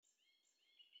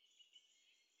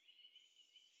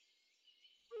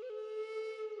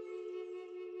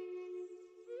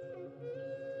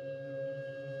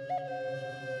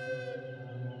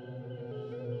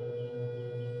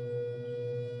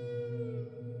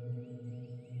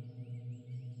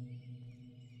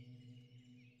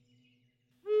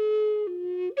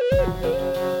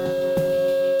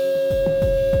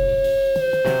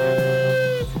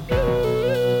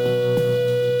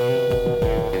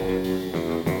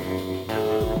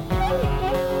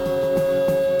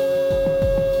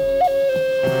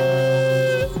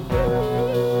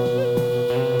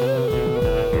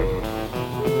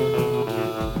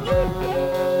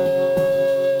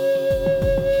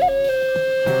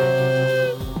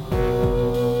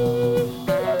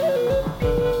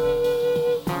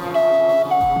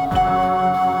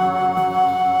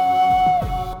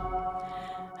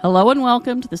Hello and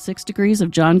welcome to the 6 Degrees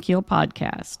of John Keel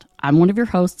podcast. I'm one of your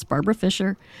hosts, Barbara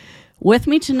Fisher. With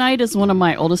me tonight is one of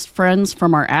my oldest friends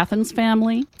from our Athens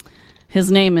family.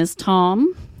 His name is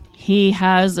Tom. He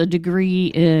has a degree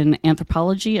in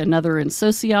anthropology, another in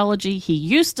sociology. He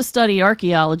used to study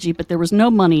archaeology, but there was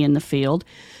no money in the field,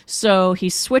 so he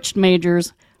switched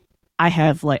majors. I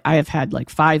have had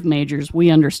 5 majors.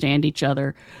 We understand each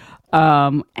other.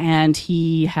 And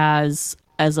he has,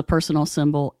 as a personal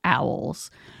symbol,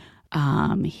 owls.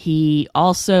 He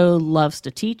also loves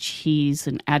to teach. He's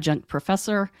an adjunct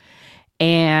professor,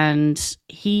 and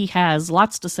he has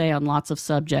lots to say on lots of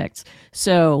subjects.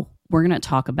 So we're going to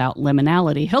talk about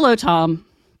liminality. Hello, Tom.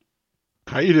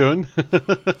 How you doing?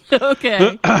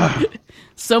 Okay.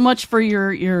 So much for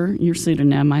your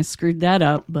pseudonym. I screwed that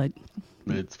up, but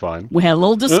it's fine. We had a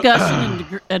little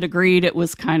discussion and agreed it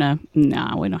was kind of, we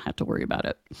don't have to worry about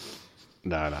it.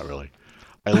 No, not really.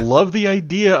 I love the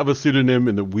idea of a pseudonym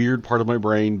in the weird part of my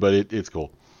brain, but it's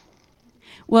cool.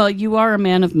 Well, you are a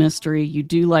man of mystery. You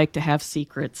do like to have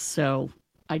secrets, so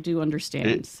I do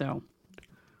understand.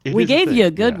 We gave you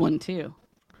a good one, too.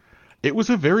 It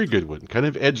was a very good one. Kind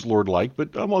of edgelord-like,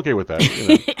 but I'm okay with that. You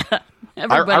know. Yeah,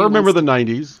 I remember the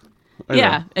 90s.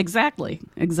 Yeah, exactly.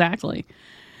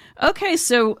 Okay,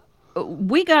 so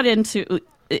we got into,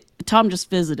 Tom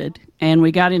just visited, and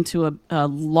we got into a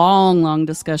long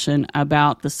discussion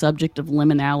about the subject of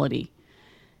liminality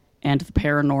and the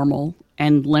paranormal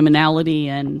and liminality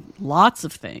and lots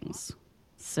of things.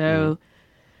 So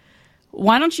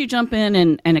why don't you jump in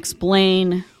and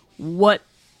explain what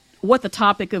the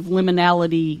topic of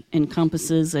liminality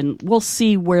encompasses, and we'll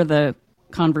see where the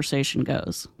conversation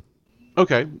goes.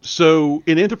 Okay, so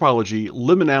in anthropology,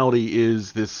 liminality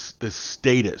is this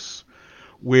status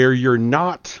where you're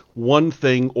not one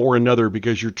thing or another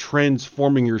because you're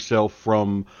transforming yourself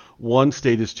from one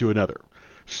status to another.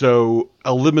 So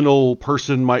a liminal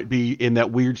person might be in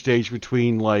that weird stage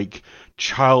between like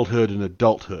childhood and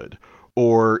adulthood,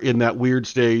 or in that weird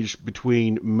stage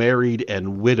between married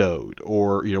and widowed,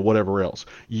 or whatever else.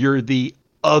 You're the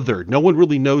other. No one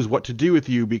really knows what to do with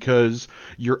you because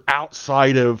you're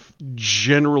outside of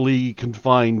generally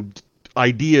confined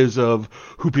ideas of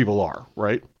who people are,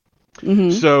 right?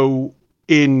 Mm-hmm. So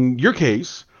in your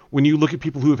case, when you look at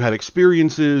people who have had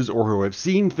experiences or who have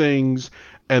seen things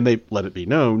and they let it be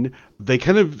known, they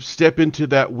kind of step into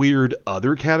that weird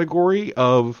other category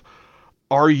of,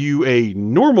 are you a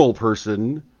normal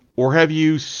person or have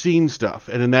you seen stuff?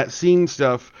 And in that seen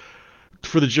stuff,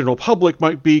 for the general public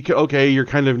might be, okay, you're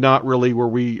kind of not really where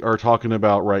we are talking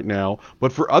about right now.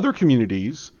 But for other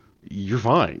communities, you're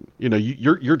fine.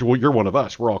 You're one of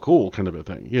us. We're all cool, kind of a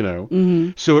thing, Mm-hmm.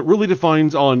 So it really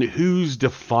defines on who's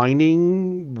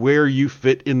defining where you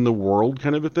fit in the world,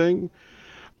 kind of a thing.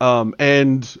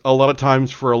 And a lot of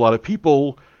times for a lot of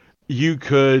people, you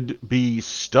could be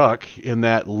stuck in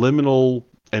that liminal,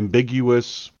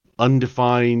 ambiguous,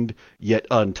 undefined, yet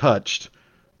untouched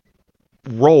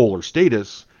role or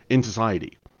status in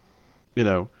society.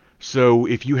 So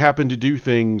if you happen to do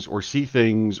things or see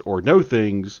things or know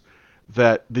things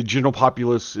that the general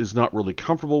populace is not really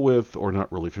comfortable with or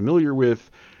not really familiar with,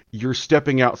 you're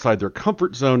stepping outside their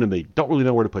comfort zone and they don't really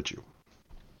know where to put you.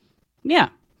 Yeah.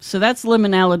 So that's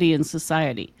liminality in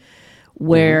society,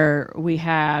 where we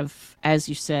have, as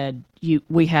you said,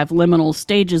 we have liminal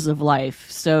stages of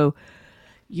life. So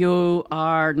you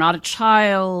are not a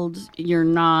child, you're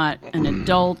not an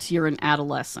adult, you're an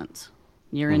adolescent.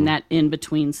 You're in that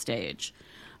in-between stage.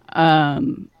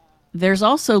 There's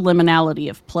also liminality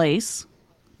of place.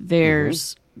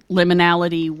 There's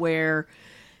liminality where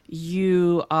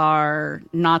you are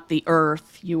not the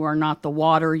earth, you are not the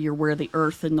water, you're where the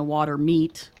earth and the water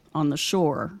meet on the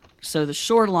shore. So the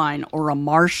shoreline or a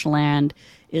marshland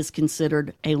is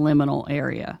considered a liminal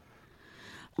area.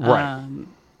 Right.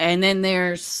 And then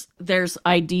there's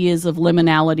ideas of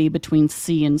liminality between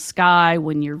sea and sky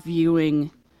when you're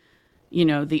viewing,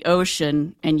 the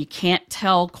ocean and you can't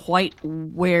tell quite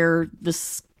where the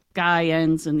sky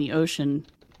ends and the ocean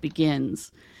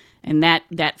begins. And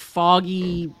that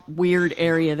foggy, weird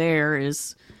area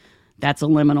that's a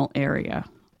liminal area.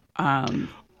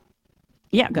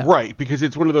 Yeah, go. Right, because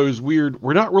it's one of those weird,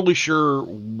 we're not really sure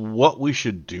what we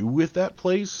should do with that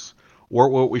place, or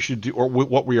what we should do, or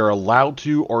what we are allowed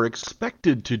to or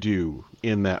expected to do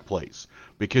in that place,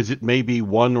 because it may be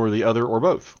one or the other or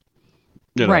both.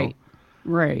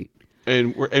 Right.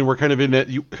 And we're kind of in that,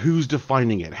 who's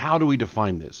defining it? How do we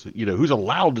define this? Who's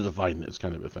allowed to define this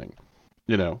kind of a thing?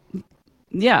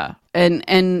 Yeah,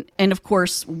 and of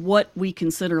course, what we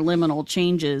consider liminal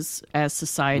changes as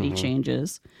society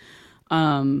changes.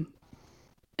 Liminal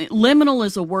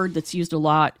is a word that's used a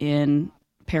lot in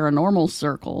paranormal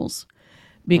circles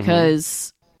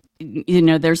because,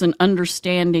 there's an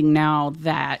understanding now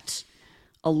that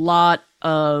a lot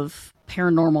of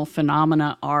paranormal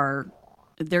phenomena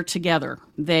they're together.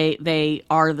 They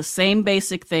are the same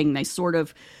basic thing. They sort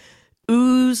of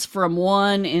ooze from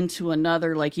one into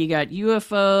another. Like you got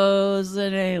UFOs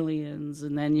and aliens,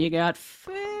 and then you got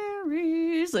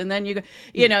fairies, and then you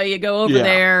go over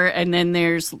there, and then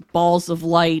there's balls of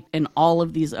light and all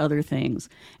of these other things,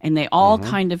 and they all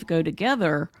kind of go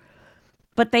together,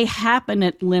 but they happen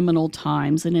at liminal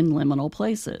times and in liminal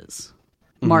places,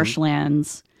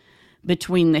 marshlands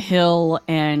between the hill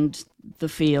and the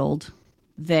field.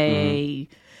 They,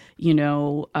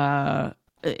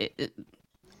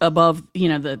 above,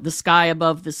 the sky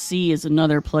above the sea is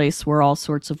another place where all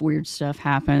sorts of weird stuff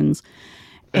happens.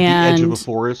 At the edge of a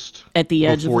forest. At the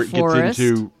edge of a forest.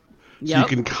 So you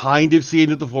can kind of see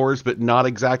into the forest, but not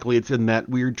exactly. It's in that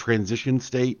weird transition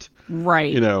state.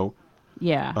 Right.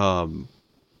 Yeah.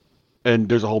 And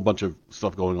there's a whole bunch of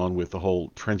stuff going on with the whole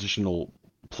transitional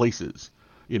places.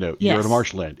 You're in a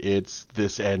marshland, it's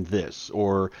this and this,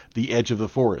 or the edge of the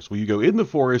forest. When you go in the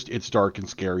forest, it's dark and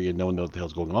scary and no one knows what the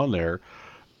hell's going on there.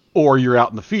 Or you're out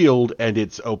in the field and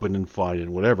it's open and fine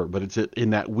and whatever. But it's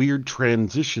in that weird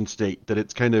transition state that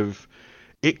it's kind of,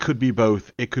 it could be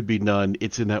both, it could be none.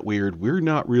 It's in that weird, we're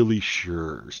not really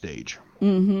sure stage.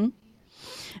 Mm-hmm.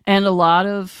 And a lot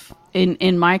of,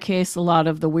 in my case, a lot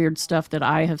of the weird stuff that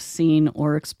I have seen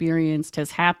or experienced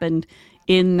has happened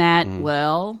in that,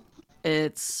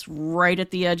 it's right at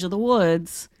the edge of the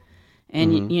woods.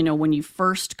 And, when you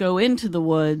first go into the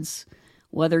woods,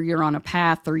 whether you're on a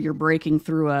path or you're breaking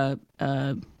through a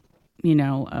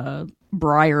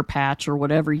briar patch or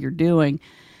whatever you're doing,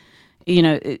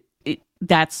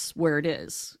 that's where it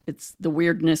is. It's the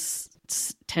weirdness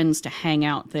tends to hang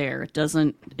out there. It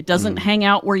doesn't hang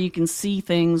out where you can see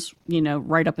things,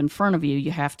 right up in front of you.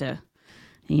 You have to,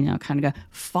 kind of go.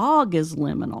 Fog is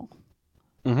liminal.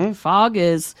 Fog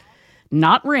is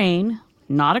not rain,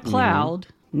 not a cloud,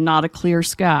 not a clear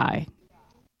sky.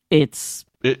 It's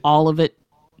all of it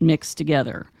mixed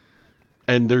together.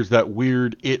 And there's that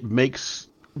weird, it makes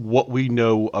what we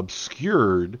know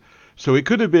obscured. So it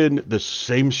could have been the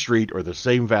same street or the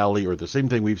same valley or the same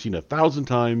thing we've seen 1,000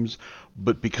 times,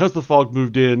 but because the fog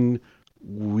moved in,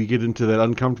 we get into that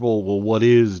uncomfortable, well, what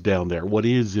is down there? What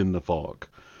is in the fog?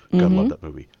 Gotta love that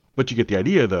movie. But you get the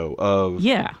idea, though, of,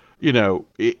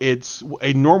 it's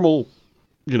a normal,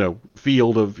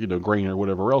 field of, grain or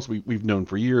whatever else we've known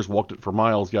for years, walked it for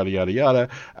miles, yada, yada, yada,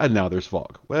 and now there's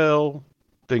fog. Well,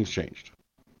 things changed,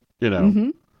 Yep.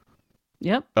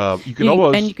 You can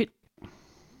almost... And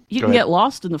you can get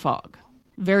lost in the fog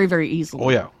very, very easily. Oh,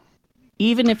 yeah.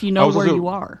 Even if you know where you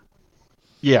are.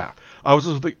 Yeah. I was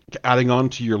also adding on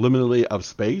to your liminality of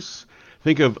space.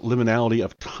 Think of liminality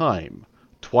of time,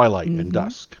 twilight and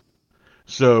dusk.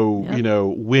 So,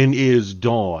 when is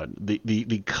dawn?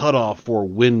 The cutoff for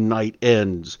when night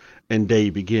ends and day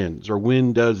begins, or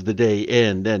when does the day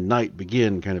end and night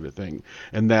begin, kind of a thing.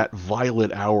 And that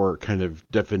violet hour kind of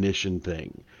definition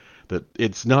thing, that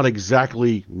it's not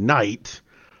exactly night,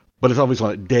 but it's obviously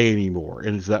not day anymore.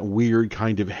 And it's that weird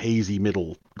kind of hazy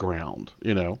middle ground,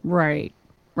 Right.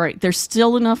 There's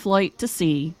still enough light to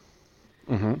see,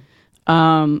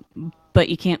 but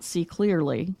you can't see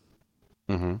clearly.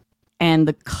 And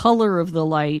the color of the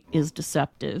light is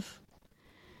deceptive.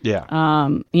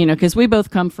 Yeah. Because we both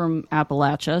come from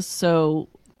Appalachia, so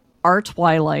our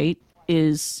twilight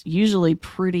is usually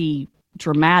pretty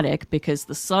dramatic because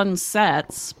the sun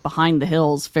sets behind the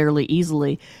hills fairly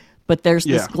easily, but there's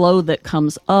this glow that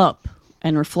comes up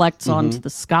and reflects onto the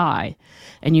sky,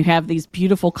 and you have these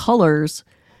beautiful colors,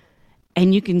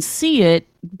 and you can see it,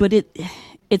 but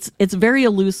it's very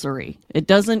illusory. It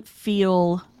doesn't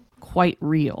feel quite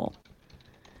real.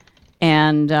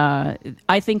 And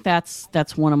I think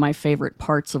that's one of my favorite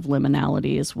parts of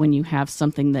liminality is when you have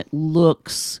something that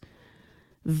looks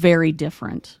very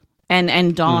different.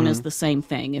 And dawn is the same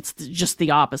thing. It's just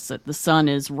the opposite. The sun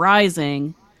is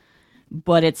rising,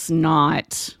 but it's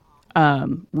not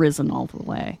risen all the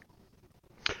way.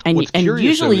 And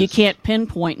usually you can't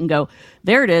pinpoint and go,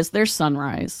 there it is, there's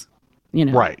sunrise.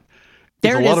 Right.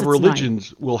 There a lot of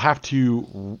religions will have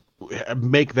to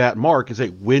make that mark and say,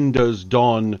 when does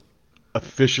dawn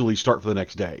officially start for the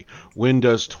next day? When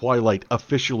does twilight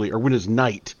officially, or when does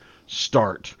night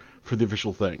start for the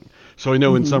official thing? So I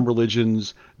know in some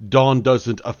religions, dawn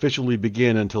doesn't officially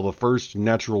begin until the first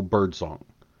natural bird song.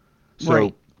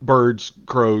 So birds,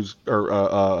 crows,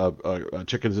 or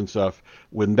chickens and stuff,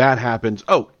 when that happens,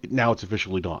 now it's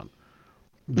officially dawn.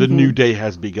 The new day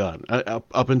has begun.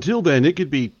 Up until then, it could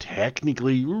be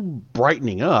technically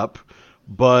brightening up,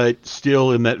 but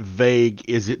still in that vague,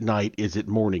 is it night, is it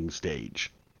morning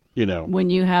stage, you know? When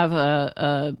you have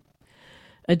a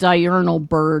diurnal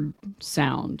bird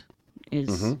sound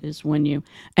is when you,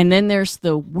 and then there's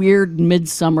the weird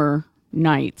midsummer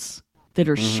nights that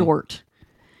are short,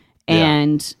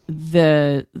 and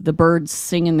the birds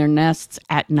sing in their nests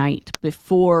at night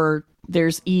before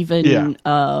there's even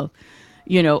a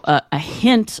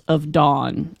hint of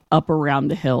dawn up around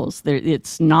the hills.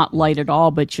 It's not light at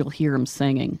all, but you'll hear them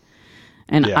singing.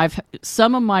 And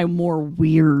some of my more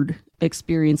weird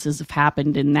experiences have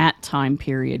happened in that time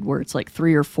period where it's like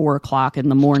 3 or 4 o'clock in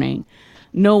the morning,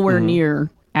 nowhere near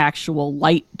actual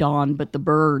light dawn, but the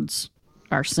birds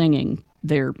are singing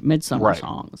their midsummer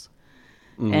songs.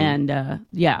 And that's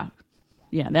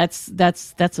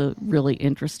a really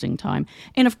interesting time.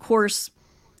 And of course,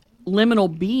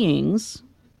 liminal beings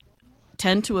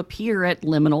tend to appear at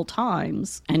liminal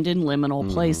times and in liminal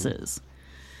places.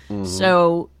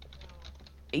 So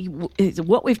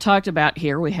what we've talked about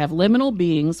here, we have liminal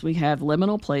beings, we have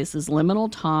liminal places,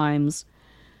 liminal times,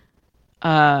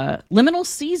 liminal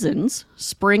seasons,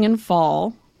 spring and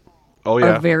fall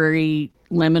are very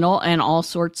liminal, and all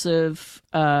sorts of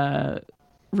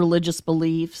religious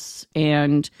beliefs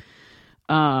and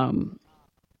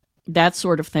that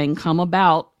sort of thing come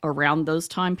about around those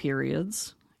time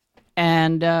periods.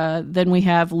 And then we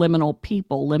have liminal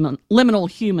people, liminal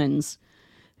humans,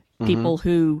 people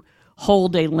who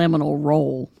hold a liminal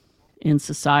role in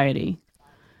society.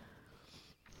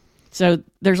 So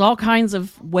there's all kinds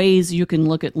of ways you can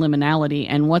look at liminality,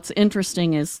 and what's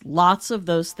interesting is lots of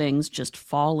those things just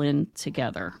fall in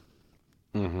together.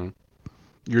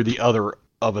 You're the other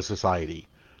of a society.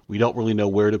 We don't really know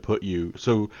where to put you.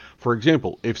 So, for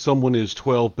example, if someone is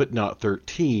 12 but not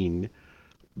 13,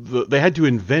 they had to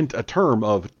invent a term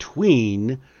of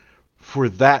tween for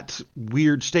that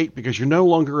weird state, because you're no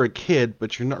longer a kid,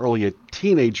 but you're not really a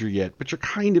teenager yet, but you're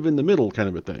kind of in the middle kind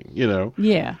of a thing, you know?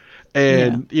 Yeah.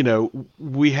 And, you know,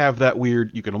 we have that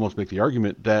weird, you can almost make the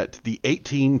argument that the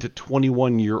 18 to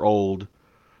 21-year-old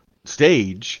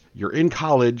stage, you're in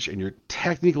college and you're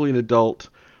technically an adult,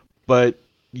 but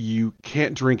you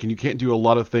can't drink and you can't do a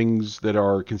lot of things that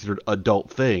are considered adult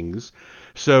things.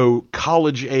 So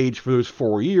college age for those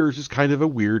 4 years is kind of a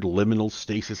weird liminal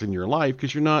stasis in your life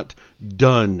because you're not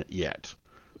done yet.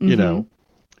 You know,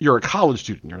 you're a college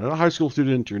student, you're not a high school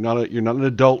student, you're not an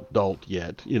adult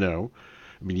yet, you know.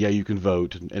 I mean, yeah, you can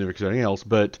vote and everything else,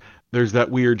 but there's that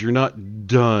weird, you're not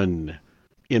done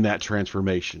in that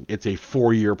transformation. It's a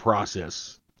 4-year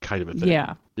process kind of a thing.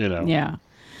 Yeah. You know? Yeah.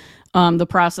 The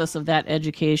process of that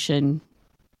education,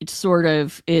 it sort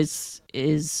of is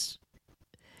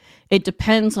it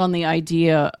depends on the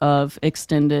idea of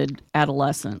extended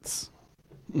adolescence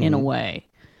in a way.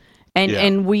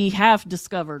 And we have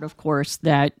discovered, of course,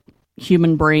 that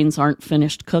human brains aren't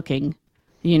finished cooking.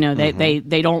 You know,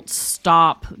 they don't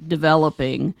stop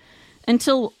developing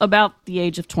until about the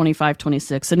age of 25,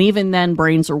 26. And even then,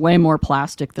 brains are way more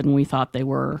plastic than we thought they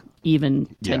were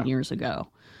even 10 years ago.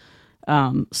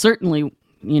 Certainly,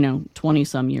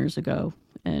 20-some years ago,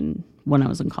 and when I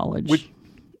was in college.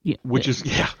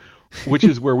 Which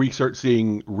is where we start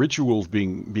seeing rituals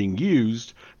being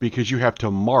used, because you have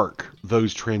to mark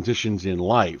those transitions in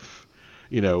life.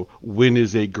 You know, when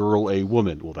is a girl a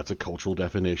woman? Well, that's a cultural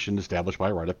definition established by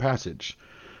a rite of passage.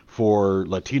 For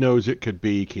Latinos, it could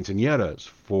be quinceañeras.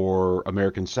 For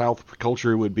American South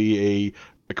culture, it would be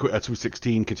a Sweet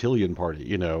 16 cotillion party.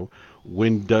 You know,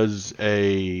 when does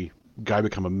a guy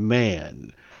become a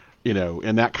man? You know,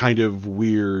 and that kind of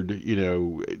weird,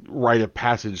 rite of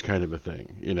passage kind of a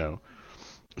thing,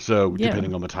 So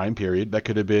depending on the time period, that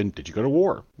could have been, did you go to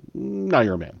war? Now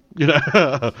you're a man,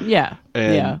 Yeah.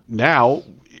 And now,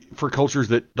 for cultures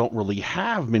that don't really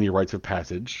have many rites of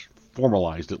passage,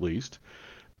 formalized at least,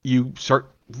 you start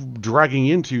dragging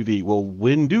into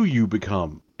when do you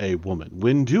become a woman?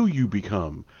 When do you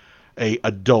become a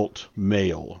adult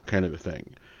male kind of a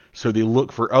thing? So they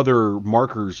look for other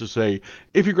markers to say,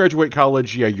 if you graduate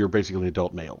college, you're basically an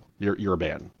adult male. You're a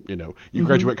man. You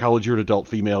graduate college, you're an adult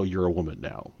female. You're a woman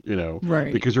now.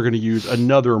 Right? Because they're going to use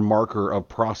another marker of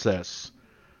process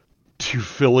to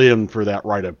fill in for that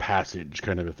rite of passage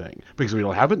kind of a thing, because we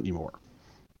don't have it anymore.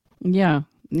 Yeah.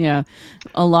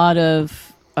 A lot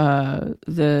of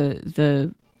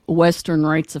the Western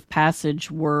rites of passage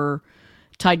were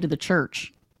tied to the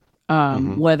church.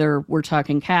 Whether we're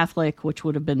talking Catholic, which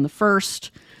would have been the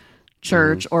first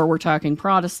church, or we're talking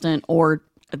Protestant, or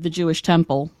the Jewish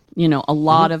temple, a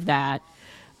lot of that,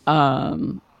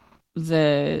 the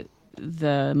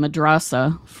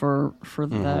madrasa for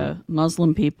the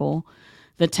Muslim people,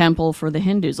 the temple for the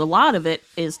Hindus, a lot of it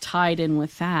is tied in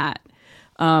with that.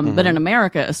 But in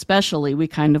America, especially, we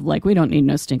kind of like, we don't need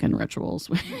no stinking rituals.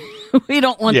 We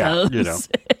don't want those. You know.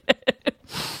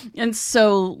 And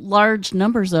so large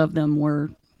numbers of them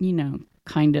were,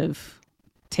 kind of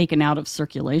taken out of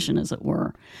circulation, as it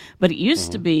were. But it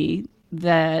used to be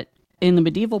that in the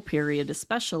medieval period,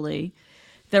 especially,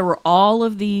 there were all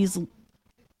of these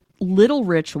little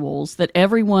rituals that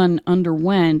everyone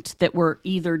underwent that were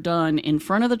either done in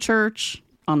front of the church,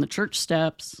 on the church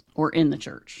steps, or in the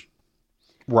church.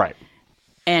 Right.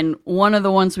 And one of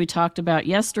the ones we talked about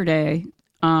yesterday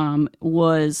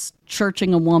was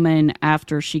churching a woman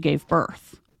after she gave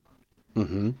birth.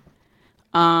 Mm-hmm.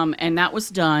 And that was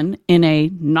done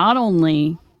in not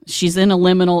only, she's in a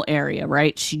liminal area,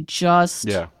 right? She just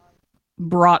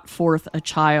brought forth a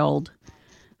child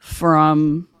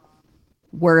from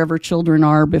wherever children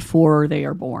are before they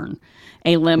are born,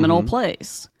 a liminal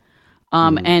place.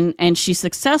 And she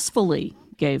successfully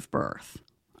gave birth.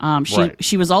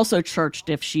 She was also churched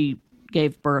if she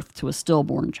gave birth to a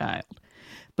stillborn child.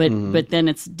 But then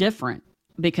it's different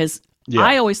because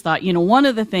I always thought, one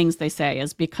of the things they say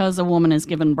is because a woman is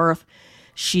given birth,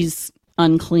 she's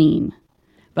unclean.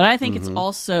 But I think it's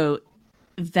also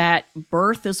that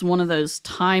birth is one of those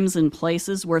times and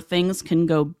places where things can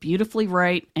go beautifully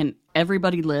right and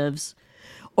everybody lives,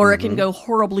 or it can go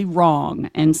horribly wrong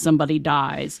and somebody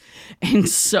dies. And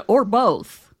so, or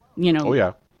both, Oh,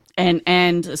 yeah.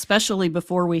 And especially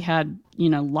before we had,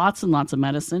 lots and lots of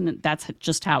medicine, that's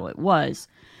just how it was.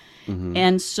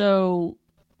 And so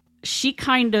she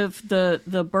kind of, the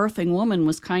birthing woman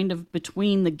was kind of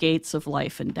between the gates of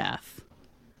life and death.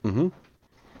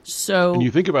 So, and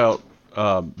you think about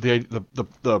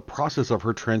the process of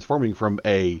her transforming from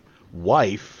a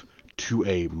wife to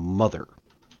a mother.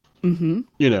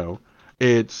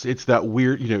 It's that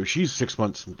weird, she's 6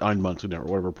 months, 9 months,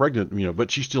 whatever, pregnant,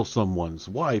 but she's still someone's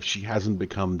wife. She hasn't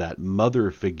become that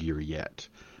mother figure yet,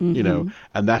 and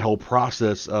that whole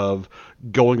process of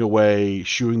going away,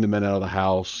 shooing the men out of the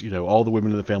house, all the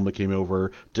women in the family came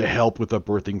over to help with the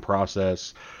birthing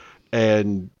process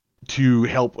and to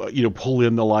help, pull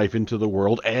in the life into the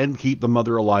world and keep the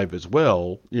mother alive as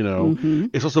well.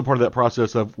 It's also part of that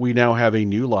process of we now have a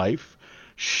new life.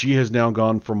 She has now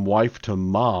gone from wife to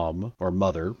mom or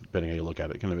mother, depending how you look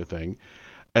at it, kind of a thing.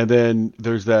 And then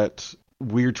there's that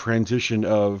weird transition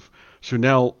of, so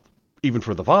now even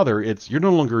for the father, you're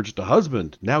no longer just a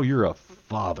husband. Now you're a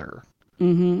father,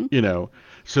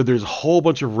 So there's a whole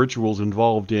bunch of rituals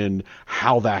involved in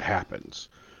how that happens.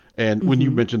 And when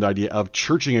you mentioned the idea of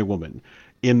churching a woman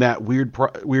in that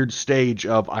weird stage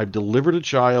of I've delivered a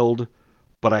child,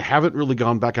 but I haven't really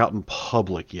gone back out in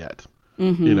public yet,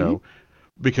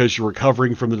 because you're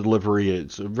recovering from the delivery.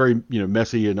 It's a very,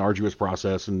 messy and arduous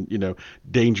process and,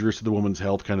 dangerous to the woman's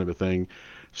health kind of a thing.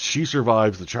 She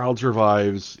survives. The child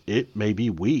survives. It may be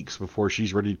weeks before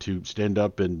she's ready to stand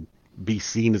up and be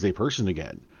seen as a person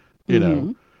again,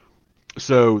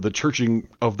 So the churching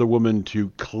of the woman to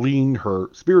clean her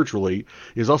spiritually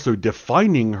is also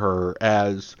defining her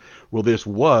as, well, this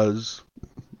was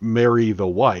Mary the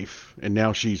wife, and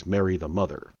now she's Mary the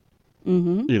mother,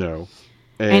 And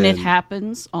it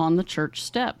happens on the church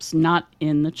steps, not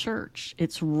in the church.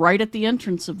 It's right at the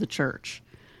entrance of the church.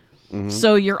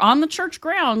 So you're on the church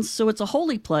grounds, so it's a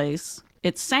holy place.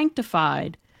 It's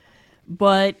sanctified,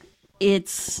 but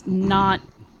it's not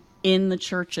in the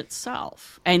church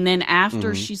itself. And then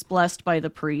after she's blessed by the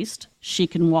priest, she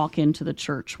can walk into the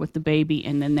church with the baby,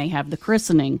 and then they have the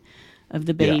christening of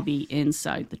the baby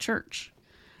inside the church.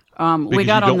 We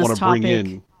got on this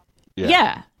topic.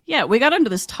 We got onto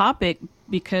this topic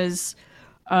because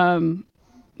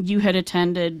you had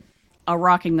attended a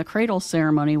rocking the cradle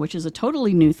ceremony, which is a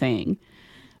totally new thing.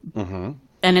 And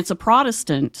it's a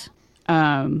Protestant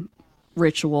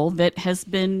ritual that has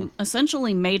been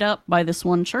essentially made up by this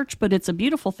one church, but it's a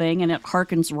beautiful thing, and it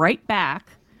harkens right back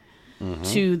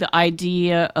to the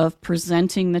idea of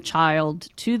presenting the child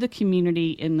to the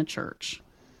community in the church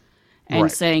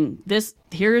and saying,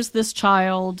 here's this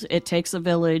child, it takes a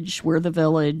village, we're the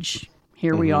village,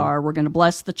 here we are, we're going to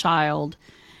bless the child,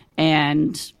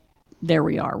 and there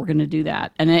we are, we're going to do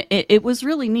that. And it was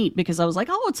really neat because I was like,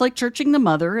 oh, it's like churching the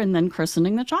mother and then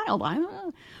christening the child.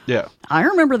 I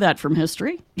remember that from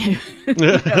history.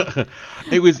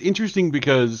 It was interesting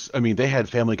because, they had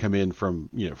family come in from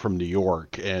New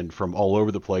York and from all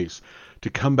over the place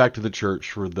to come back to the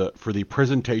church for the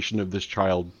presentation of this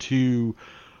child to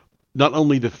not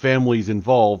only the families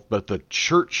involved, but the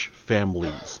church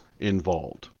families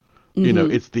involved.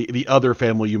 It's the other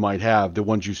family you might have, the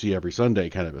ones you see every Sunday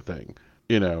kind of a thing,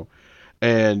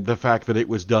 and the fact that it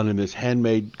was done in this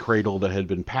handmade cradle that had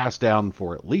been passed down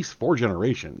for at least 4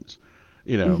 generations,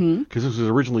 because this was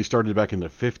originally started back in the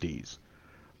 50s,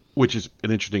 which is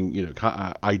an interesting,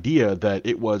 idea that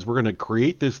it was, we're going to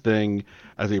create this thing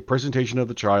as a presentation of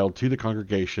the child to the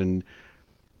congregation.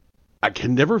 I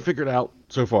can never figure it out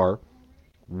so far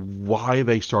why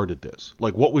they started this.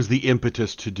 Like, what was the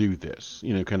impetus to do this,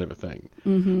 kind of a thing.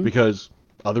 Because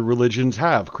other religions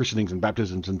have christenings and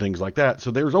baptisms and things like that.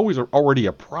 So there's always already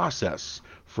a process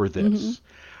for this.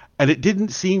 And it didn't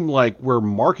seem like we're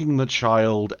marking the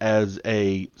child as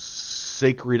a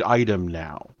sacred item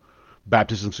now.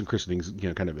 Baptisms and christenings,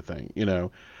 kind of a thing,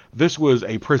 This was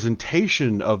a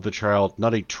presentation of the child,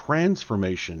 not a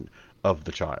transformation of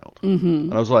the child.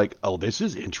 And I was like, oh, this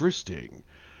is interesting.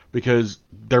 Because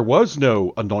there was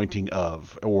no anointing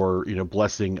of or,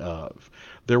 blessing of.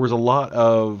 There was a lot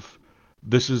of,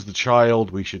 this is the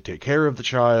child, we should take care of the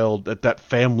child, that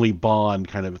family bond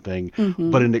kind of thing,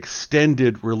 but an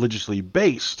extended, religiously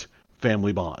based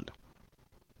family bond.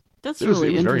 That's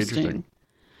really interesting. Very interesting.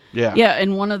 Yeah. Yeah,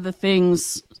 and one of the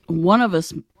things one of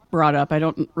us brought up, I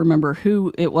don't remember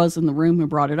who it was in the room who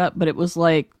brought it up, but it was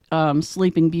like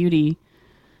Sleeping Beauty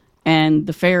and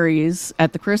the fairies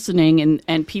at the christening,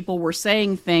 and people were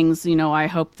saying things, I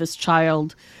hope this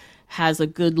child has a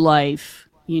good life,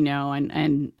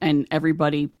 and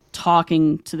everybody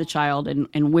talking to the child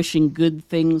and wishing good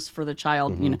things for the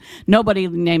child. Nobody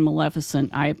named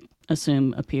Maleficent, I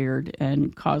assume, appeared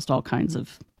and caused all kinds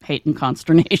of hate and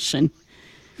consternation.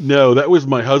 No, that was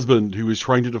my husband who was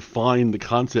trying to define the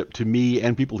concept to me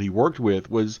and people he worked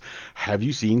with was, have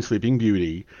you seen Sleeping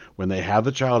Beauty when they have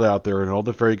the child out there and all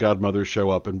the fairy godmothers show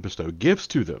up and bestow gifts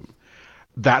to them?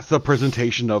 That's the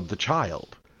presentation of the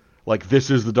child. Like,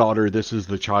 this is the daughter, this is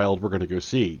the child we're going to go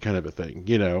see, kind of a thing,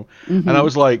 And I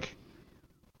was like,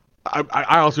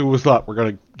 I also was thought we're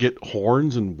going to get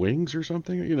horns and wings or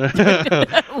something,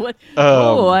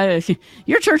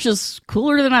 Your church is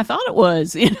cooler than I thought it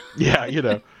was.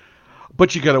 Yeah,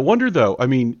 But you got to wonder, though. I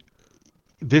mean,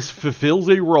 this fulfills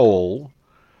a role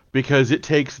because it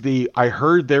takes I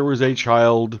heard there was a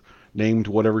child named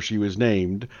whatever she was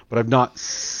named, but I've not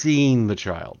seen the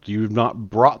child. You've not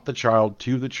brought the child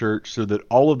to the church so that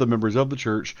all of the members of the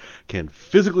church can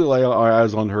physically lay our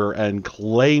eyes on her and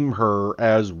claim her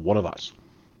as one of us,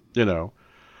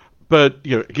 But,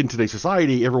 in today's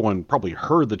society, everyone probably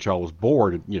heard the child was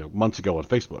born, months ago on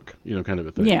Facebook, kind of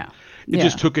a thing. Yeah. It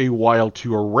just took a while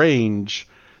to arrange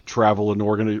travel and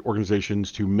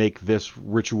organizations to make this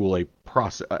ritual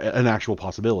an actual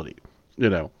possibility,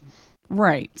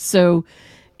 Right. So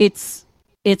it's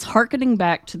hearkening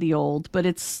back to the old, but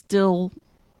it's still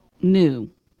new.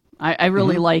 I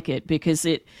really like it because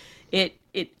it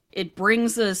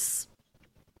brings us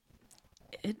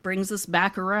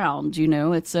back around,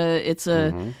 it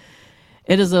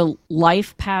is a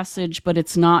life passage, but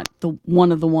it's not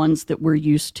one of the ones that we're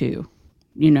used to,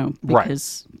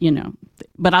 because,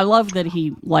 but I love that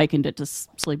he likened it to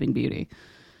Sleeping Beauty.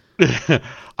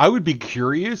 I would be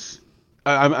curious.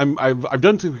 I've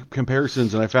done some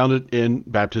comparisons, and I found it in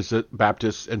Baptists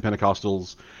and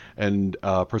Pentecostals and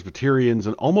Presbyterians,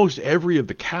 and almost every of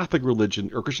the Catholic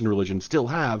religion or Christian religion still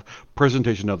have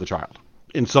presentation of the child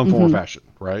in some form or fashion,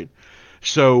 right?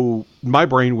 So my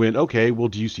brain went, okay, well,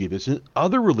 do you see this in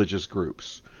other religious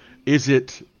groups? Is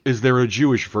there a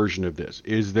Jewish version of this?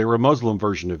 Is there a Muslim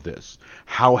version of this?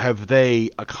 How have they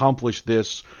accomplished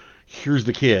this? Here's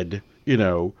the kid,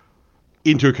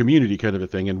 into a community kind of a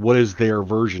thing, and what is their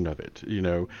version of it?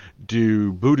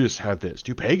 Do Buddhists have this?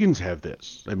 Do pagans have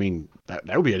this? I mean, that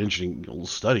would be an interesting little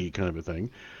study kind of a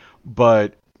thing,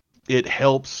 but it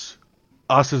helps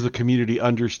us as a community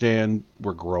understand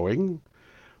we're growing.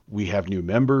 We have new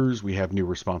members. We have new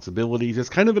responsibilities. It's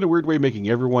kind of in a weird way making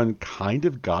everyone kind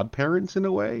of godparents in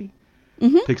a way.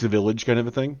 Takes a village kind of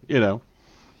a thing,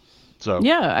 So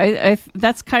yeah, I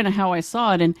that's kind of how I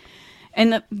saw it,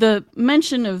 and the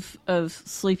mention of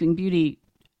Sleeping Beauty,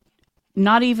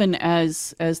 not even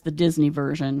as the Disney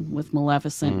version with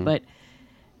Maleficent, but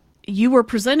you were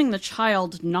presenting the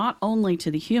child not only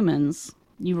to the humans,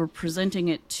 you were presenting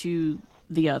it to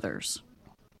the others.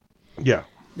 Yeah.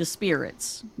 The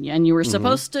spirits. And you were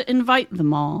supposed to invite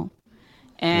them all.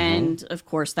 And, of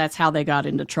course, that's how they got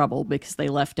into trouble, because they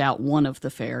left out one of the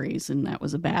fairies, and that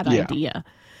was a bad idea.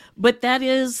 But that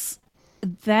is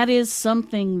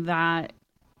something that,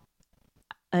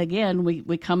 again,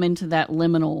 we come into that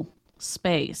liminal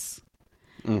space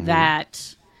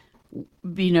that,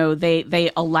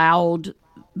 they allowed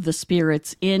the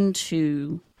spirits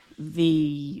into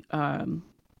the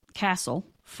castle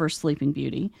for Sleeping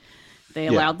Beauty. They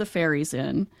allowed the fairies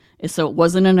in. So it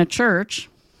wasn't in a church.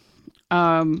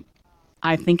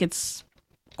 I think it's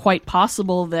quite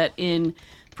possible that in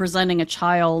presenting a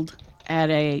child at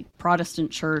a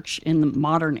Protestant church in the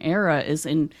modern era is,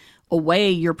 in a way,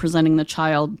 you're presenting the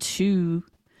child to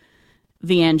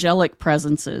the angelic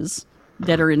presences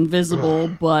that are invisible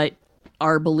but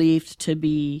are believed to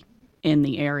be in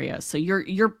the area. So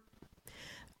you're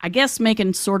I guess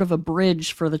making sort of a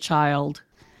bridge for the child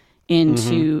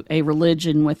into a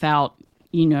religion without,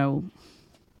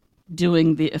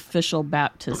 doing the official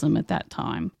baptism at that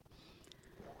time.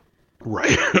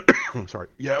 Right. Sorry.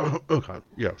 Yeah. Okay.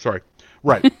 Yeah. Sorry.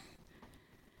 Right.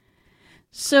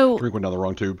 So Drink one down the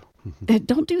wrong tube.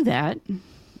 don't do that.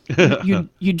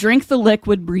 You drink the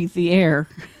liquid, breathe the air.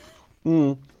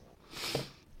 So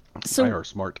I are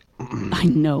smart. I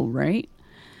know, right?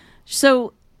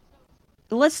 So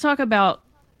let's talk about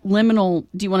liminal.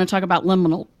 Do you want to talk about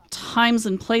liminal times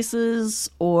and places,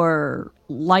 or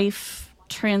life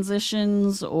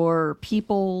transitions, or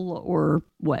people, or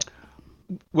what?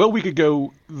 Well, we could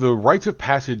go. The rites of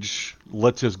passage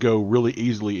lets us go really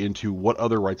easily into what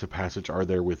other rites of passage are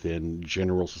there within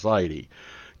general society.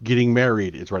 Getting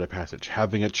married is a rite of passage.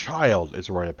 Having a child is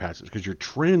a rite of passage, because you're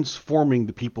transforming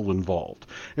the people involved.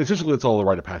 And essentially, that's all the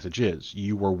rite of passage is.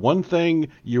 You were one thing,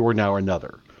 you are now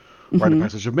another. Rite of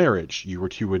passage of marriage. You were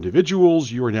two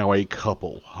individuals, you are now a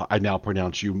couple. I now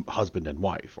pronounce you husband and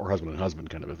wife, or husband and husband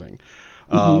kind of a thing.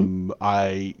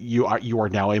 You are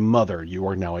now a mother. You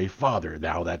are now a father.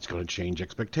 Now that's going to change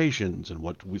expectations and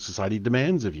what society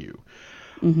demands of you.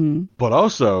 But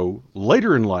also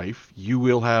later in life, you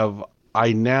will have.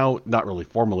 I now, not really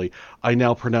formally, I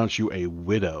now pronounce you a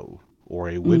widow or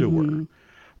a widower,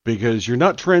 because you're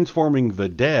not transforming the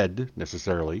dead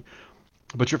necessarily,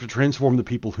 but you have to transform the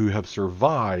people who have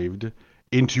survived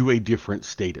into a different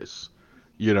status.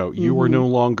 You are no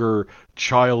longer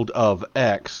child of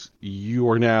X. You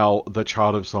are now the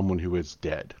child of someone who is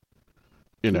dead.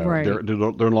 Right. They're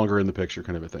no longer in the picture,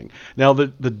 kind of a thing. Now, the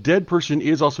dead person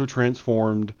is also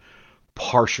transformed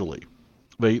partially.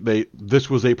 This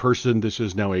was a person. This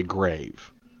is now a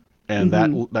grave, and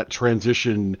that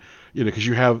transition, because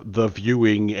you have the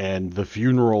viewing and the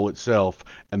funeral itself,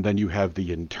 and then you have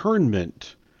the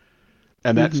internment,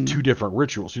 and that's two different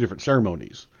rituals, two different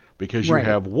ceremonies. Because you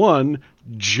have one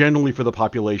generally for the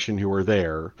population who are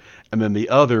there, and then the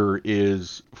other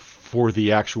is for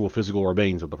the actual physical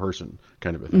remains of the person,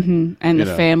 kind of a thing. And the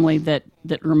family that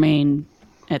remain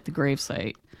at the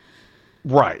gravesite.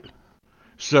 Right.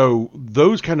 So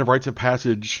those kind of rites of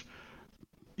passage,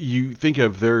 you think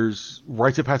of, there's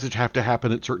rites of passage have to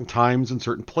happen at certain times and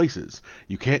certain places.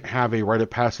 You can't have a rite of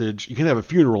passage. You can't have a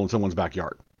funeral in someone's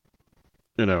backyard.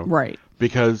 Right.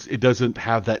 Because it doesn't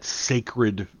have that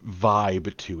sacred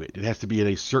vibe to it. It has to be in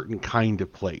a certain kind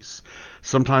of place.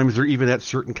 Sometimes they're even at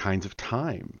certain kinds of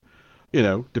time.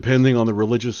 Depending on the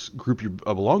religious group you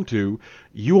belong to,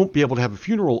 you won't be able to have a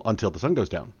funeral until the sun goes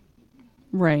down.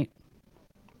 Right.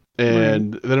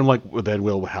 And then I'm like,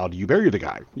 well, how do you bury the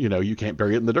guy? You can't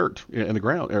bury it in the dirt, in the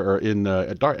ground, or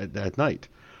at night.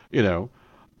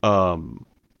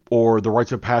 Or the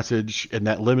rites of passage in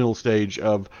that liminal stage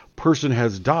of person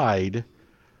has died,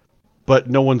 but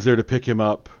no one's there to pick him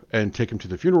up and take him to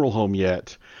the funeral home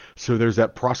yet. So there's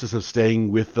that process of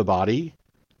staying with the body,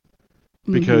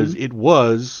 because it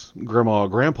was grandma or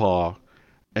grandpa,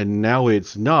 and now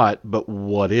it's not, but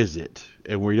what is it?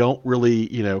 And we don't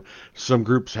really, some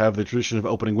groups have the tradition of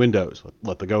opening windows,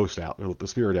 let the ghost out, or let the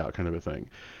spirit out, kind of a thing.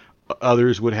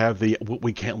 Others would have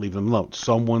we can't leave them alone.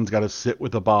 Someone's got to sit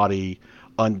with the body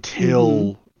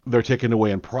until they're taken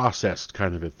away and processed,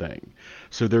 kind of a thing.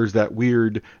 So there's that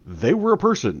weird, they were a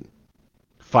person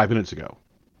 5 minutes ago,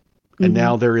 and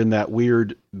now they're in that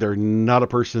weird, they're not a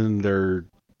person,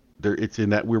 it's in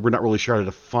that we're not really sure how to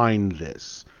define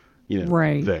this,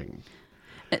 thing.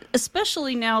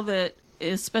 Especially now that,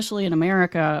 especially in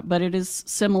America, but it is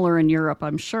similar in Europe,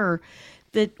 I'm sure,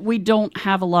 that we don't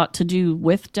have a lot to do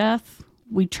with death.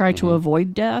 We try to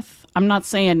avoid death. I'm not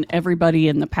saying everybody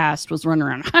in the past was running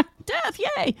around, death,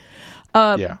 yay!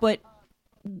 But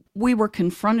we were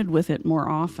confronted with it more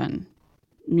often.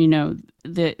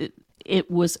 That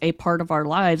it was a part of our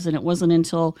lives, and it wasn't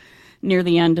until near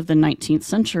the end of the 19th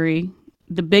century.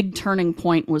 The big turning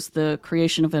point was the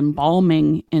creation of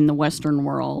embalming in the Western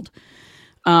world,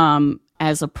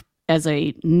 as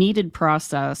a needed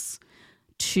process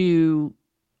to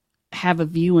have a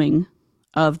viewing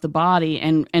of the body,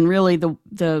 and really the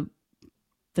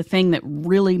thing that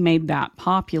really made that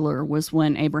popular was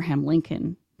when Abraham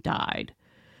Lincoln died.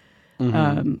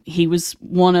 He was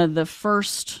one of the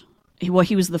first. He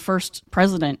was the first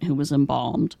president who was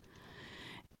embalmed,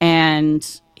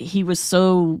 and he was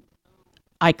so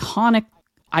iconic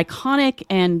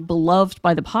and beloved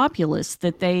by the populace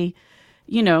that they,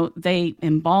 they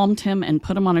embalmed him and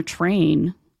put him on a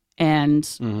train and,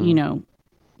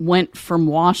 went from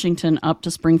Washington up to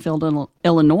Springfield,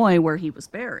 Illinois, where he was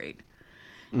buried,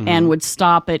 and would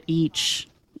stop at each,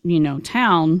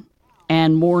 town,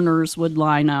 and mourners would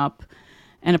line up.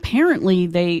 And apparently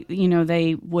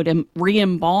they would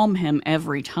re-embalm him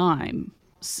every time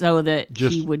so that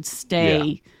he would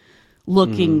stay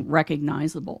looking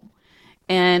recognizable.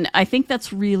 And I think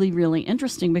that's really, really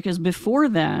interesting because before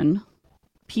then,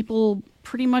 people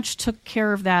pretty much took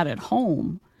care of that at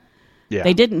home. Yeah.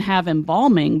 They didn't have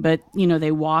embalming, but,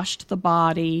 they washed the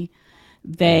body.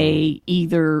 They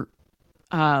either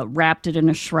wrapped it in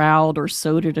a shroud or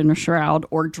sewed it in a shroud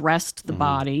or dressed the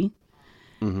body.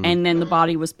 And then the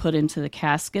body was put into the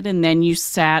casket, and then you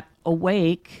sat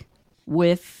awake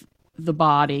with the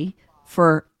body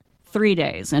for 3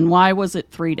 days. And why was it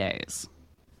 3 days?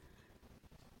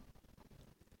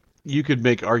 You could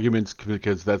make arguments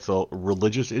because that's a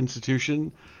religious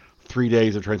institution. 3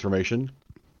 days of transformation.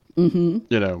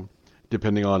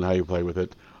 Depending on how you play with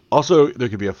it. Also, there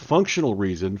could be a functional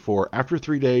reason for after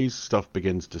 3 days, stuff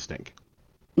begins to stink.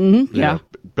 Yeah.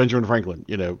 Benjamin Franklin,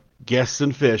 guests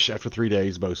and fish after 3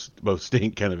 days both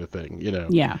stink kind of a thing,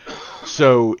 Yeah.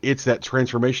 So it's that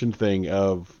transformation thing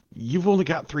of you've only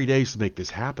got 3 days to make this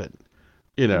happen,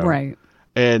 Right.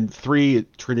 And 3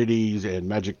 trinities and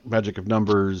magic of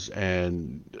numbers,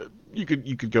 and you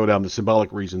could go down the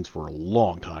symbolic reasons for a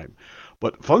long time.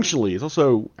 But functionally, it's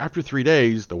also after 3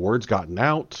 days, the word's gotten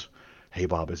out. Hey,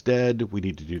 Bob is dead. We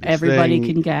need to do this Everybody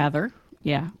thing. can gather.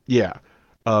 Yeah. Yeah.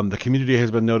 The community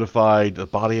has been notified. The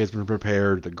body has been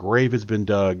prepared. The grave has been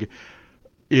dug.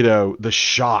 The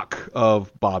shock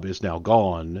of Bob is now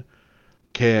gone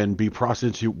can be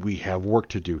processed into we have work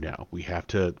to do now. We have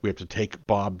to take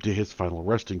Bob to his final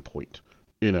resting point.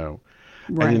 Right.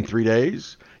 And in 3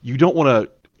 days, you don't want to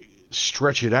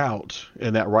stretch it out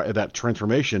in that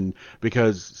transformation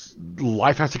because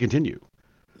life has to continue.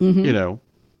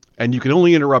 And you can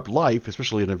only interrupt life,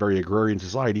 especially in a very agrarian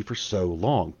society, for so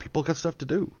long. People got stuff to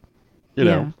do,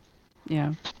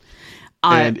 Yeah.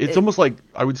 And it's almost like,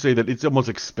 I would say that it's almost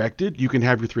expected. You can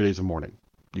have your 3 days of mourning.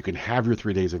 You can have your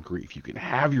 3 days of grief. You can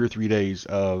have your 3 days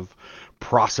of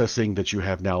processing that you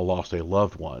have now lost a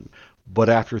loved one. But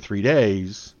after 3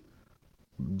 days,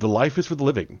 the life is for the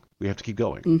living. We have to keep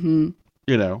going,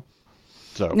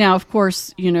 So now, of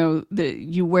course,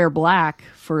 you wear black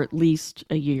for at least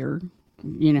a year.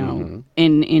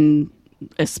 In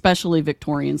especially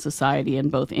Victorian society in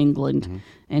both England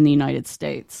and the United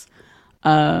States,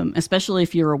 especially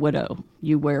if you're a widow,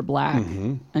 you wear black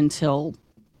until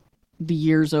the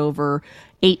year's over,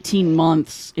 18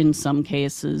 months in some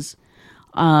cases,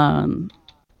 and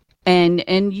there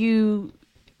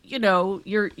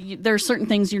are certain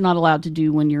things you're not allowed to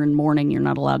do when you're in mourning. You're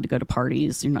not allowed to go to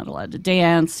parties. You're not allowed to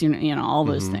dance. All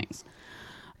those things.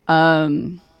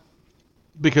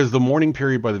 Because the mourning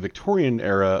period by the Victorian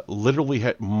era literally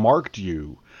had marked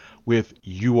you with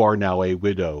you are now a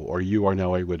widow or you are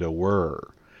now a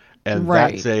widower. And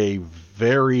that's a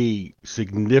very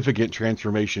significant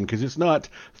transformation because it's not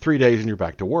 3 days and you're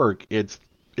back to work. It's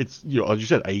as you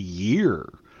said, a year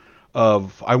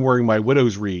of I'm wearing my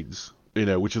widow's reeds,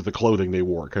 which is the clothing they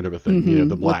wore kind of a thing,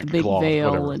 the black with the big cloth,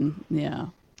 veil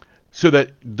whatever. So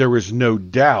that there is no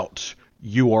doubt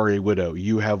you are a widow.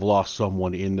 You have lost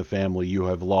someone in the family. You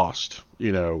have lost,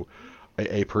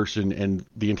 a person, and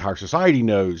the entire society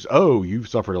knows, oh, you've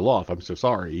suffered a loss. I'm so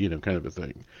sorry, kind of a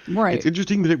thing. Right. It's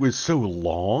interesting that it was so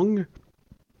long,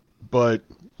 but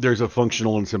there's a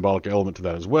functional and symbolic element to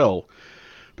that as well.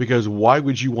 Because why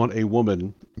would you want a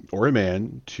woman or a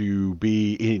man to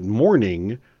be in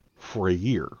mourning for a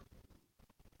year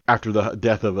after the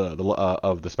death of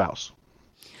the spouse?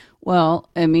 Well,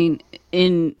 I mean,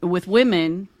 with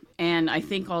women, and I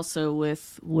think also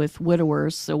with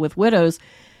widowers. So with widows,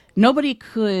 nobody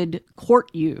could court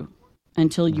you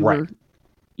until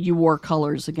you wore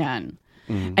colors again.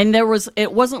 And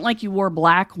it wasn't like you wore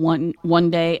black one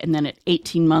day and then at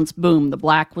 18 months, boom, the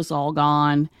black was all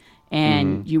gone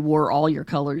and you wore all your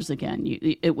colors again.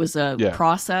 It was a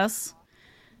process.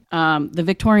 The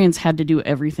Victorians had to do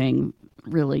everything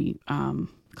really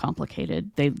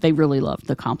complicated. They really loved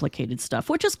the complicated stuff,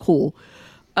 which is cool.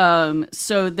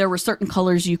 So there were certain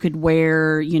colors you could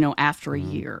wear, after a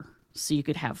year. So you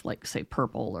could have like, say,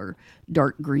 purple or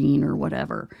dark green or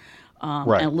whatever,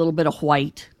 and a little bit of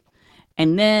white.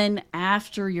 And then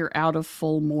after you're out of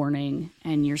full mourning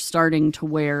and you're starting to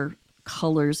wear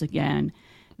colors again,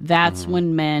 that's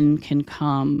when men can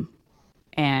come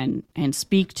and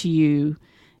speak to you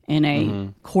in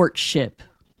a courtship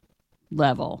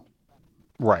level.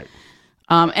 Right.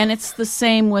 And it's the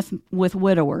same with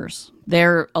widowers.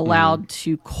 They're allowed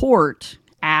to court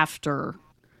after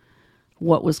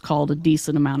what was called a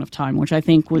decent amount of time, which I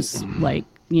think was like,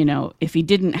 if he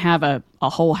didn't have a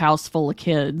whole house full of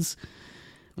kids,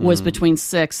 was between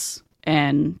 6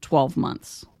 and 12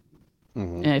 months.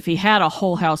 And if he had a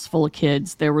whole house full of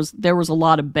kids, there was a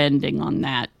lot of bending on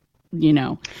that,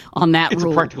 on that it's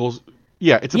rule. A practical,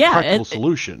 it's a practical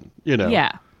solution,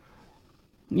 Yeah.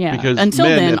 Yeah. Because until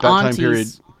men then, at that time aunties period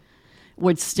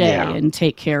would stay and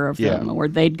take care of them, or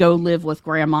they'd go live with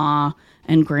grandma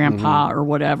and grandpa or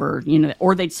whatever,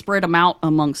 or they'd spread them out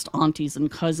amongst aunties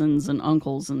and cousins and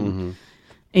uncles and,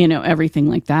 everything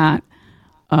like that.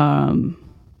 And,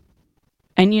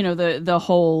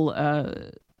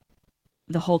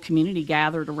 the whole community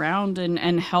gathered around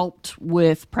and helped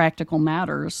with practical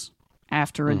matters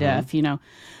after a death.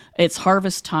 It's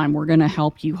harvest time. We're going to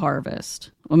help you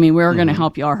harvest. I mean, we're going to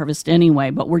help you harvest anyway,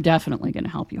 but we're definitely going to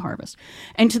help you harvest.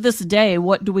 And to this day,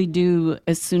 what do we do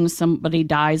as soon as somebody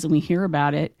dies and we hear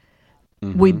about it?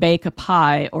 We bake a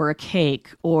pie or a cake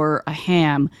or a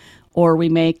ham, or we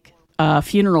make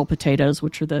funeral potatoes,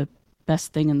 which are the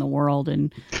best thing in the world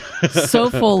and so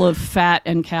full of fat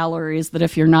and calories that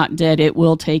if you're not dead, it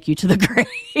will take you to the grave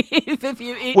if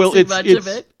you eat too much of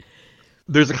it.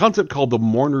 There's a concept called the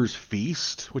mourner's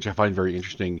feast, which I find very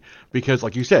interesting because,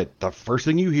 like you said, the first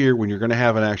thing you hear when you're going to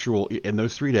have an actual, in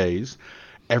those 3 days,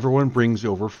 everyone brings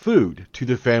over food to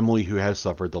the family who has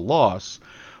suffered the loss,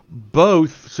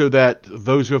 both so that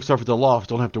those who have suffered the loss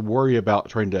don't have to worry about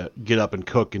trying to get up and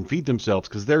cook and feed themselves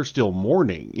because they're still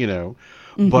mourning,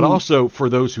 But also for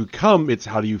those who come, it's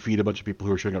how do you feed a bunch of people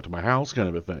who are showing up to my house kind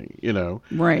of a thing,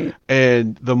 Right.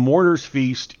 And the mourner's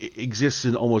feast exists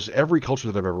in almost every culture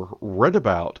that I've ever read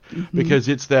about because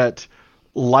it's that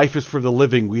life is for the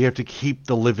living. We have to keep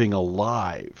the living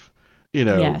alive,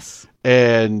 Yes.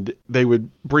 And they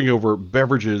would bring over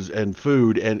beverages and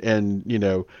food and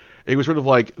it was sort of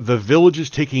like the village is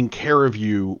taking care of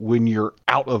you when you're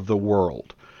out of the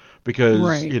world.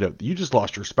 Because, you just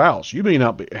lost your spouse. You may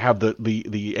not have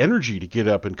the energy to get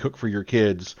up and cook for your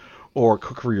kids or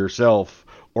cook for yourself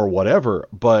or whatever,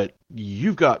 but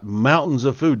you've got mountains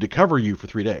of food to cover you for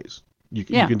 3 days. You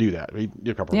can do that. I mean,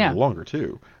 you can probably a little longer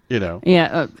too,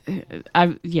 Yeah.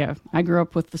 I grew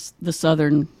up with the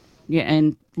Southern,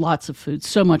 and lots of food,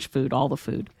 so much food, all the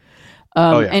food.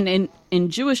 And in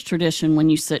Jewish tradition, when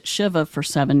you sit Shiva for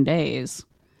 7 days,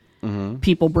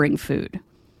 people bring food.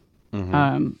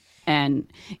 And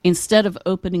instead of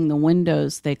opening the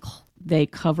windows, they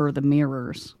cover the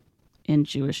mirrors in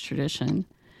Jewish tradition.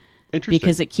 Interesting.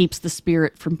 Because it keeps the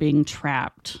spirit from being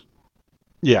trapped.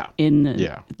 Yeah.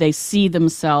 They see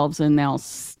themselves and they'll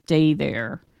stay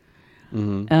there.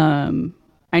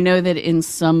 I know that in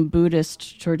some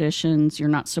Buddhist traditions, you're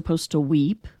not supposed to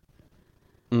weep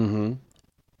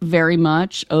very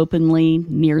much openly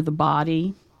near the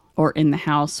body or in the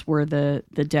house where the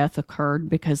death occurred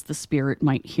because the spirit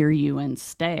might hear you and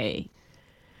stay.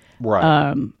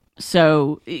 Right.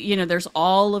 So, there's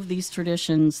all of these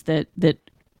traditions that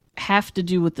have to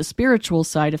do with the spiritual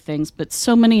side of things, but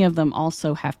so many of them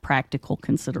also have practical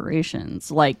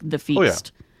considerations, like the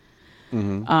feast.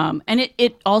 And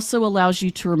it also allows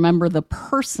you to remember the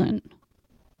person,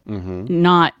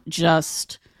 not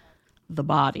just the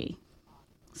body.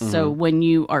 So when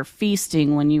you are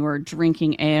feasting, when you are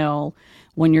drinking ale,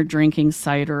 when you're drinking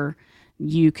cider,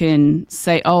 you can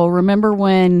say, "Oh, remember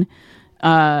when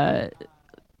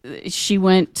she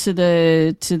went to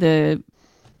the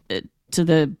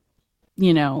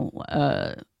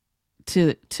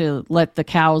to let the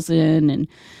cows in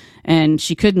and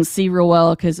she couldn't see real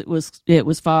well because it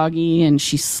was foggy, and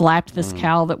she slapped this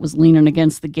cow that was leaning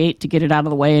against the gate to get it out of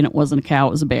the way, and it wasn't a cow,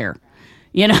 it was a bear."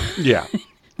 Yeah.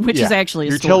 Which is actually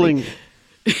a story.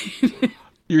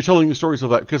 You're telling the stories of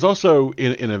that because also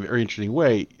in a very interesting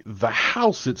way, the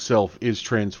house itself is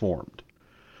transformed.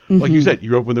 Like you said,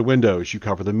 you open the windows, you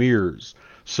cover the mirrors.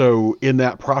 So in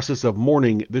that process of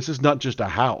mourning, this is not just a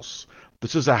house.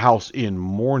 This is a house in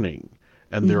mourning.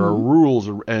 And there are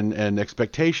rules and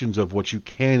expectations of what you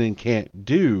can and can't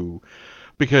do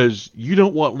because you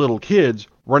don't want little kids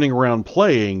running around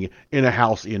playing in a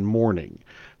house in mourning.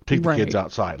 Take the kids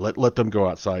outside. Let them go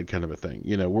outside, kind of a thing.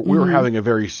 We're having a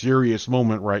very serious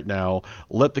moment right now.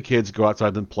 Let the kids go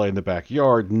outside and play in the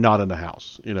backyard, not in the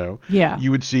house. Yeah.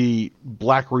 You would see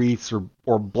black wreaths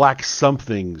or black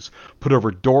somethings put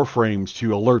over door frames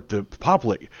to alert the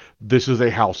public. This is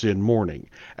a house in mourning.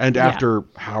 And after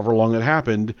however long it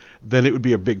happened, then it would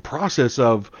be a big process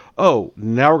of, oh,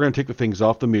 now we're going to take the things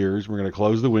off the mirrors. We're going to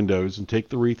close the windows and take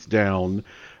the wreaths down.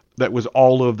 That was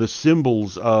all of the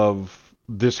symbols of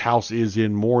this house is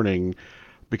in mourning,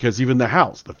 because even the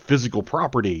house, the physical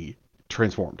property,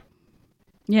 transformed.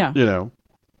 Yeah. You know,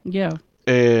 Yeah.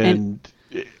 and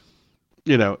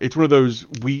it's one of those,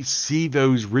 we see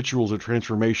those rituals of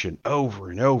transformation over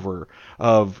and over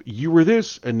of you were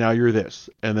this and now you're this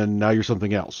and then now you're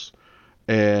something else.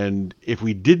 And if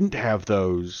we didn't have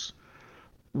those,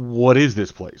 what is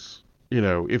this place?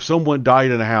 If someone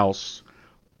died in a house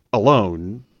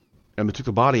alone and they took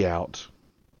the body out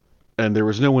and there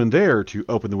was no one there to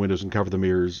open the windows and cover the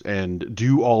mirrors and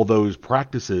do all those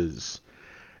practices,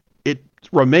 it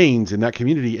remains in that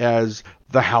community as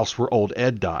the house where old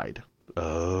Ed died.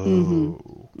 Oh.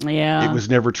 Mm-hmm. Yeah. It was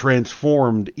never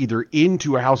transformed either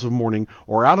into a house of mourning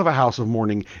or out of a house of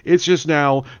mourning. It's just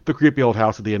now the creepy old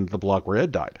house at the end of the block where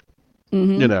Ed died.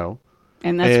 Mm-hmm.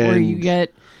 And that's where you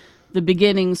get the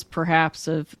beginnings, perhaps,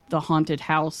 of the haunted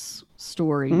house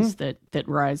stories that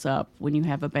rise up when you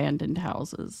have abandoned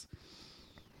houses.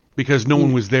 Because no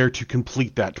one was there to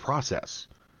complete that process.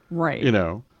 Right.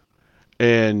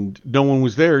 And no one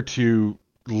was there to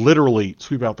literally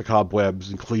sweep out the cobwebs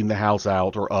and clean the house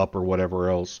out or up or whatever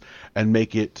else and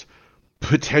make it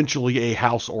potentially a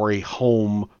house or a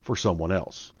home for someone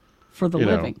else. For the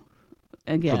living.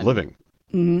 Again. For the living.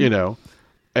 Mm-hmm.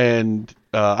 And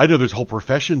I know there's whole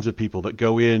professions of people that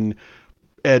go in,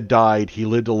 Ed died, he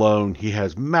lived alone, he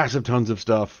has massive tons of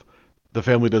stuff, the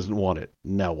family doesn't want it.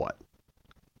 Now what?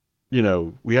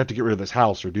 We have to get rid of this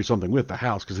house or do something with the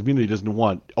house because the community doesn't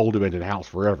want old abandoned house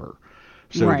forever.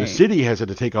 So the city has had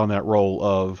to take on that role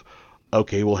of,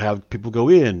 okay, we'll have people go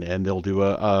in and they'll do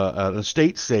an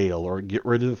estate sale or get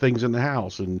rid of the things in the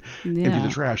house and empty the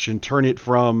trash and turn it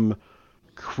from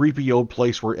creepy old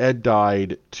place where Ed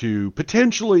died to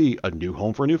potentially a new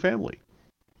home for a new family.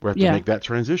 We have to make that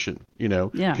transition,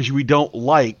 because we don't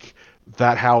like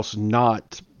that house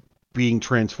not being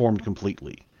transformed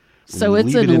completely. So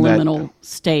it's in a liminal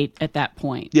state at that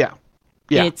point. Yeah.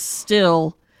 It's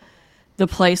still the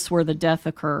place where the death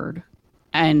occurred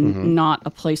and not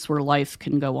a place where life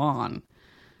can go on.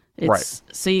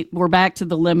 See, we're back to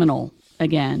the liminal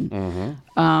again.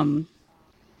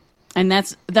 And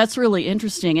that's really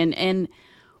interesting. And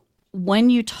when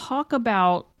you talk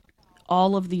about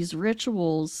all of these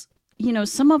rituals,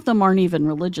 some of them aren't even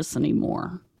religious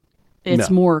anymore. It's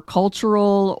more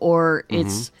cultural, or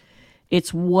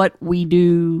it's what we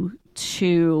do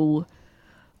to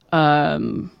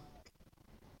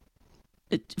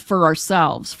for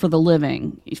ourselves, for the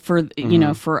living, for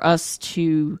for us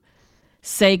to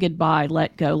say goodbye,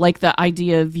 let go. Like the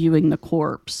idea of viewing the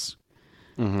corpse.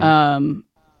 I'm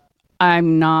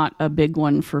not a big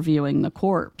one for viewing the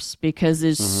corpse because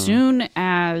as soon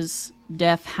as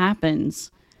death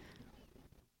happens,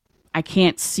 I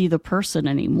can't see the person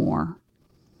anymore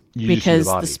because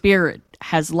the spirit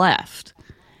has left.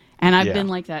 And I've been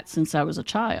like that since I was a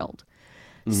child.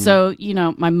 So,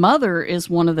 my mother is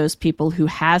one of those people who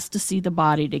has to see the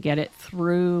body to get it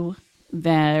through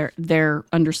their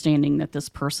understanding that this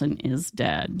person is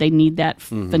dead. They need that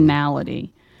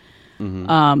finality.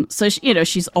 So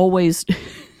she's always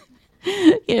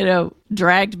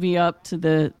dragged me up to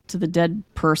the dead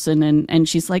person and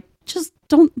she's like, just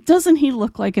doesn't he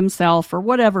look like himself or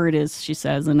whatever it is she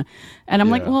says, and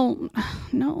I'm like, well,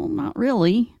 no, not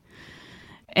really.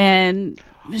 And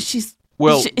she's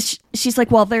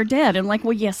like, well, they're dead. I'm like,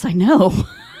 well, yes, I know.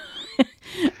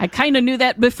 I kind of knew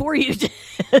that before you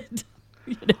did.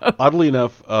 Oddly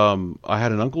enough, I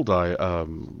had an uncle die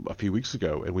a few weeks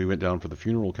ago, and we went down for the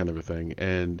funeral kind of a thing.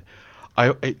 And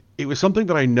it was something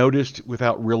that I noticed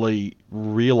without really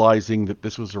realizing that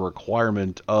this was a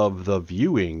requirement of the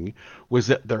viewing, was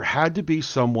that there had to be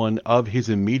someone of his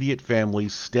immediate family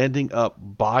standing up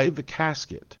by the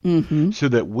casket so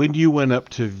that when you went up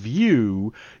to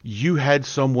view, you had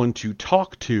someone to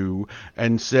talk to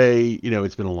and say,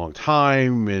 it's been a long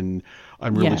time and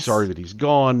I'm really sorry that he's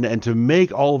gone, and to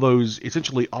make all those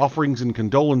essentially offerings and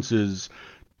condolences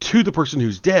to the person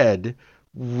who's dead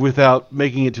without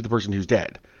making it to the person who's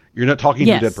dead. You're not talking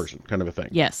to a dead person, kind of a thing.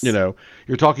 Yes.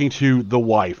 You're talking to the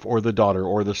wife or the daughter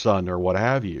or the son or what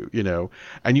have you,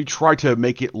 and you try to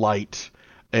make it light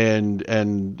and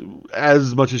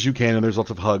as much as you can, and there's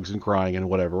lots of hugs and crying and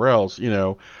whatever else,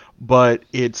 but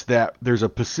it's that there's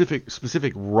a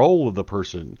specific role of the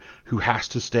person who has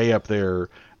to stay up there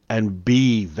and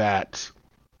be that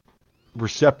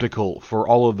receptacle for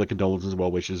all of the condolences and well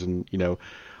wishes and,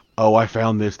 oh, I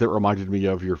found this that reminded me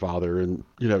of your father. And,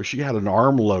 she had an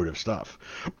armload of stuff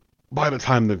by the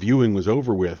time the viewing was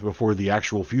over with, before the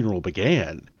actual funeral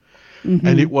began.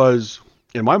 And it was,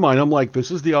 in my mind, I'm like,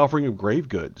 this is the offering of grave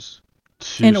goods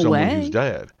to someone who's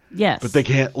dead. Yes. But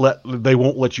they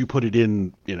won't let you put it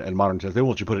in modern times, they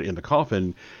won't let you put it in the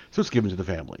coffin, so it's given to the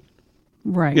family.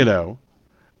 Right.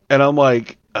 And I'm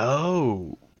like,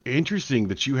 oh, interesting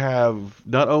that you have,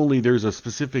 not only there's a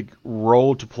specific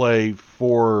role to play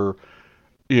for,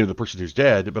 the person who's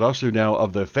dead, but also now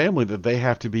of the family, that they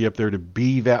have to be up there to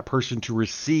be that person to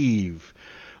receive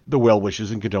the well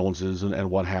wishes and condolences and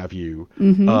what have you.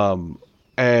 Mm-hmm.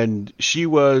 And she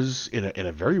was, in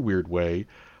a very weird way,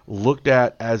 looked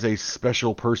at as a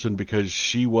special person because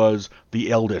she was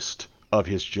the eldest of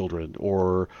his children,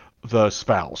 or the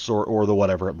spouse, or the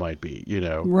whatever it might be.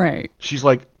 Right. She's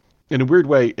like, in a weird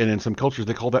way, and in some cultures,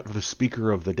 they call that the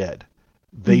speaker of the dead.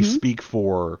 They Mm-hmm. speak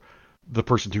for the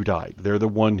person who died. They're the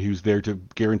one who's there to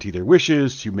guarantee their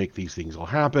wishes, to make these things all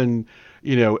happen,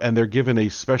 and they're given a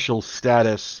special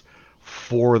status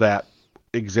for that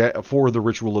for the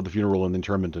ritual of the funeral and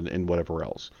interment and whatever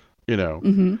else.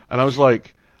 Mm-hmm. And I was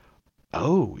like,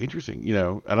 oh, interesting.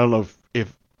 I don't know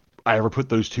if I ever put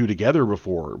those two together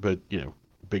before, but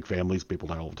big families, people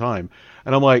die all the time.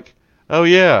 And I'm like, oh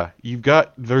yeah,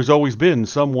 there's always been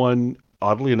someone,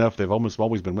 oddly enough, they've almost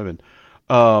always been women.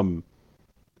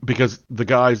 Because the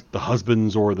guys, the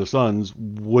husbands or the sons,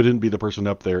 wouldn't be the person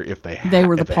up there if They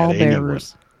were the if they had anyone.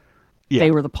 pallbearers. Yeah,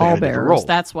 They were the they had a different pallbearers. role.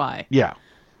 That's why. Yeah,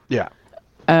 yeah.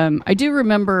 I do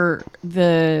remember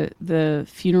the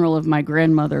funeral of my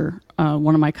grandmother.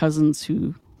 One of my cousins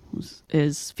who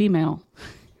is female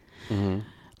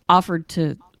offered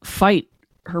to fight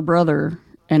her brother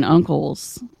and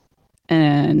uncles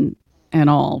and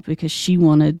all because she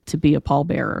wanted to be a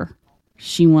pallbearer.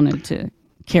 She wanted to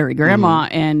carry grandma,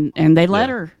 and they let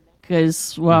her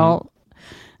because, well,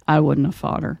 I wouldn't have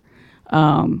fought her.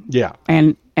 Yeah.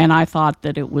 And I thought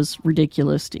that it was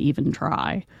ridiculous to even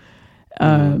try.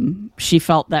 She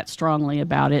felt that strongly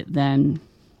about it, then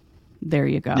there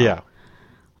you go. Yeah.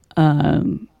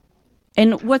 And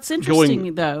what's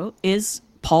interesting, though, is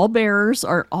pallbearers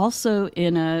are also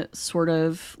in a sort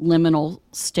of liminal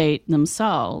state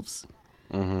themselves.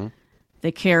 Mm-hmm.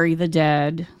 They carry the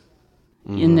dead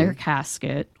in their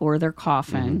casket or their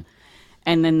coffin,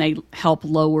 and then they help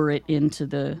lower it into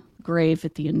the grave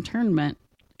at the internment.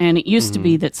 And it used to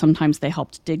be that sometimes they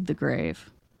helped dig the grave.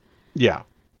 Yeah.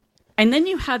 And then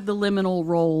you had the liminal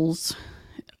roles,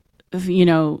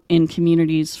 in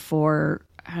communities for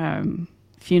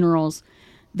funerals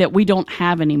that we don't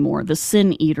have anymore. The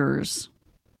sin eaters,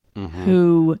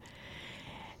 who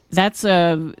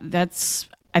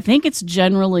I think it's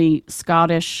generally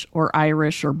Scottish or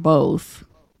Irish or both,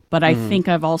 but I think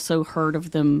I've also heard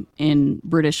of them in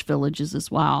British villages as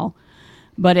well.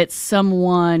 But it's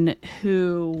someone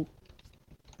who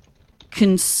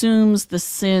consumes the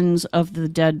sins of the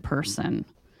dead person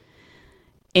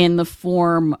in the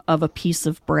form of a piece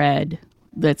of bread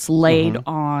that's laid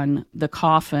on the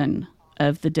coffin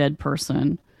of the dead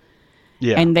person.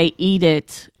 Yeah. And they eat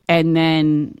it, and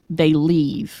then they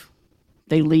leave.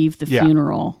 They leave the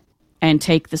funeral and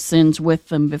take the sins with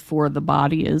them before the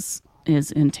body is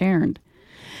interred.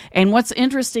 And what's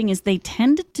interesting is they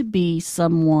tended to be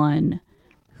someone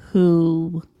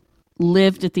who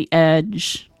lived at the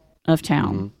edge of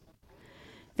town.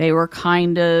 They were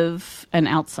kind of an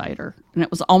outsider. And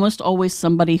it was almost always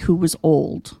somebody who was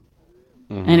old.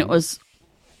 And it was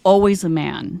always a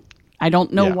man. I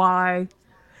don't know why,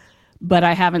 but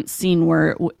I haven't seen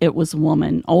where it was a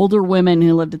woman. Older women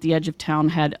who lived at the edge of town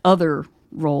had other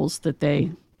roles that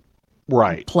they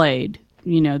played.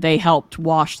 They helped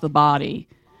wash the body.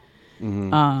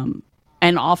 And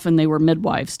often they were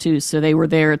midwives too, so they were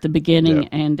there at the beginning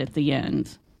and at the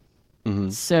end.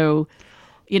 So,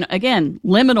 again,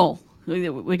 liminal.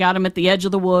 We got them at the edge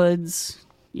of the woods,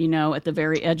 at the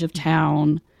very edge of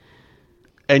town.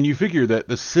 And you figure that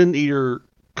the sin eater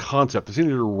concept, the sin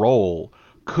eater role,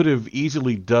 could have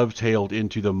easily dovetailed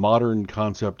into the modern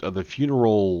concept of the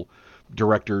funeral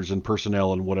directors and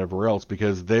personnel and whatever else,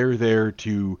 because they're there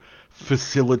to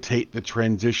facilitate the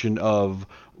transition of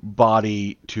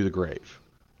body to the grave,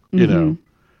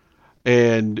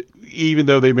 and even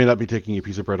though they may not be taking a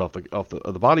piece of bread off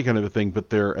the body kind of a thing, but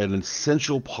they're an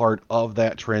essential part of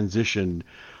that transition.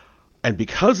 And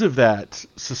because of that,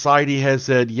 society has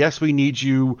said, yes, we need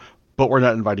you, but we're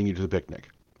not inviting you to the picnic.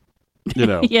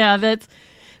 Yeah,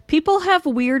 people have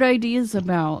weird ideas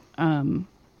about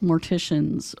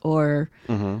morticians or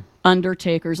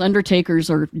undertakers.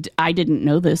 Undertakers are, I didn't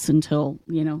know this until,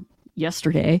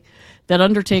 yesterday, that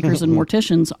undertakers and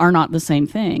morticians are not the same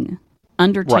thing.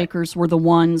 Undertakers were the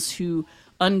ones who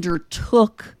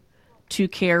undertook to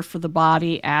care for the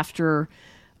body after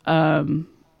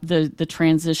the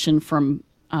transition from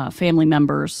family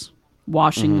members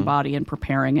washing the body and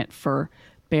preparing it for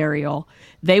burial,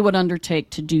 they would undertake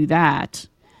to do that,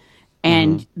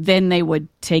 and then they would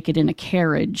take it in a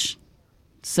carriage.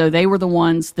 So they were the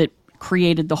ones that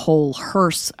created the whole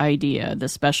hearse idea, the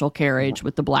special carriage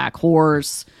with the black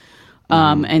horse,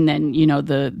 and then,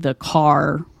 the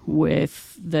car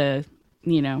with the,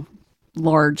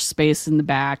 large space in the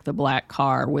back, the black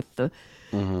car with the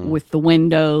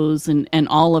windows and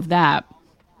all of that.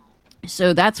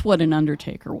 So that's what an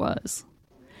undertaker was.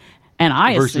 And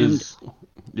I assumed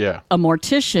a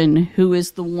mortician, who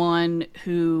is the one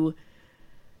who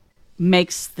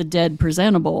makes the dead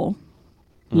presentable.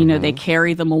 They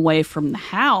carry them away from the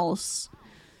house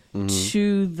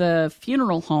to the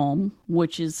funeral home,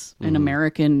 which is an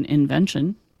American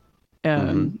invention,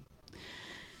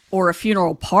 or a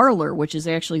funeral parlor, which is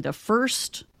actually the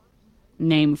first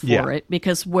name for it,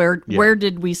 because where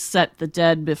did we set the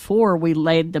dead before? We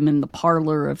laid them in the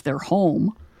parlor of their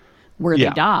home where they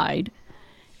died,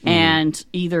 and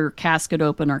either casket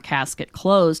open or casket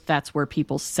closed, that's where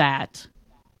people sat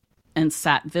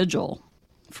vigil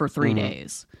for 3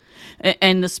 days.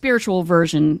 And the spiritual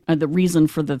version, the reason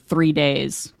for the 3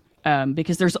 days,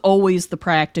 because there's always the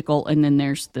practical and then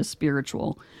there's the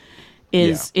spiritual,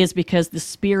 is because the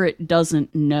spirit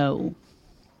doesn't know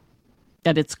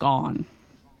that it's gone.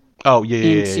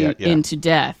 Into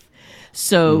death.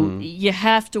 So you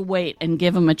have to wait and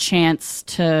give them a chance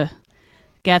to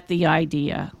get the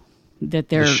idea that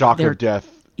they're the shock of death.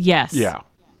 Yes. Yeah.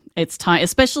 It's time,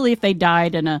 especially if they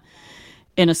died in a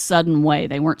sudden way.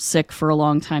 They weren't sick for a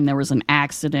long time. There was an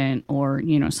accident or,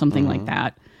 something like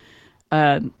that.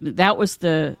 That was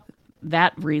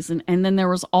that reason. And then there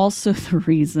was also the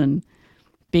reason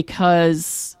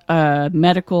because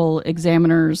medical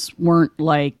examiners weren't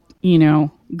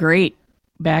great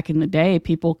back in the day.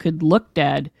 People could look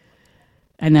dead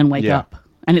and then wake up.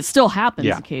 And it still happens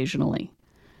occasionally.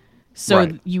 So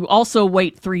you also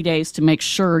wait 3 days to make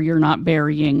sure you're not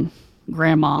burying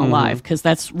grandma alive, because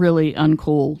that's really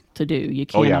uncool to do. You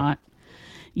cannot.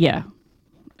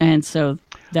 And so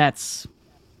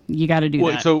you got to do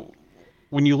that. So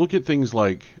when you look at things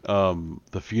like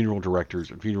the funeral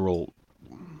directors and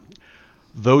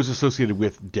those associated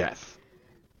with death,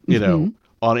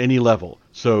 on any level.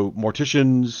 So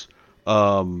morticians,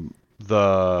 the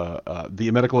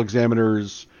medical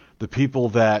examiners, the people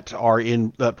that are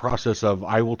in that process of,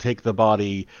 I will take the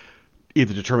body,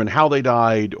 either determine how they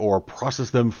died or process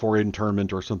them for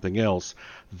interment or something else.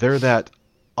 They're that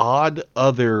odd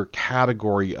other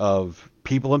category of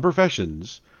people and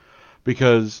professions,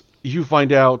 because you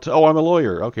find out, oh, I'm a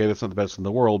lawyer. Okay, that's not the best in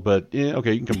the world, but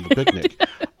okay, you can come to the picnic.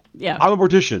 I'm a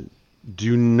mortician.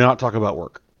 Do not talk about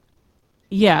work.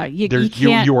 Yeah, you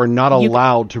can't. You are not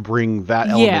allowed to bring that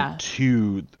element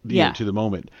to the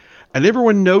moment. And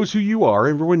everyone knows who you are.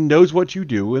 Everyone knows what you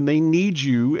do, and they need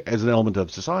you as an element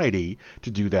of society to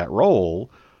do that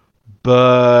role.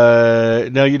 But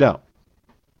no, you don't.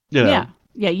 You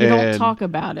don't talk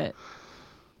about it.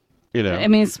 I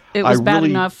mean, it was bad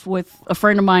enough with a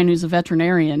friend of mine who's a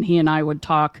veterinarian. He and I would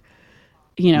talk,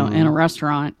 in a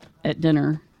restaurant at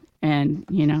dinner, and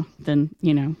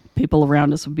then people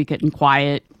around us would be getting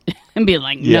quiet and be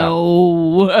like,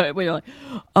 no. We're like,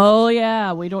 oh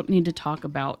yeah, we don't need to talk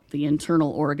about the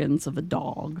internal organs of a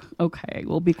dog. Okay,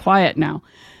 we'll be quiet now.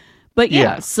 But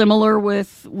similar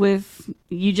with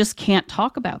you just can't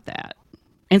talk about that.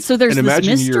 And so there's this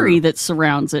mystery that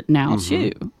surrounds it now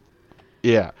too.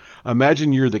 Yeah.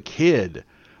 Imagine you're the kid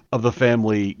of the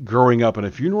family growing up in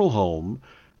a funeral home.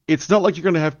 It's not like you're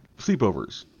going to have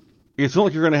sleepovers. It's not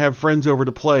like you're going to have friends over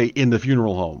to play in the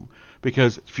funeral home,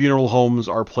 because funeral homes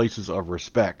are places of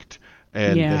respect,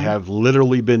 and they have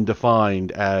literally been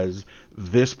defined as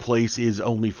this place is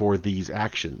only for these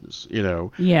actions.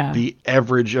 The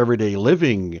average everyday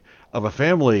living of a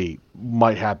family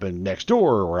might happen next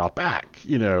door or out back,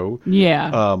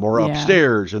 or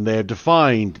upstairs, and they have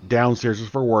defined downstairs is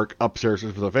for work, upstairs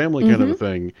is for the family kind of a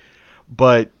thing.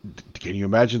 But can you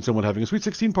imagine someone having a Sweet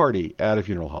 16 party at a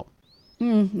funeral home?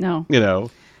 No.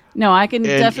 No, I can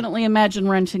definitely imagine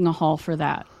renting a hall for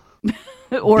that.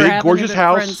 Or big, having gorgeous it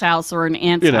at a friend's house or an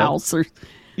aunt's house.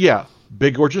 Yeah,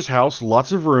 big, gorgeous house,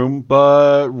 lots of room,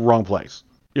 but wrong place.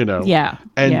 Yeah.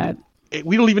 And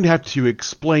we don't even have to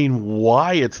explain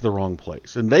why it's the wrong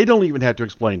place. And they don't even have to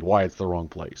explain why it's the wrong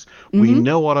place. We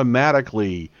know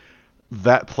automatically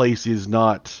that place is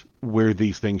not where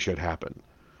these things should happen.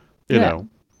 You know?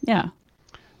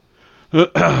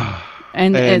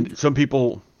 And some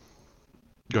people...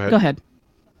 Go ahead.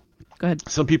 Go ahead.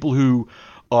 Some people who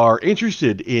are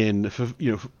interested in,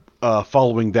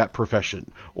 following that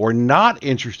profession or not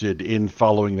interested in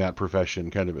following that profession,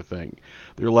 kind of a thing.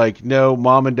 They're like, no,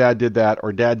 mom and dad did that,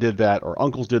 or dad did that, or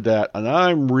uncles did that, and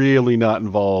I'm really not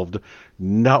involved,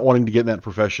 not wanting to get in that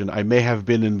profession. I may have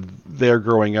been in there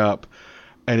growing up,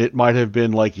 and it might have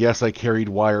been like, yes, I carried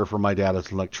wire for my dad as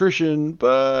an electrician,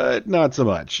 but not so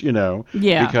much, Yeah,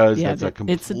 because yeah, that's a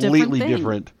it's a completely different thing.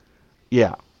 different,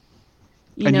 yeah.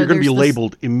 You And know, you're going to be there's this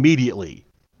labeled immediately.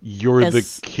 You're the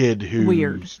as kid who's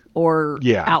weird or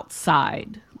yeah,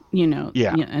 outside,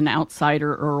 yeah, an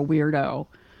outsider or a weirdo.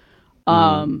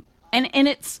 mm-hmm. And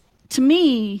it's, to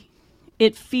me,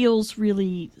 it feels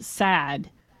really sad.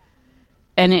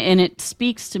 And it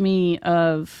speaks to me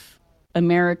of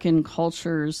American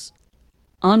culture's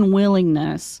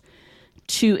unwillingness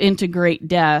to integrate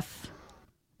death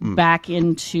back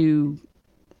into,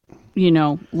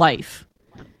 life.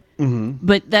 Mm-hmm.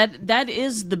 But that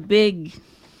is the big,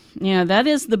 that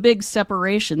is the big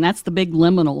separation. That's the big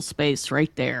liminal space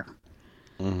right there.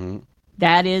 Mm-hmm.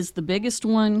 That is the biggest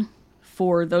one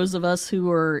for those of us who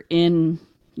are in,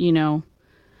 I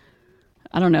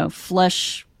don't know,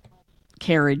 flesh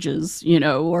carriages,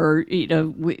 or,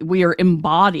 we are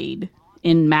embodied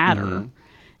in matter. Mm-hmm.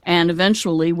 And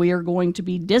eventually we are going to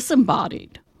be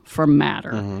disembodied from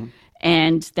matter. Mm-hmm.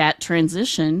 And that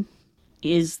transition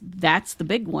that's the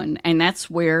big one. And that's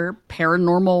where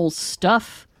paranormal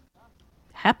stuff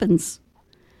happens.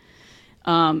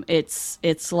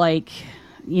 It's like,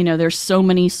 there's so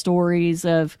many stories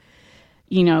of,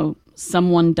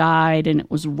 someone died and it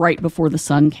was right before the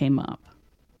sun came up.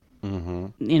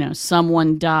 Mm-hmm.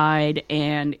 Someone died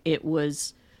and it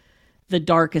was the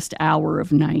darkest hour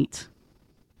of night.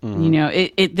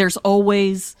 Mm-hmm. There's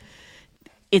always,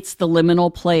 it's the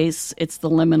liminal place, it's the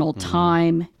liminal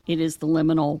time, it is the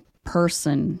liminal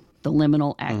person, the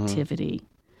liminal activity,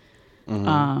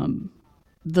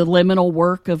 the liminal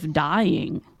work of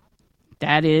dying.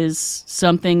 That is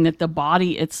something that the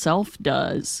body itself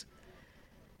does.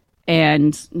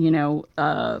 And,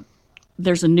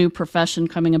 there's a new profession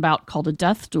coming about called a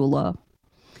death doula,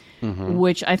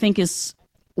 which I think is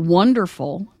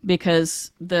wonderful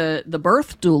because the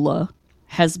birth doula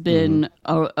has been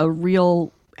a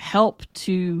real help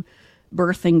to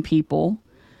birthing people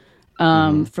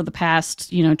for the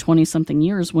past 20 something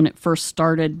years. When it first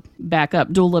started back up,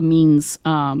 doula means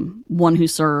one who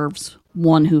serves,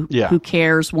 one who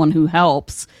cares, one who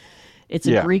helps. It's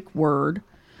a Greek word,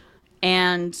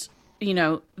 and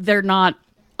they're not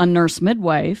a nurse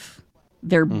midwife.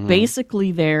 They're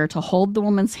basically there to hold the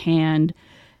woman's hand,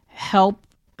 help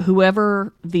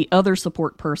whoever the other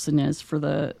support person is for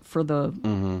the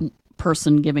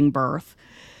person giving birth,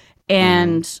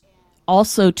 and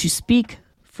also to speak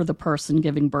for the person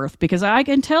giving birth. Because I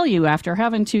can tell you, after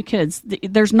having 2 kids,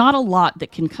 there's not a lot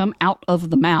that can come out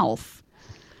of the mouth.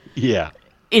 Yeah.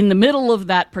 In the middle of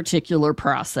that particular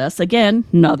process, again,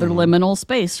 another liminal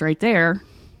space right there.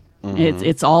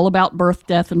 It's all about birth,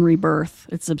 death, and rebirth.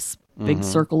 It's a big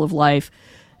circle of life.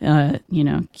 Cue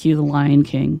the Lion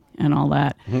King and all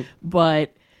that.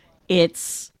 But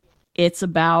it's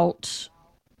about,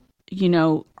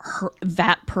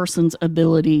 that person's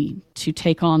ability to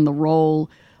take on the role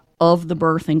of the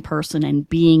birthing person and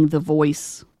being the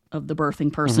voice of the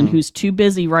birthing person who's too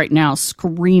busy right now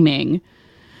screaming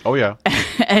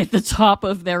at the top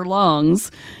of their lungs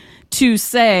to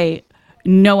say,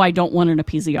 no, I don't want an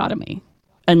episiotomy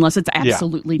unless it's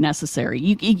absolutely necessary.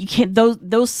 You can't,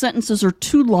 those sentences are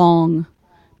too long.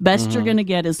 Best you're going to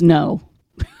get is no.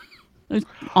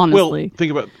 Honestly. Well,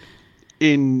 think about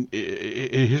in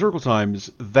historical times,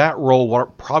 that role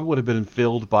probably would have been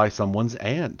filled by someone's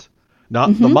aunt,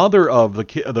 not the mother of the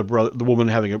kid, the woman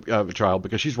having a child,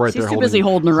 because she's right there too busy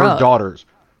holding her up. daughters.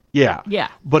 Yeah. Yeah.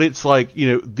 But it's like,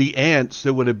 the aunts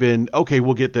that would have been, okay,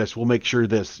 we'll get this. We'll make sure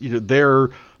this, they're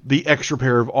the extra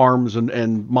pair of arms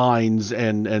and minds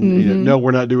and no,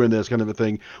 we're not doing this kind of a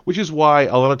thing, which is why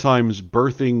a lot of times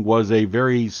birthing was a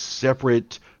very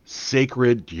separate,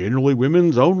 sacred, generally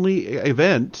women's only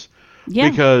event.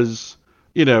 Yeah. Because,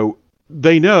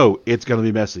 they know it's going to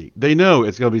be messy. They know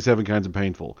it's going to be 7 kinds of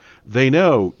painful. They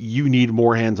know you need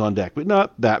more hands on deck, but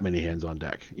not that many hands on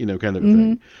deck, kind of a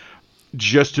thing.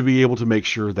 Just to be able to make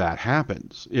sure that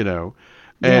happens,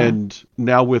 And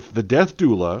now with the death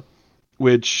doula,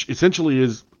 which essentially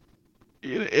is,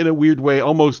 in a weird way,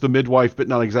 almost the midwife, but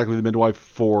not exactly the midwife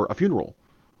for a funeral,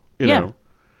 you know.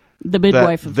 The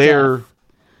midwife of death.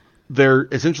 They're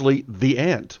essentially the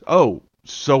aunt. Oh,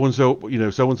 so and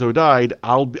so died.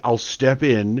 I'll step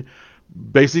in,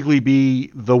 basically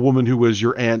be the woman who was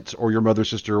your aunt or your mother's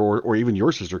sister or even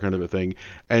your sister, kind of a thing,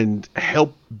 and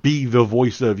help be the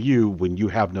voice of you when you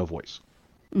have no voice.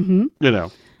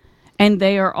 And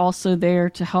they are also there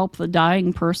to help the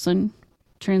dying person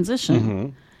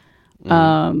transition.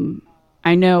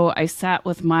 I know I sat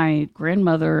with my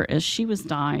grandmother as she was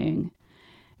dying,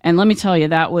 and let me tell you,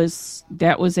 that was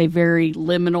a very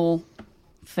liminal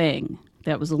thing.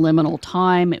 That was a liminal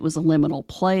time. It was a liminal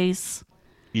place.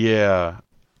 Yeah.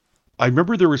 I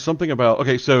remember there was something about,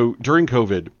 okay, so during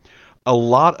COVID, a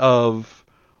lot of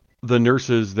the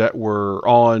nurses that were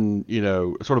on,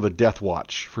 sort of a death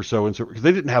watch for so and so, because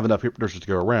they didn't have enough nurses to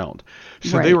go around.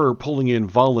 So they Right. were pulling in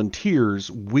volunteers.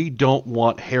 We don't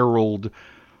want Harold To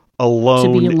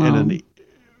be alone alone.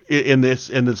 in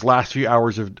this last few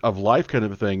hours of life kind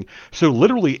of a thing. So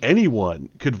literally anyone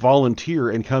could volunteer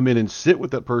and come in and sit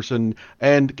with that person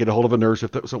and get a hold of a nurse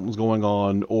if something's going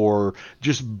on, or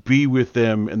just be with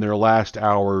them in their last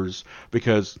hours,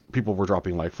 because people were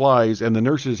dropping like flies, and the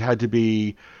nurses had to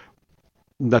be,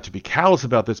 not to be callous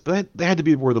about this, but they had to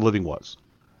be where the living was,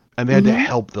 and they had to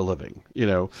help the living. We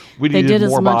They needed did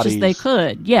as more much bodies. as they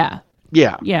could. Yeah.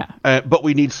 Yeah. Yeah. But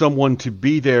we need someone to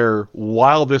be there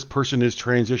while this person is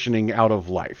transitioning out of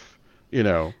life,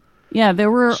 Yeah,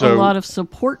 there were a So, lot of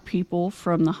support people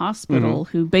from the hospital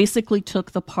who basically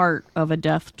took the part of a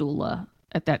death doula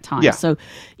at that time. yeah. So,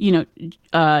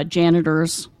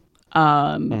 janitors,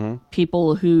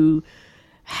 people who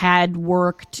had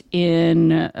worked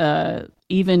in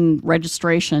even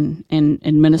registration and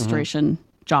administration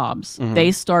jobs.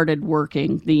 They started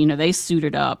working. They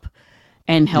suited up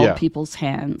and held Yeah. people's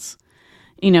hands.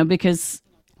 Because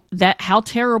how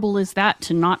terrible is that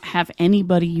to not have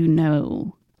anybody you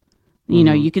know?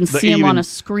 You can see them on a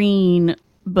screen,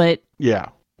 but Yeah.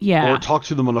 yeah. Or talk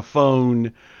to them on a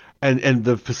phone, and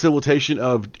the facilitation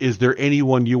of, is there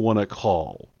anyone you want to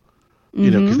call?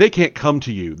 Because they can't come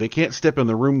to you. They can't step in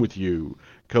the room with you.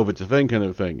 COVID's a thing kind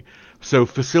of thing. So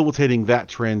facilitating that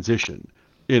transition,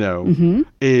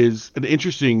 is an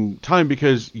interesting time,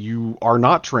 because you are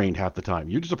not trained half the time.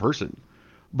 You're just a person.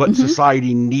 But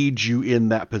society needs you in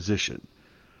that position.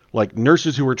 Like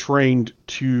nurses who are trained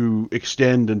to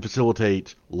extend and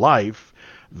facilitate life,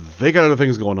 they got other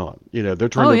things going on. They're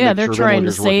trying Oh to yeah, make they're sure trying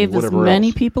to ventilators are working, save as whatever many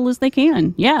else. people as they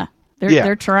can. Yeah. They're Yeah.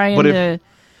 they're trying But to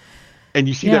and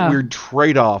you see Yeah. that weird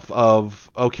trade-off of,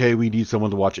 okay, we need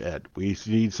someone to watch Ed. We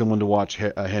need someone to watch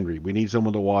Henry. We need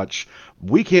someone to watch.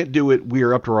 We can't do it. We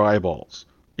are up to our eyeballs.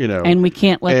 and we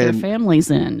can't let their And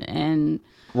families in, and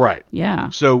right. yeah.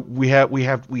 So we had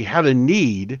a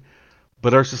need,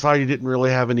 but our society didn't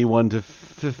really have anyone to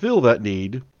fulfill that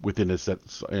need within a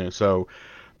sense. So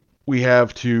we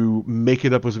have to make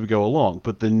it up as we go along.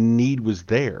 But the need was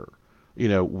there.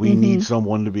 We need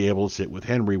someone to be able to sit with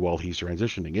Henry while he's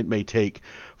transitioning. It may take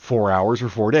 4 hours or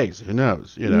 4 days. Who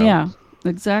knows? Yeah,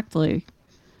 exactly.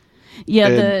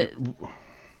 Yeah,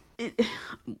 And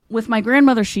with my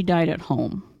grandmother, she died at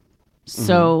home.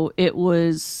 So it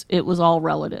was all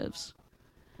relatives.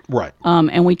 right.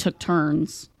 And we took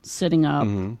turns sitting up.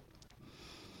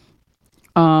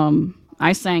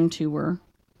 I sang to her,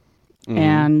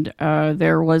 and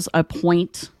there was a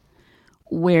point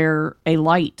where a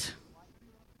light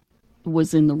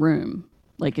was in the room,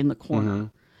 like in the corner.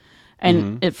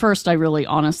 And at first, I really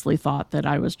honestly thought that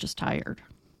I was just tired.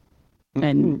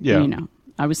 And, Yeah.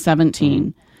 I was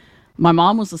 17. My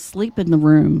mom was asleep in the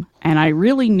room, and I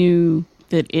really knew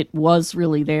that it was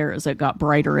really there as it got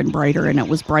brighter and brighter, and it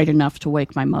was bright enough to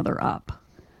wake my mother up.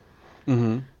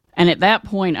 And at that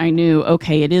point, I knew,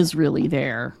 okay, it is really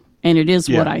there, and it is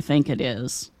what Yeah. I think it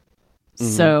is.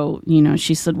 So,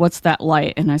 she said, "What's that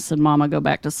light?" And I said, "Mama, go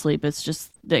back to sleep. It's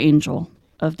just the angel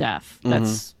of death.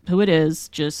 That's who it is.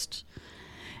 Just..."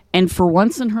 And for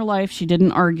once in her life, she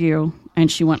didn't argue,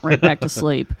 and she went right back to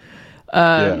sleep.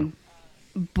 Yeah.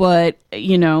 But,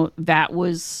 that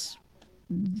was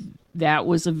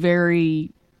a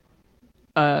very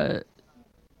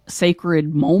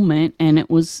sacred moment, and it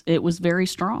was very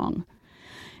strong.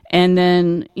 And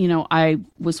then, I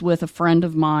was with a friend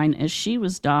of mine as she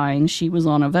was dying. She was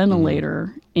on a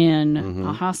ventilator in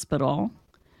a hospital.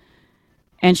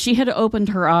 And she had opened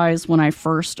her eyes when I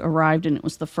first arrived, and it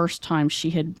was the first time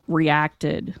she had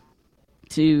reacted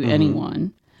to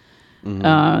anyone.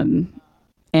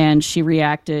 And she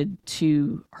reacted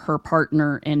to her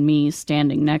partner and me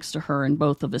standing next to her, and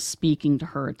both of us speaking to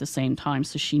her at the same time.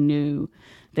 So she knew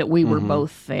that we were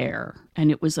both there, and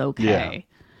it was okay.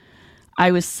 Yeah.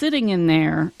 I was sitting in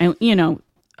there, and,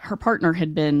 her partner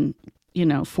had been,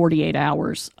 48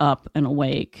 hours up and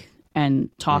awake and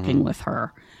talking with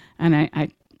her. And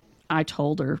I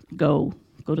told her, go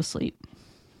to sleep.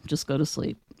 Just go to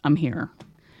sleep. I'm here.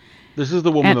 This is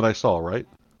the woman And- that I saw, right?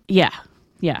 Yeah.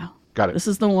 Got it. This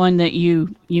is the one that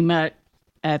you met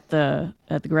at the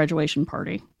graduation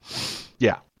party.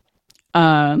 Yeah.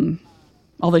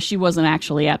 Although she wasn't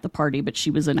actually at the party, but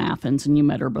she was in Athens and you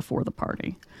met her before the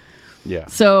party. Yeah.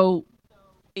 So,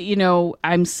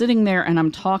 I'm sitting there and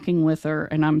I'm talking with her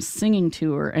and I'm singing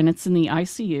to her, and it's in the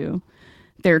ICU.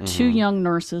 There are two young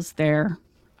nurses there,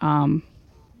 and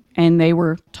they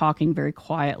were talking very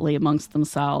quietly amongst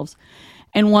themselves.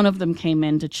 And one of them came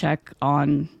in to check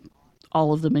on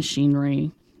all of the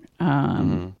machinery.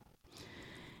 And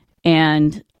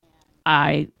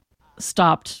I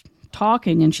stopped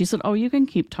talking, and she said, "Oh, you can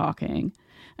keep talking."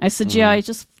 I said, "Yeah, I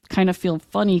just kind of feel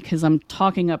funny because I'm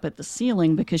talking up at the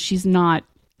ceiling because she's not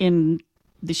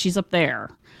she's up there."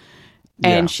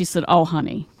 And she said, "Oh,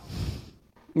 honey,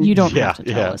 you don't have to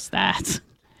tell us that.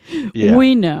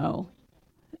 We know."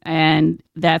 And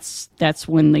that's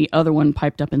when the other one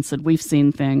piped up and said, "We've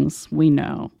seen things. We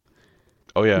know."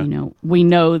 Oh yeah. We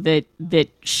know that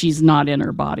she's not in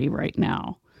her body right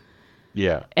now.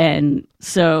 Yeah. And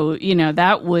so,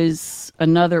 that was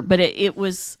another, but it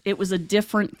was a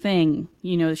different thing.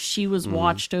 She was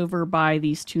watched over by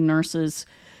these two nurses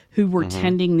who were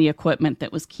tending the equipment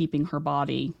that was keeping her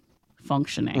body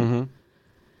functioning.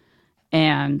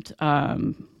 And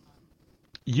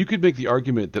you could make the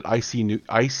argument that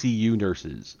ICU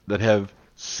nurses that have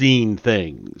seen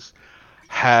things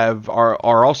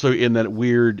are also in that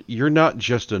weird, you're not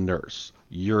just a nurse.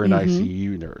 You're an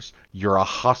ICU nurse. You're a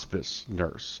hospice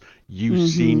nurse. You've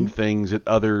seen things that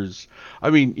others... I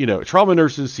mean, trauma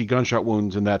nurses see gunshot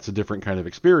wounds, and that's a different kind of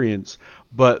experience.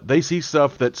 But they see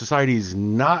stuff that society's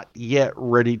not yet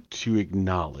ready to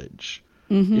acknowledge.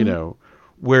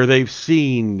 Where they've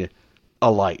seen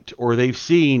a light, or they've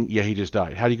seen, he just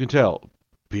died. How do you tell?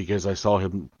 Because I saw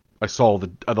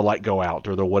the light go out,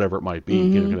 or the whatever it might be,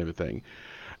 kind of a thing.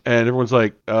 And everyone's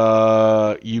like,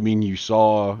 you mean you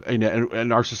saw...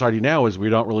 And our society now is we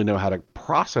don't really know how to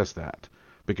process that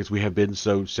because we have been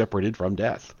so separated from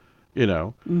death,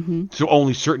 So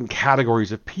only certain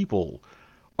categories of people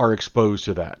are exposed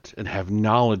to that and have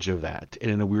knowledge of that. And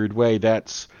in a weird way, we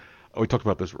talked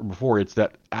about this before, it's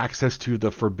that access to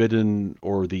the forbidden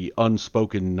or the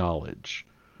unspoken knowledge.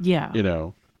 Yeah.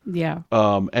 Yeah.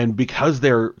 And because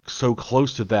they're so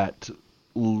close to that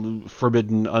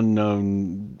forbidden,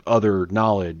 unknown, other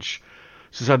knowledge,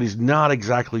 society's not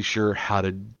exactly sure how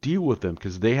to deal with them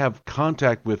because they have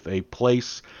contact with a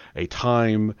place, a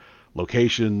time,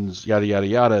 locations, yada yada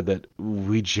yada, that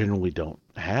we generally don't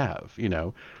have.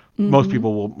 Most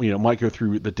people will, might go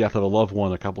through the death of a loved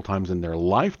one a couple times in their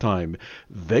lifetime.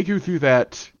 They go through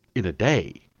that in a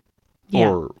day,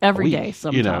 or every week, day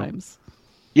sometimes.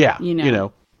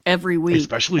 Every week,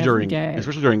 especially during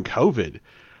COVID.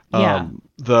 Yeah.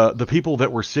 The people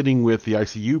that were sitting with the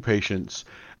ICU patients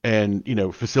and,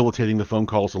 facilitating the phone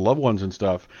calls to loved ones and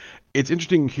stuff. It's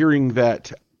interesting hearing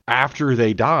that after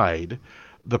they died,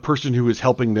 the person who was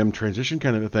helping them transition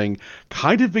kind of a thing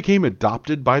kind of became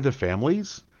adopted by the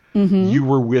families. You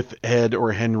were with Ed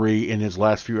or Henry in his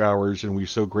last few hours, and we're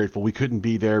so grateful we couldn't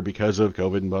be there because of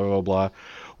COVID and blah, blah, blah.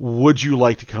 Would you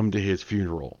like to come to his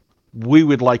funeral? We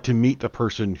would like to meet the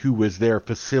person who was there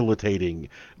facilitating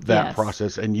that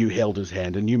process, and you held his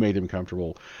hand and you made him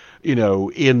comfortable,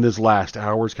 in this last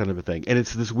hours kind of a thing. And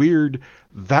it's this weird,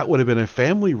 that would have been a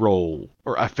family role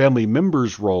or a family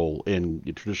member's role in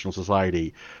traditional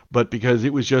society, but because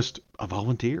it was just a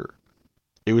volunteer,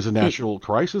 it was a natural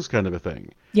crisis kind of a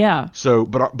thing. Yeah. So,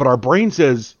 but our brain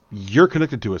says you're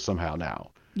connected to us somehow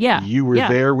now. Yeah. You were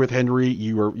there with Henry.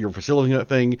 You're facilitating that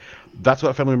thing. That's what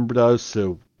a family member does.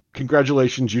 So,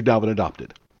 congratulations, you've now been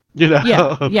adopted.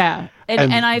 Yeah.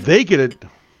 And they get it.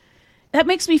 That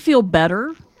makes me feel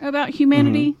better about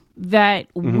humanity. That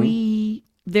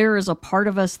there is a part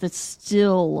of us that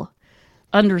still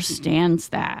understands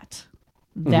that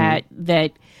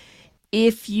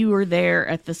if you are there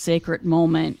at the sacred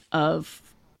moment of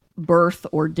birth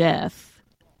or death,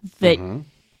 that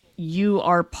you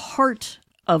are part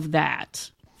of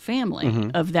that family,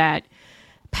 of that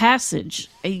passage.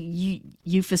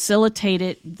 You facilitate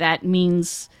it. That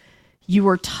means you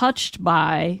are touched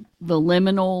by the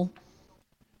liminal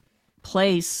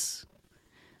place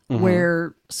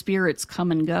where spirits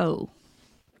come and go.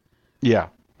 Yeah.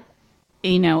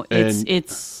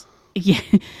 It's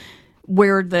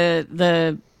where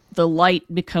the light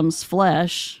becomes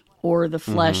flesh, or the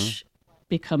flesh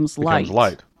becomes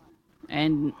light.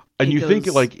 And you think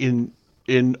like in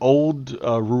old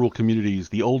rural communities,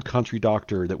 the old country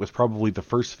doctor that was probably the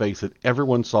first face that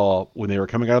everyone saw when they were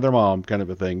coming out of their mom, kind of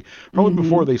a thing, probably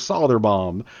before they saw their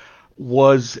mom,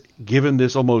 was given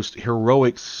this almost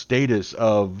heroic status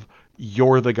of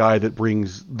you're the guy that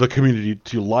brings the community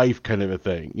to life, kind of a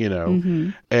thing,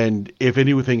 And if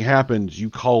anything happens,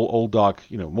 you call old Doc,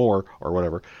 Moore or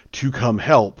whatever, to come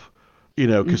help,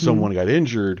 because someone got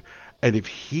injured. And if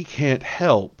he can't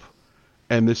help,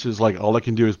 and this is like, all I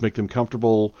can do is make them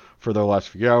comfortable for their last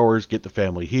few hours, get the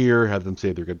family here, have them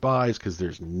say their goodbyes, because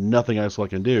there's nothing else I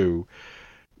can do,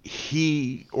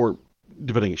 he, or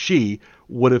depending, she,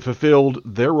 would have fulfilled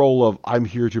their role of, I'm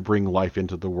here to bring life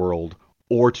into the world,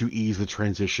 or to ease the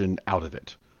transition out of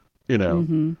it,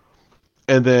 And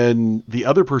then the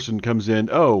other person comes in,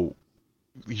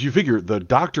 you figure the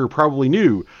doctor probably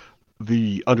knew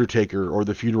the undertaker or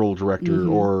the funeral director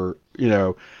or,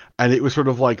 and it was sort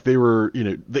of like they were,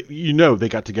 they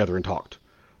got together and talked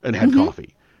and had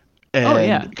coffee.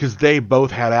 And because they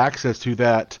both had access to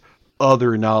that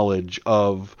other knowledge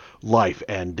of life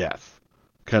and death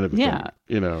kind of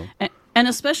thing, And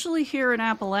especially here in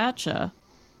Appalachia,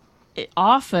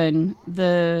 often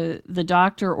the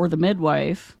doctor or the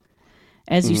midwife,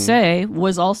 as you say,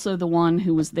 was also the one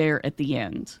who was there at the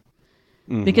end,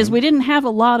 because we didn't have a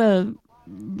lot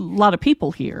of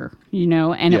people here,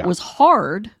 and it was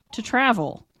hard to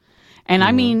travel. And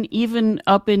I mean, even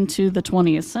up into the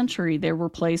 20th century, there were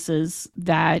places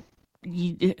that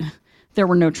there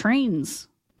were no trains.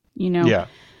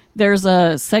 There's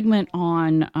a segment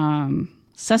on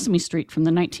Sesame Street from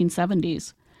the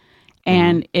 1970s.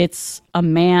 And it's a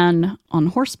man on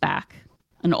horseback,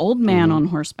 an old man on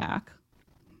horseback.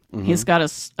 He's got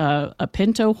a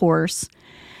pinto horse,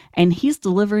 and he's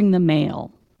delivering the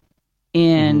mail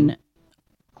in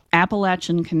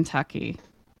Appalachian, Kentucky.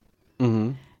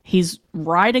 He's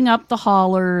riding up the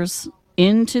hollers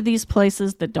into these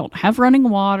places that don't have running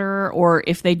water, or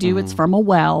if they do, it's from a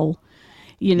well.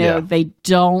 They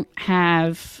don't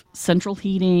have central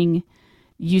heating.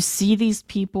 You see these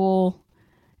people.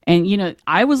 And,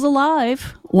 I was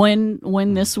alive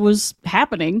when this was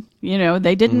happening.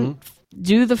 They didn't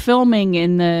do the filming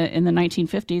in the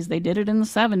 1950s. They did it in the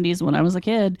 70s when I was a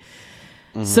kid.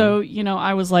 So,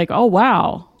 I was like, oh,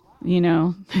 wow.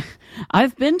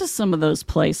 I've been to some of those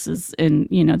places. And,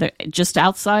 just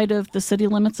outside of the city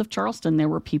limits of Charleston, there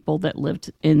were people that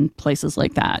lived in places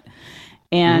like that.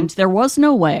 And there was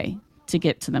no way to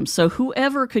get to them. So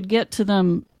whoever could get to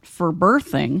them for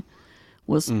birthing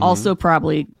was also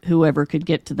probably whoever could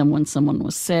get to them when someone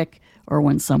was sick or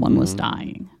when someone was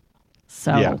dying.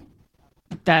 So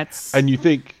that's... And you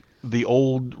think the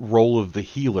old role of the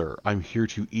healer, I'm here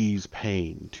to ease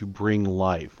pain, to bring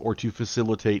life, or to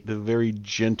facilitate the very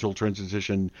gentle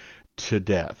transition to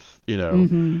death.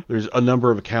 There's a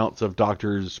number of accounts of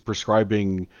doctors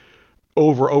prescribing,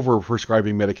 over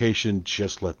prescribing medication,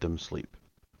 just let them sleep,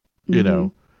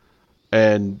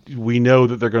 And we know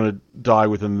that they're going to die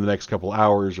within the next couple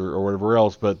hours or whatever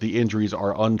else, but the injuries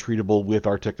are untreatable with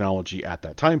our technology at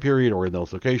that time period or in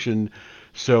those location.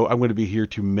 So I'm going to be here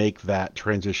to make that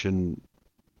transition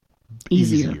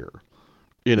easier.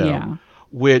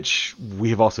 Which we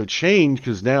have also changed,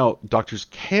 because now doctors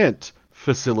can't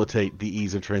facilitate the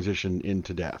ease of transition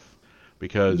into death,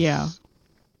 because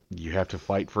you have to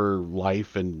fight for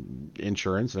life and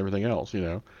insurance and everything else,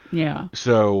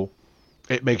 So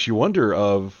it makes you wonder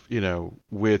of,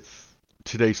 with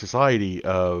today's society,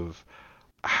 of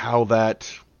how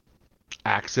that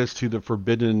access to the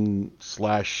forbidden /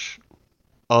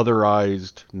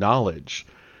 otherized knowledge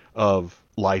of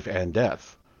life and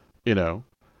death,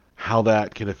 how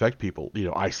that can affect people.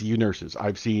 ICU nurses,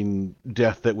 I've seen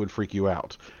death that would freak you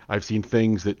out. I've seen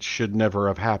things that should never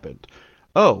have happened.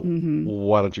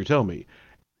 Why don't you tell me?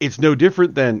 It's no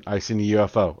different than I seen a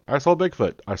UFO. I saw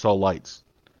Bigfoot. I saw lights.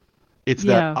 It's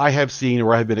that I have seen,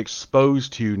 or I have been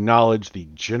exposed to, knowledge the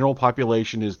general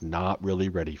population is not really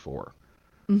ready for,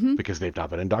 because they've not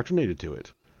been indoctrinated to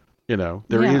it.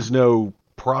 There is no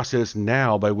process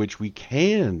now by which we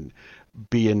can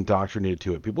be indoctrinated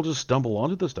to it. People just stumble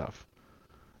onto the stuff.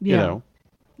 People.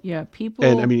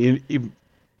 And I mean,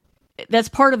 that's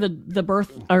part of the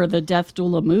birth or the death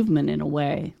doula movement, in a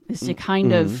way, is to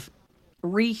kind of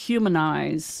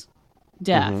rehumanize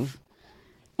death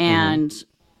and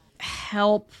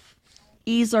help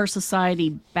ease our society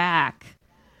back.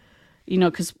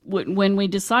 Because when we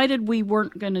decided we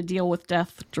weren't going to deal with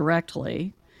death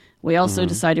directly, we also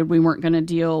decided we weren't going to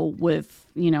deal with,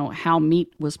 how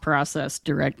meat was processed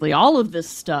directly. All of this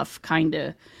stuff kind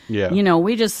of,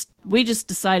 we just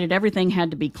decided everything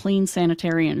had to be clean,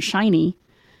 sanitary, and shiny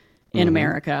in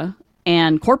America,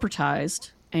 and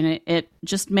corporatized. And it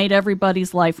just made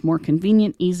everybody's life more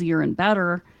convenient, easier, and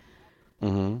better.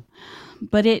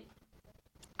 But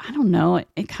I don't know,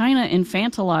 it kind of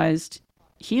infantilized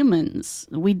humans.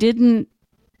 We didn't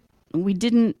we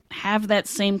didn't have that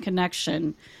same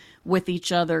connection with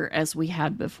each other as we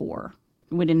had before.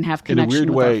 We didn't have In a weird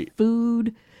connection with way, our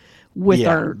food, with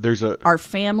yeah, there's a our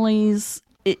families.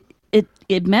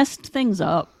 It messed things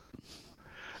up.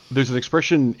 there's an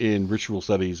expression in ritual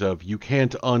studies of you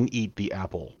can't uneat the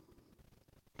apple.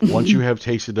 Once you have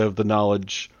tasted of the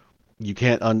knowledge, you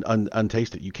can't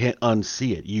untaste it. You can't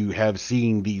unsee it. You have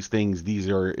seen these things. These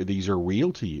are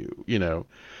real to you, you know.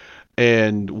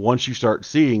 And once you start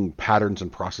seeing patterns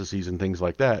and processes and things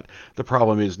like that, the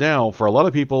problem is now for a lot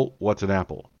of people, what's an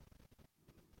apple?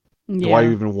 Do I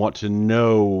Yeah. even want to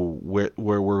know where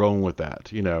we're going with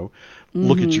that? You know,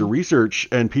 look at Mm-hmm. your research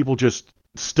and people just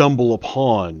stumble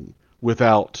upon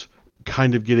without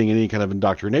kind of getting any kind of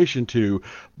indoctrination to,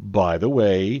 by the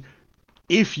way,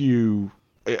 if you,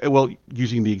 well,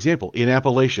 using the example in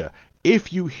Appalachia,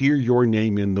 if you hear your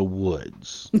name in the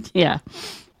woods, Yeah.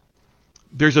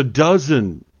 there's a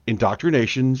dozen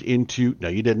indoctrinations into, no,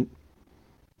 you didn't.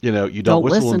 You know, you don't Don't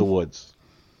whistle in the listen. woods.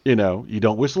 You know, you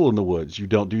don't whistle in the woods. You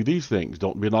don't do these things.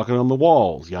 Don't be knocking on the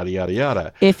walls, yada, yada,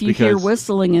 yada. If you hear Because,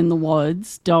 whistling in the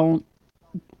woods, don't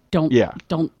yeah,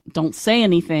 don't say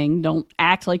anything. Don't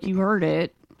act like you heard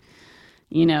it.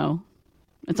 You know,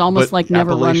 it's almost but like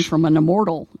never run Appalachia, from an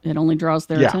immortal. It only draws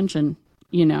their yeah, attention.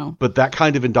 You know. but that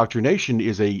kind of indoctrination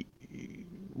is a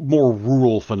more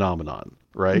rural phenomenon,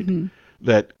 right? Hmm.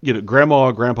 That, you know, grandma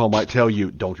or grandpa might tell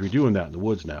you, don't be doing that in the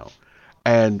woods now.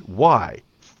 And why?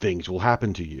 Things will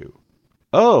happen to you.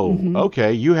 Oh, Hmm.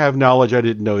 okay, you have knowledge I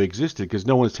didn't know existed because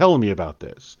no one's telling me about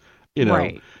this. You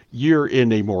know, Right. you're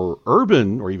in a more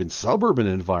urban or even suburban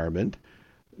environment.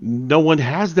 No one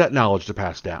has that knowledge to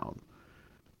pass down,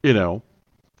 you know,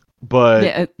 but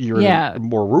Yeah. you're in Yeah. a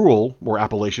more rural, more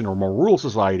Appalachian or more rural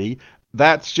society.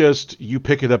 That's just, you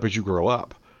pick it up as you grow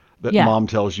up. That Yeah. mom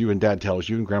tells you and dad tells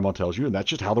you and grandma tells you, and that's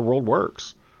just how the world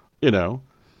works, you know.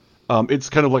 It's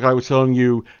kind of like I was telling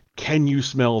you, can you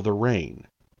smell the rain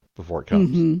before it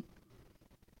comes? Hmm.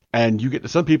 And you get to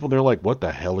some people, they're like, what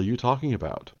the hell are you talking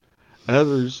about? And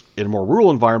others, in a more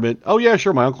rural environment, oh, yeah,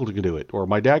 sure, my uncle can do it, or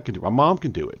my dad can do it, my mom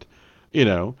can do it, you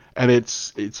know, and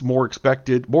it's more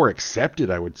expected, more accepted,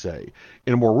 I would say,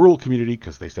 in a more rural community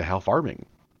because they say how farming,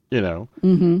 you know,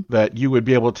 Hmm. that you would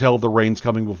be able to tell the rain's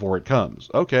coming before it comes.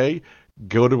 Okay,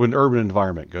 go to an urban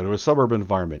environment, go to a suburban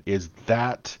environment. Is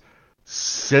that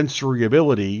sensory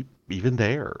ability even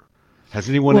there? Has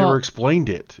anyone ever Well, explained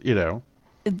it, you know?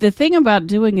 the thing about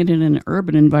doing it in an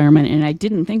urban environment, and I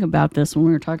didn't think about this when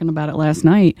we were talking about it last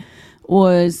night,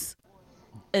 was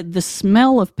the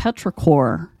smell of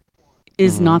petrichor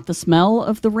is Mm-hmm. not the smell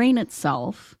of the rain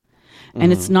itself,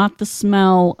 and it's Mm-hmm. not the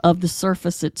smell of the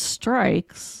surface it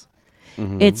strikes.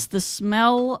 Mm-hmm. It's the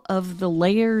smell of the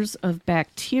layers of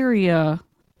bacteria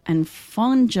and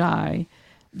fungi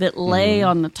that lay Mm-hmm.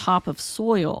 on the top of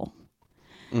soil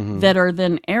Mm-hmm. that are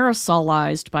then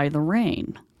aerosolized by the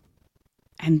rain.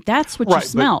 And that's what you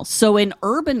Right, but smell. So in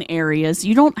urban areas,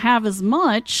 you don't have as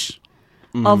much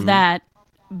of mm-hmm. that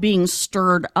being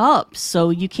stirred up, so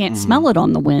you can't Mm-hmm. smell it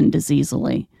on the wind as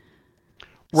easily.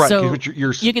 Right, So because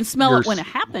you're you can smell you're it when it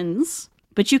happens,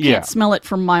 but you can't yeah, smell it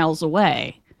from miles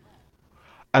away.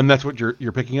 and that's what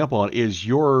you're picking up on is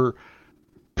you're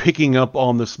picking up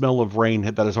on the smell of rain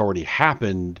that has already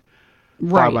happened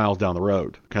five Right. miles down the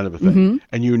road, kind of a thing, Mm-hmm.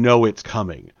 and you know it's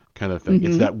coming, kind of thing.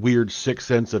 It's Mm-hmm. that weird sixth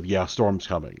sense of yeah, storm's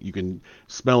coming. You can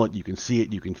smell it, you can see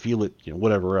it, you can feel it, you know,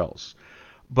 whatever else.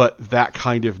 But that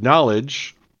kind of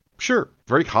knowledge, sure,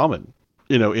 very common,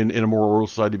 you know, in a more rural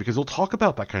society because they'll talk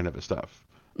about that kind of stuff,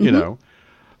 you Mm-hmm. know,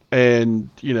 and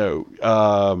you know,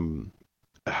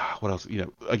 what else? You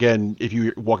know, again, if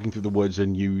you're walking through the woods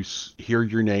and you hear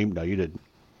your name, no, you didn't,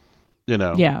 you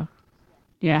know, Yeah.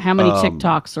 Yeah. How many um,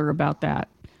 TikToks are about that?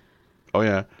 oh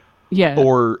yeah. Yeah.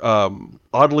 Or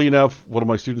oddly enough, one of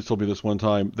my students told me this one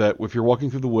time that if you're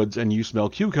walking through the woods and you smell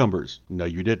cucumbers, no,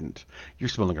 you didn't. You're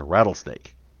smelling a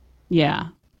rattlesnake Yeah.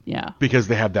 Yeah. because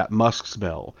they have that musk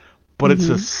smell. But it's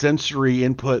a Mm-hmm. sensory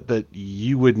input that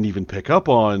you wouldn't even pick up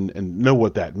on and know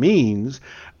what that means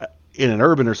in an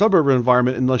urban or suburban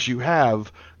environment unless you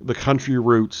have the country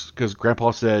roots. Because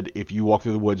Grandpa said, if you walk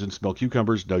through the woods and smell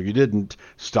cucumbers, no, you didn't.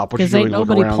 Stop what Because you're ain't doing, look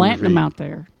nobody around your planting them feet. out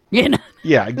there. You know?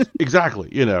 Yeah, exactly.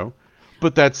 You know,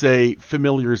 but that's a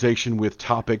familiarization with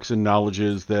topics and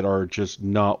knowledges that are just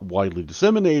not widely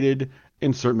disseminated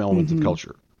in certain elements of Mm-hmm.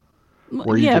 culture.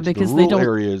 Where you Yeah, get to the because they rural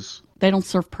don't areas, they don't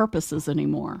serve purposes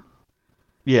anymore.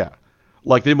 yeah,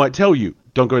 like they might tell you,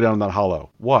 don't go down that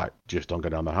hollow. Why? Just don't go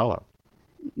down that hollow.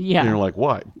 And Yeah. you're like,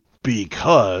 why?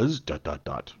 Because dot dot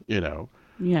dot. You know,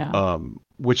 Yeah.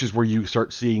 which is where you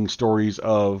start seeing stories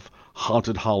of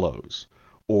haunted hollows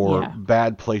or Yeah.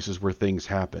 bad places where things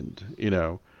happened. You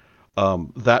know,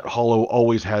 That hollow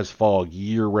always has fog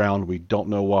year round. We don't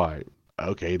know why.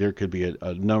 Okay, there could be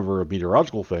a number of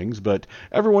meteorological things, but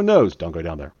everyone knows don't go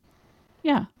down there.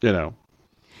 Yeah. You know.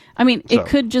 I mean, it So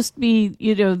could just be,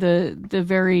 the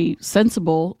very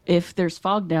sensible. If there's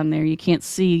fog down there, you can't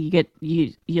see.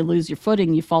 You lose your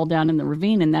footing. You fall down in the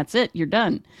ravine, and that's it. You're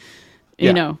done.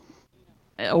 yeah,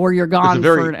 Or you're it's a gone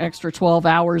very for an extra 12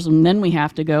 hours, and then we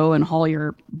have to go and haul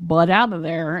your butt out of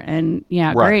there. And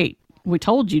yeah, right. great. We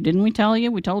told you, didn't we tell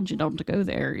you? We told you don't to go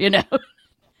there.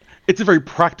 It's a very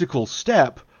practical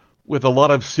step with a lot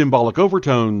of symbolic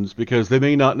overtones because they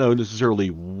may not know necessarily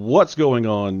what's going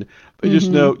on. They just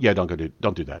know, yeah, don't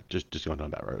do that. Just go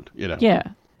down that road. Yeah.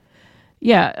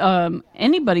 Yeah.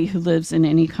 Anybody who lives in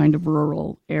any kind of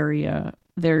rural area,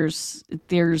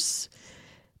 there's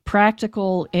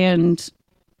practical and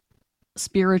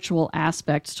spiritual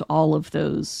aspects to all of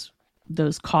those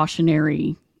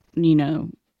cautionary,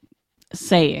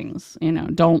 sayings.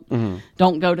 Don't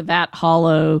go to that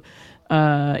hollow.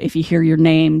 If you hear your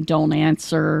name, don't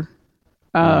answer.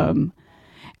 And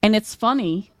it's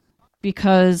funny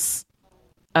because,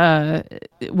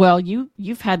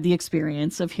 you've had the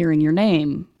experience of hearing your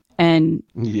name, and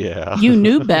yeah, you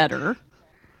knew better.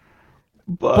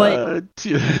 But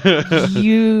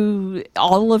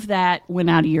all of that went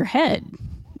out of your head.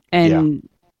 And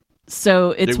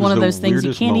so it's one of those things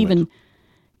you can't even,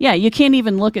 you can't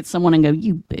even look at someone and go,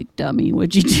 you big dummy,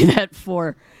 what'd you do that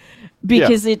for?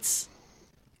 Because it's,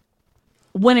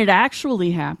 when it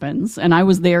actually happens, and I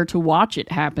was there to watch it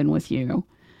happen with you,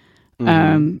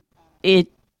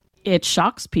 it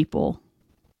shocks people.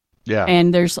 Yeah.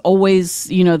 And there's always,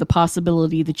 the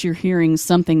possibility that you're hearing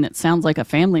something that sounds like a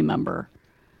family member.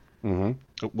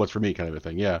 Mm-hmm. What's for me kind of a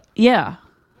thing, yeah. Yeah.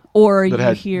 Or that you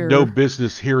had hear... no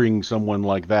business hearing someone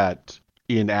like that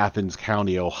in Athens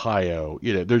County, Ohio.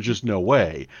 There's just no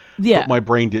way. Yeah. But my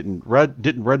brain didn't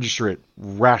register it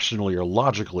rationally or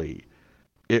logically.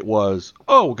 It was,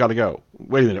 gotta go.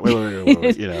 Wait a minute, wait.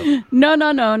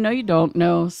 No, you don't.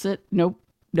 No, sit. Nope.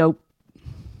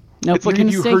 It's like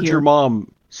if you heard your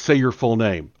mom say your full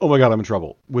name. Oh my God, I'm in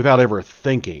trouble. Without ever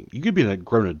thinking. You could be a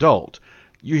grown adult.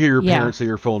 You hear your parents say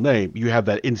your full name. You have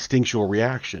that instinctual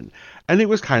reaction. And it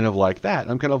was kind of like that.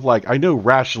 I'm kind of like, I know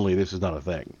rationally this is not a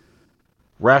thing.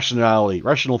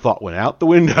 Rational thought went out the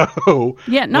window.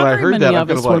 Yeah, not very many of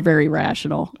us were very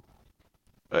rational.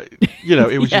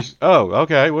 It was just,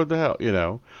 okay, what the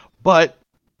hell, But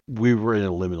we were in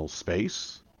a liminal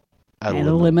space at a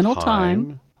liminal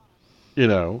time.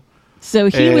 So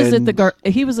he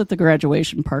was at the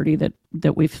graduation party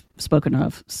that we've spoken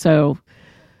of. So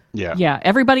yeah,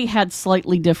 everybody had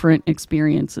slightly different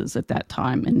experiences at that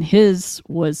time, and his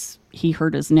was he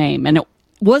heard his name, and it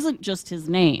wasn't just his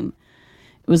name.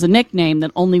 It was a nickname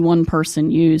that only one person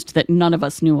used that none of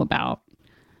us knew about.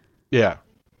 Yeah.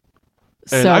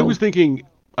 And I was thinking,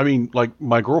 like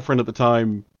my girlfriend at the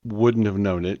time wouldn't have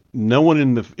known it. No one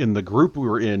in the group we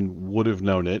were in would have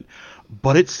known it.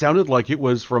 But it sounded like it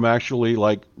was from actually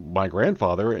like my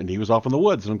grandfather, and he was off in the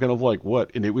woods. And I'm kind of like,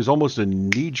 what? And it was almost a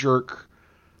knee-jerk,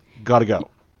 gotta go.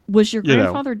 Was your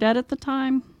grandfather dead at the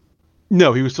time?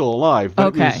 No, he was still alive. But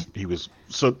okay. He was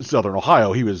Southern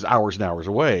Ohio. He was hours and hours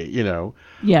away,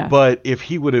 Yeah. But if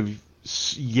he would have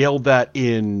yelled that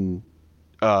in...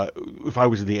 if I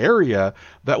was in the area,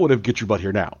 that would have get your butt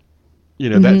here now.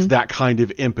 That's that kind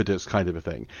of impetus kind of a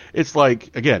thing. It's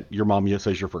like, again, your mom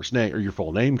says your first name or your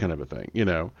full name kind of a thing,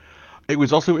 It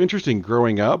was also interesting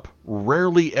growing up,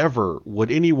 rarely ever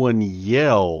would anyone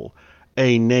yell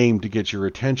a name to get your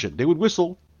attention. They would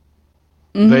whistle.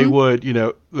 They would,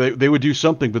 they would do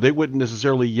something, but they wouldn't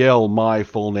necessarily yell my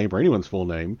full name or anyone's full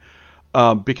name.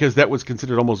 Because that was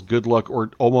considered almost good luck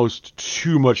or almost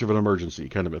too much of an emergency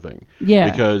kind of a thing. Yeah.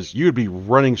 Because you'd be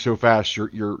running so fast,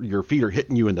 your feet are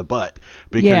hitting you in the butt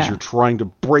because you're trying to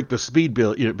break the speed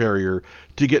barrier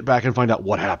to get back and find out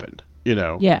what happened,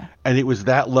 Yeah. And it was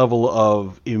that level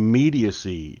of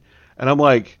immediacy. And I'm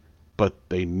like, but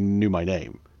they knew my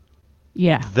name.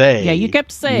 Yeah. You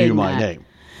kept saying knew my name.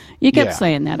 You kept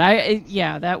saying that.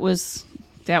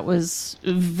 That was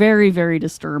very, very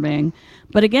disturbing.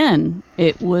 But again,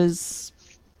 it was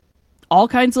all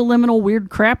kinds of liminal weird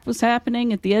crap was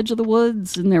happening at the edge of the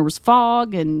woods, and there was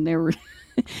fog, and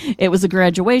it was a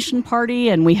graduation party,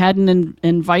 and we hadn't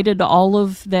invited all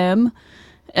of them.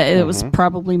 It was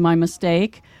probably my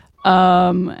mistake. You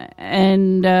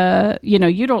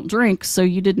don't drink, so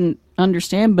you didn't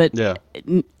understand. But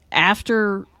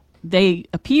after they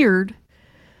appeared,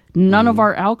 none of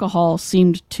our alcohol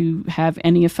seemed to have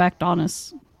any effect on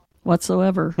us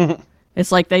whatsoever. It's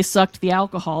like they sucked the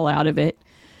alcohol out of it,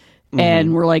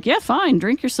 And we're like, yeah, fine,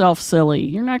 drink yourself, silly.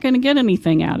 You're not going to get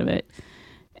anything out of it.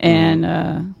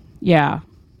 And yeah,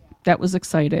 that was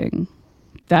exciting.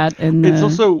 That and it's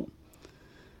also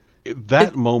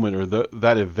that moment or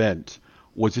that event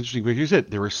was interesting because you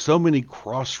said there were so many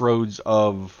crossroads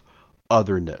of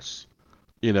otherness.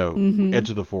 Edge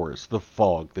of the forest, the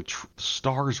fog, the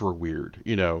stars were weird.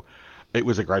 It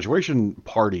was a graduation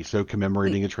party, so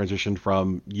commemorating a transition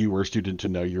from you were a student to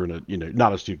now you're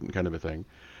not a student kind of a thing.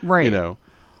 right.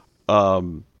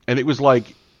 And it was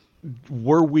like,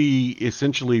 were we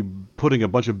essentially putting a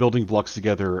bunch of building blocks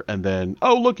together and then,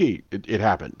 oh, looky, it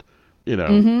happened, in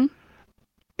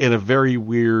a very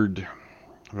weird,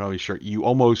 I'm not really sure, you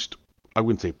almost, I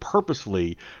wouldn't say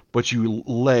purposefully, but you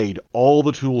laid all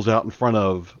the tools out in front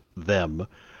of them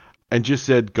and just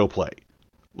said, go play.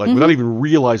 Like, without even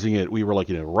realizing it, we were like,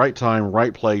 right time,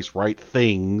 right place, right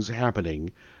things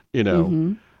happening,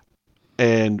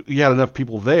 and you had enough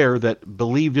people there that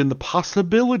believed in the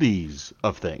possibilities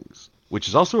of things, which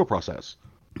is also a process,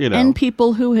 And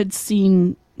people who had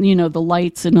seen, the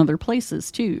lights in other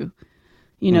places too.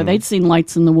 They'd seen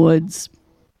lights in the woods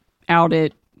out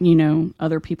at,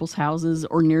 other people's houses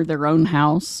or near their own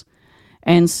house.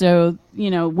 And so,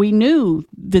 we knew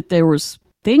that there was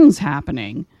things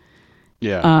happening.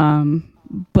 Yeah.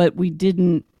 But we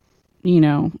didn't,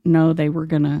 know they were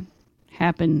going to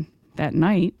happen that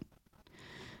night.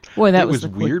 Boy, that was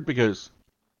weird because,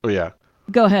 oh yeah.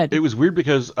 Go ahead. It was weird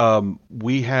because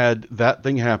we had that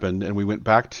thing happen and we went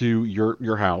back to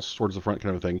your house towards the front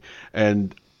kind of a thing.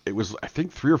 And it was, I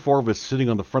think 3 or 4 of us sitting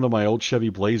on the front of my old Chevy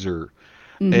Blazer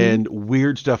and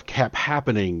weird stuff kept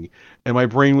happening. And my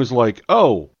brain was like,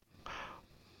 oh,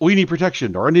 we need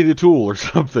protection or I need a tool or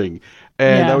something.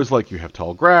 And I was like, you have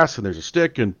tall grass and there's a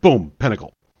stick and boom,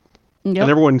 pinnacle. Yep.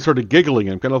 And everyone started giggling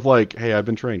and kind of like, hey, I've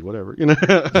been trained, whatever,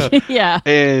 Yeah.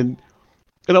 And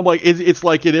I'm like, it's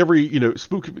like in every,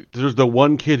 spook, there's the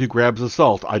one kid who grabs the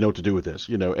salt. I know what to do with this,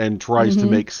 and tries to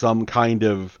make some kind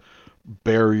of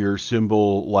barrier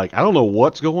symbol. Like, I don't know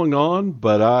what's going on,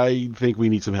 but I think we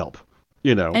need some help,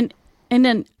 And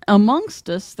then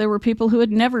amongst us, there were people who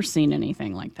had never seen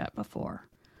anything like that before.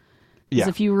 Yeah.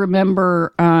 If you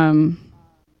remember,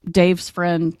 Dave's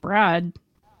friend, Brad,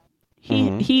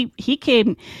 he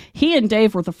came, he and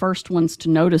Dave were the first ones to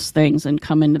notice things and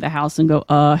come into the house and go,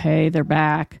 hey, they're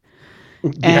back.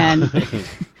 Yeah.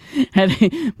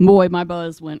 And boy, my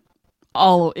buzz went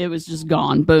it was just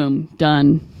gone. Boom,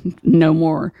 done. No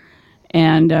more.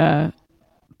 And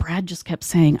Brad just kept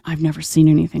saying, I've never seen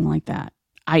anything like that.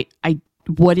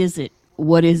 What is it?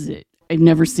 What is it? I've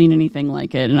never seen anything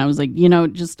like it. And I was like,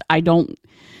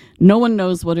 no one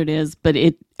knows what it is, but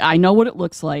I know what it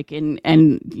looks like. And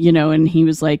he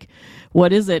was like,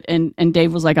 what is it? And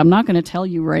Dave was like, I'm not going to tell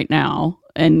you right now.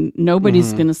 And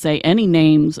nobody's going to say any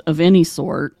names of any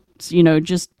sort,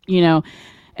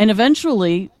 and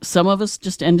eventually some of us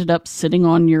just ended up sitting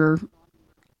on your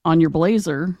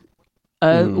Blazer,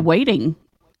 waiting.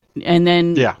 And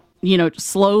then,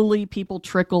 slowly people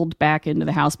trickled back into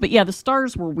the house. But yeah, the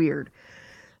stars were weird.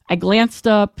 I glanced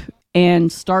up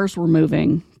and stars were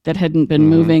moving that hadn't been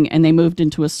moving, and they moved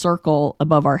into a circle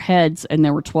above our heads, and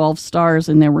there were 12 stars,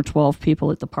 and there were 12 people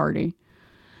at the party.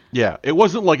 Yeah, it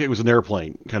wasn't like it was an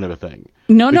airplane kind of a thing.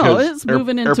 No, it was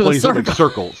moving into a circle. Like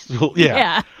circles.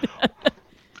 Yeah.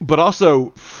 But also,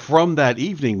 from that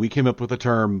evening, we came up with the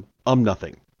term,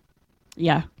 nothing.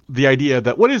 Yeah. The idea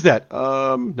that, what is that?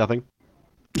 Nothing.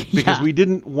 Because we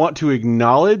didn't want to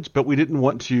acknowledge, but we didn't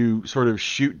want to sort of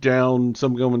shoot down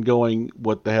someone going,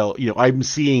 what the hell? I'm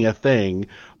seeing a thing.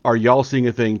 Are y'all seeing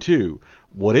a thing too?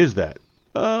 What is that?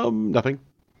 Nothing.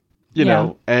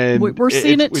 And we're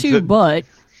seeing it too, but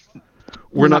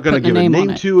we're not going to give a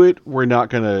name to it. We're not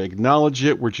going to acknowledge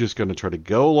it. We're just going to try to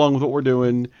go along with what we're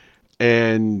doing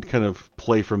and kind of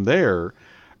play from there.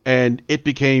 And it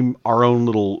became our own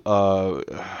little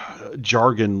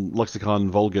jargon,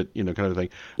 lexicon, vulgate, kind of thing.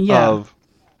 Yeah. Of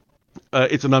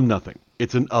it's an nothing.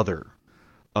 It's an other,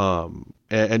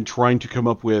 and trying to come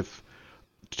up with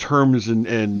terms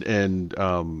and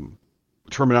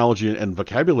terminology and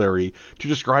vocabulary to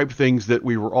describe things that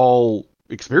we were all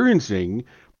experiencing,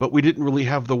 but we didn't really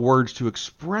have the words to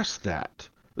express that.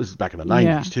 This is back in the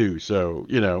 90s too, so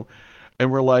and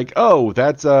we're like, oh,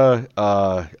 that's and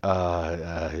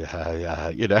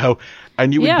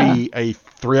you would be a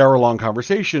 3-hour long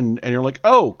conversation, and you're like,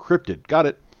 oh, cryptid, got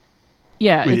it.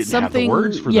 Yeah, we didn't have the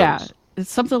words for those. It's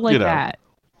something like that.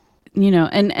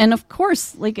 And of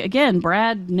course, like again,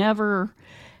 Brad never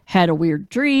had a weird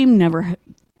dream.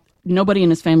 Nobody in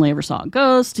his family ever saw a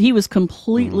ghost. He was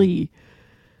completely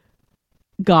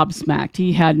gobsmacked.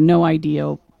 He had no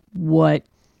idea what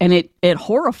and it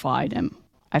horrified him.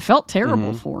 I felt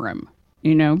terrible for him,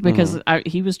 because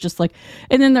he was just like,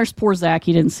 and then there's poor Zach.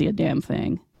 He didn't see a damn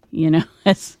thing,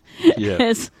 as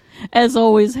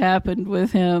always happened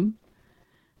with him.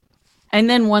 And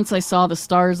then once I saw the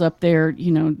stars up there,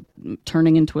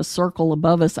 turning into a circle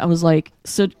above us, I was like,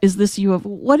 so is this UFO?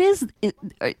 What is it?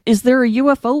 Is there a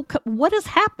UFO? What has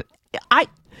happened?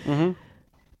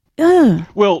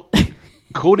 Well,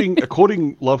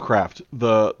 quoting Lovecraft,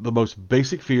 the most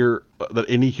basic fear that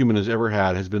any human has ever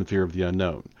had has been fear of the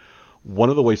unknown. One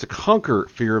of the ways to conquer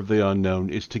fear of the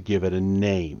unknown is to give it a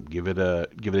name, give it a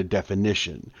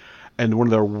definition. And one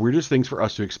of the weirdest things for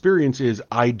us to experience is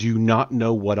I do not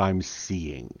know what I'm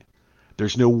seeing.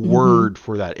 There's no word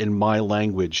for that in my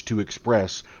language to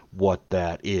express what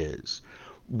that is.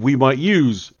 We might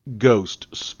use ghost,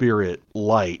 spirit,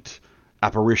 light,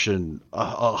 apparition,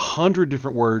 100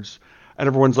 different words, and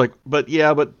everyone's like, but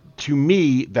to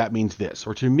me that means this,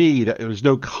 or to me that there's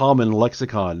no common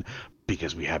lexicon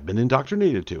because we have been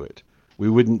indoctrinated to it.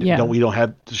 We don't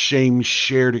have the same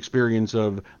shared experience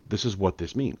of this is what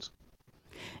this means.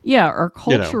 Yeah, our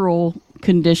cultural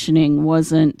conditioning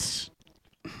wasn't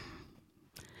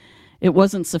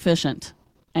sufficient,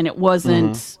 and it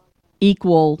wasn't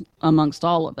equal amongst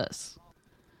all of us.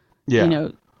 Yeah.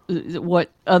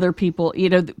 What other people,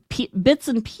 bits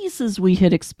and pieces we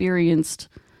had experienced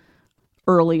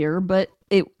earlier, but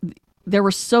there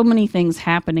were so many things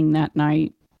happening that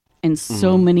night, and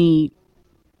so many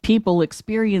people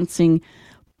experiencing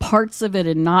parts of it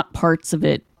and not parts of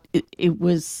it. It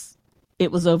was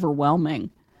overwhelming.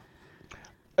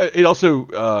 It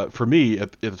also, for me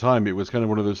at the time, it was kind of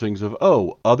one of those things of,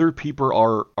 other people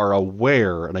are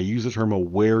aware, and I use the term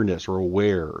awareness or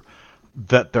aware,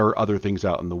 that there are other things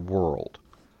out in the world.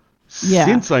 Yeah.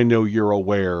 Since I know you're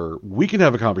aware, we can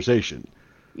have a conversation.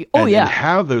 And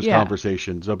have those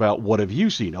conversations about what have you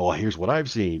seen? Oh, here's what I've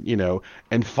seen,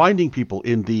 and finding people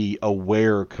in the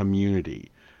aware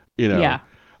community,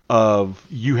 of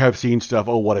you have seen stuff.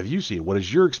 Oh, what have you seen? What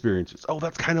is your experiences? Oh,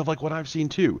 that's kind of like what I've seen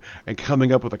too. And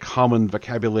coming up with a common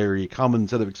vocabulary, common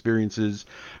set of experiences.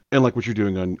 And like what you're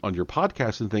doing on your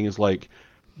podcast and thing is like,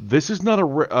 this is not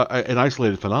an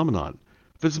isolated phenomenon.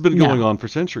 This has been going on for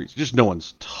centuries. Just no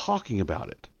one's talking about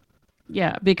it.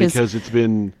 Yeah, because it's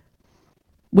been...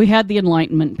 We had the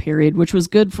Enlightenment period, which was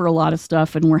good for a lot of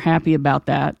stuff, and we're happy about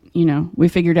that. We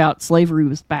figured out slavery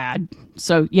was bad.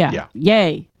 So,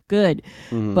 yay, good.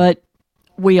 But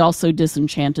we also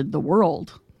disenchanted the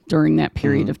world during that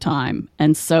period of time.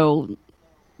 And so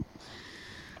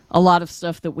a lot of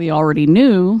stuff that we already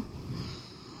knew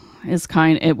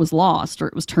it was lost, or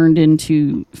it was turned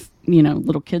into,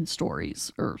 little kid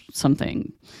stories or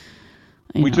something.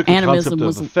 We took the concept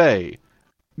of the Fae.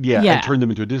 And turned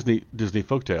them into a Disney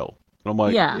folktale. And I'm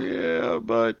like,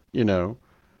 but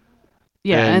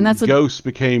Yeah, and that's ghosts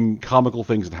became comical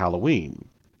things in Halloween.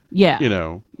 Yeah.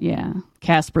 Yeah.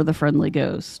 Casper the Friendly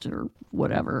Ghost or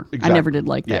whatever. Exactly. I never did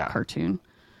like that cartoon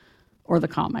or the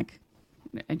comic.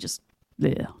 I just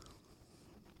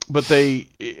But they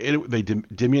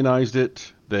demonized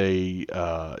it. They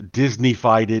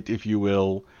Disneyfied it, if you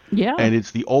will. Yeah. And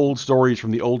it's the old stories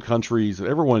from the old countries that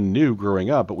everyone knew growing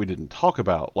up, but we didn't talk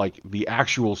about, like the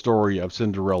actual story of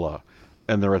Cinderella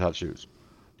and the Red Hot Shoes,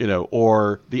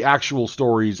 or the actual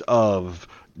stories of ...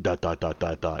 And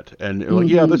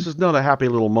like, this is not a happy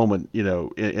little moment,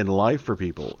 in life for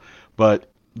people, but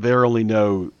they only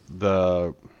know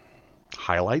the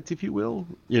highlights, if you will,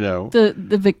 the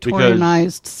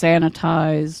Victorianized,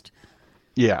 sanitized.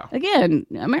 Yeah. Again,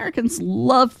 Americans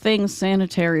love things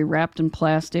sanitary, wrapped in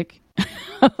plastic.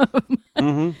 They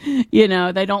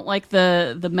don't like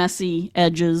the messy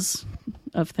edges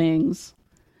of things.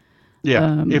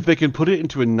 Yeah. If they can put it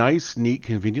into a nice, neat,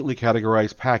 conveniently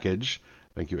categorized package,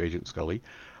 thank you, Agent Scully,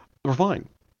 we're fine.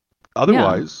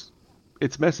 Otherwise,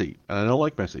 it's messy. And I don't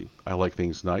like messy. I like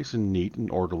things nice and neat and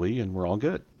orderly, and we're all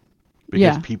good.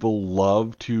 Because people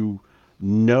love to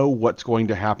know what's going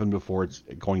to happen before it's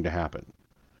going to happen.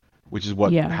 Which is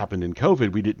what happened in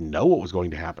COVID. We didn't know what was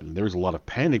going to happen. There was a lot of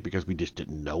panic because we just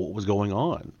didn't know what was going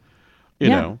on. You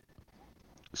know?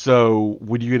 So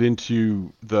when you get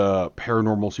into the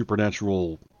paranormal,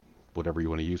 supernatural, whatever you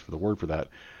want to use for the word for that,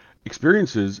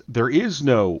 experiences, there is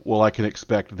no, well, I can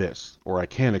expect this or I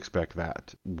can't expect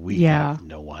that. We have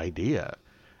no idea.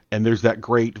 And there's that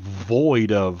great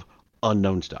void of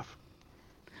unknown stuff.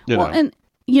 You know? And,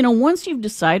 once you've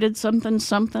decided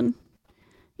something,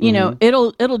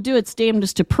 it'll do its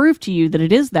damnedest to prove to you that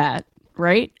it is that,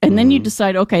 right? And then you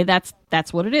decide, okay, that's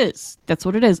what it is. That's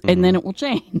what it is. And then it will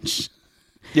change.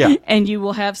 Yeah. And you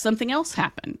will have something else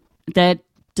happen that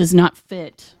does not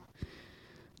fit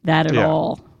that at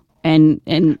all. and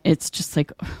it's just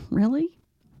like, really?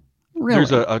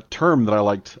 There's a term that I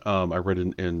liked. I read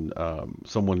in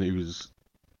someone who's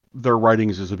their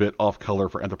writings is a bit off color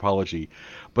for anthropology,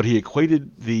 but he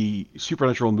equated the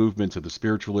supernatural movements of the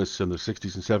spiritualists in the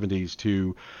 60s and 70s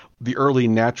to the early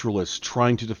naturalists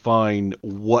trying to define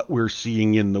what we're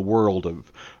seeing in the world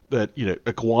of that,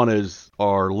 iguanas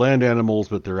are land animals,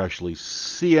 but they're actually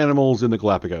sea animals in the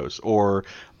Galapagos, or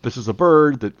this is a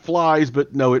bird that flies,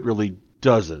 but no, it really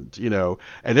doesn't, and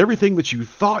everything that you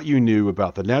thought you knew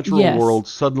about the natural world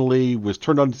suddenly was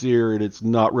turned on its ear, and it's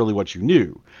not really what you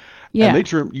knew. Yeah. And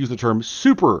they use the term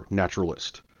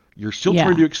supernaturalist. You're still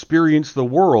trying to experience the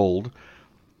world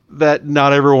that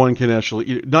not everyone can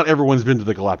actually. Not everyone's been to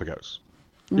the Galapagos.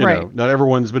 Right. Not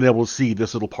everyone's been able to see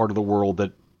this little part of the world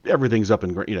that everything's up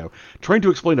in. Trying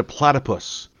to explain a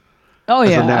platypus. Oh as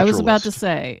a yeah, I was naturalist. about to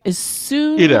say as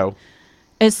soon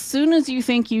as you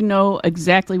think you know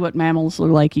exactly what mammals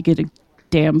look like, you get a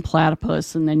damn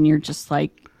platypus, and then you're just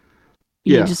like.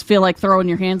 You just feel like throwing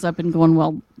your hands up and going,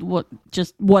 well,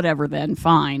 just whatever then,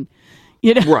 fine.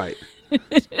 Right.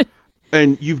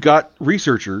 And you've got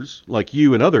researchers like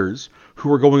you and others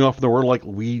who are going off in the world like,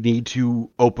 we need to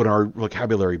open our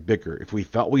vocabulary bigger. If we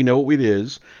thought we know what it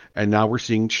is, and now we're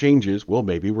seeing changes, well,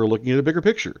 maybe we're looking at a bigger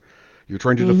picture. You're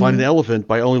trying to define an elephant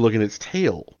by only looking at its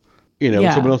tail.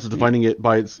 Someone else is defining it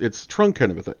by its trunk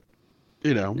kind of a thing.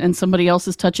 And somebody else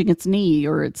is touching its knee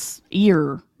or its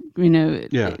ear.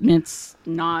 And it's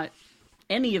not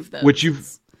any of those. Which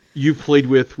you've played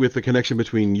with the connection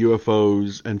between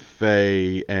UFOs and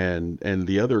Fae and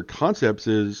the other concepts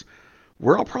is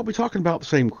we're all probably talking about the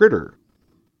same critter,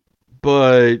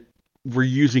 but we're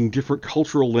using different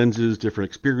cultural lenses, different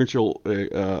experiential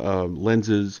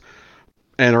lenses,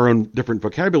 and our own different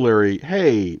vocabulary.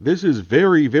 Hey, this is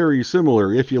very, very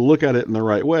similar if you look at it in the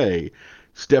right way.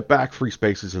 Step back 3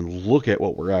 spaces and look at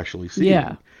what we're actually seeing.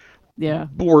 Yeah. Yeah.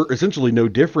 We're essentially no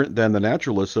different than the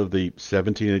naturalists of the 1700s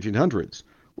and 1800s.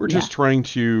 We're just trying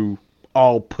to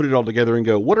all put it all together and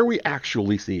go, what are we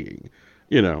actually seeing?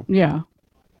 Yeah.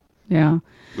 Yeah.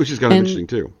 Which is kind of interesting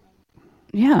too.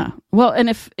 Yeah. Well, and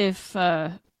if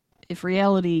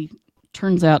reality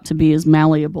turns out to be as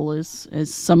malleable as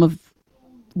some of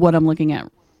what I'm looking at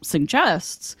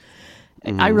suggests,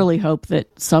 I really hope that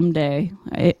someday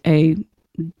a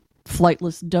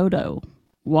flightless dodo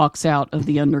walks out of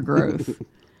the undergrowth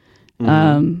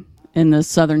in the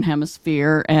southern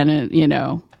hemisphere and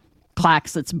it,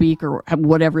 clacks its beak or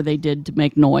whatever they did to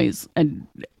make noise. And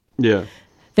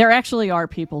there actually are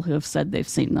people who have said they've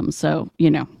seen them. So,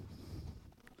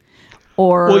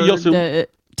 or the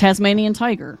Tasmanian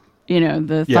tiger,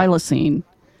 the thylacine.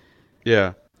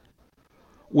 Yeah.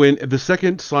 When the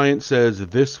second science says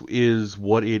this is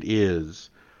what it is,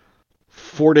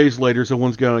 4 days later,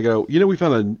 someone's going to go, we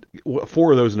found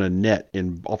 4 of those in a net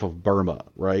off of Burma,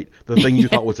 right? The thing you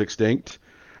thought was extinct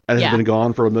and has been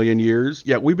gone for 1 million years.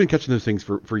 Yeah, we've been catching those things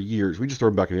for years. We just throw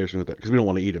them back in the ocean with that because we don't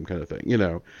want to eat them kind of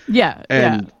thing, Yeah.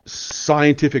 And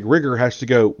scientific rigor has to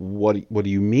go, what do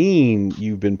you mean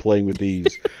you've been playing with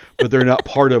these? But they're not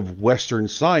part of Western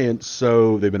science,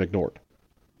 so they've been ignored.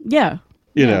 Yeah.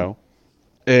 You know?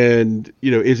 And,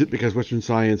 is it because Western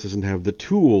science doesn't have the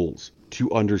tools to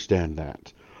understand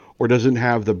that, or doesn't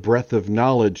have the breadth of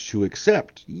knowledge to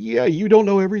accept? Yeah, you don't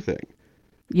know everything.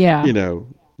 Yeah.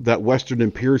 That Western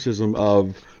empiricism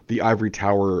of the ivory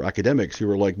tower academics who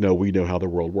are like, no, we know how the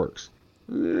world works.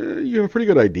 You have a pretty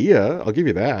good idea. I'll give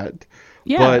you that.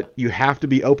 Yeah. But you have to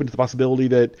be open to the possibility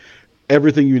that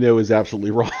everything you know is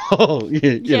absolutely wrong.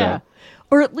 you know?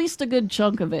 Or at least a good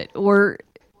chunk of it, or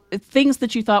things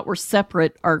that you thought were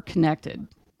separate are connected.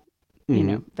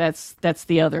 That's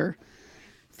the other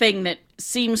thing that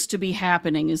seems to be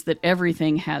happening, is that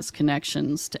everything has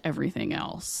connections to everything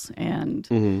else.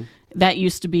 And that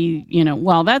used to be,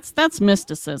 well, that's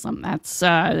mysticism. That's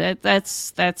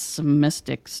some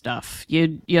mystic stuff.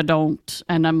 You don't.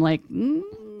 And I'm like,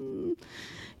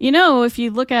 if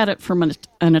you look at it from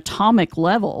an atomic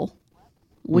level,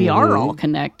 we are all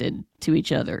connected to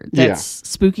each other. That's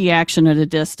spooky action at a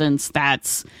distance.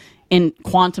 That's in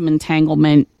quantum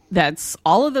entanglement. That's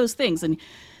all of those things. And,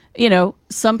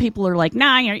 some people are like,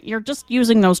 nah, you're just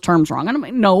using those terms wrong. And I'm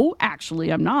like, no, actually,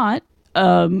 I'm not.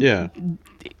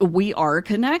 We are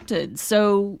connected.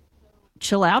 So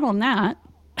chill out on that.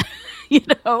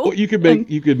 Well, you could make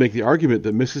the argument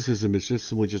that mysticism is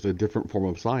simply just a different form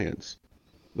of science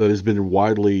that has been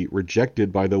widely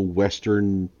rejected by the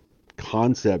Western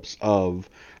concepts of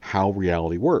how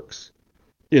reality works.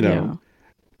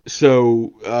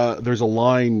 So there's a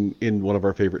line in one of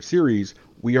our favorite series,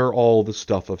 we are all the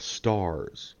stuff of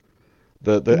stars.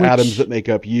 The atoms that make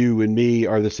up you and me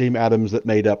are the same atoms that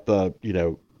made up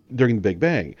during the Big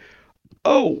Bang.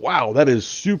 Oh, wow, that is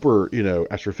super,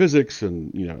 astrophysics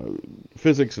and,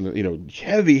 physics and,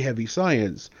 heavy, heavy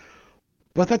science.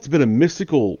 But that's been a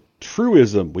mystical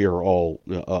truism. We are all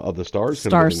of the stars,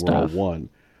 kind Star of thing. We're all stuff. one.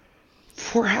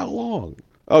 For how long?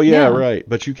 Oh, yeah, right.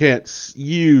 But you can't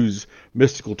use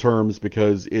mystical terms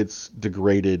because it's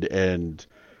degraded and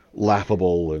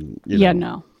laughable and,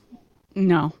 no.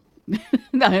 No.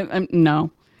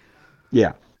 No.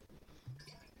 Yeah.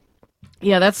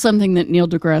 Yeah, that's something that Neil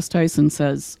deGrasse Tyson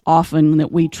says often,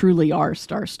 that we truly are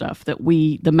star stuff, that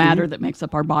the matter that makes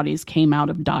up our bodies came out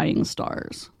of dying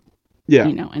stars. Yeah.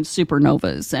 And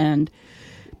supernovas, and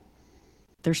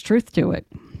there's truth to it.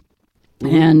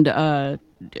 And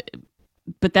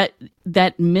but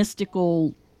that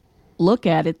mystical look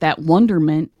at it, that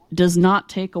wonderment, does not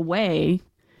take away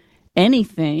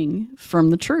anything from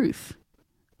the truth.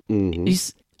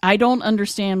 I don't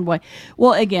understand why.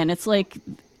 Well, again, it's like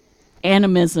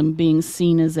animism being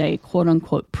seen as a quote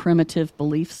unquote primitive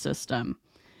belief system.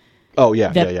 Oh,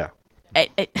 yeah, yeah.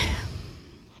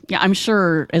 Yeah, I'm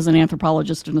sure as an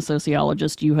anthropologist and a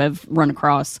sociologist, you have run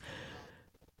across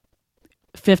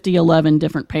 11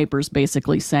 different papers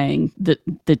basically saying that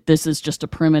this is just a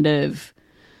primitive,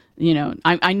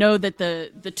 I know that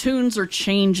the tunes are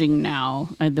changing now.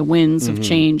 The winds of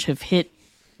change have hit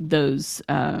those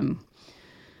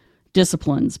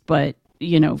disciplines. But,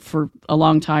 for a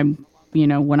long time,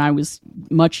 when I was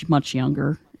much, much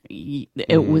younger,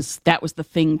 that was the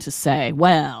thing to say.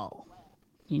 Well,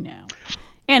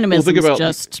 animism is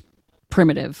just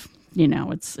primitive.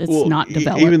 It's not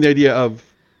developed. Even the idea of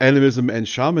animism and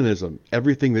shamanism,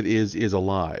 everything that is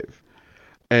alive.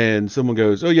 And someone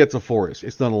goes, oh, yeah, it's a forest.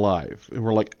 It's not alive. And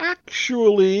we're like,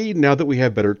 actually, now that we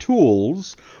have better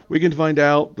tools, we can find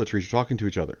out the trees are talking to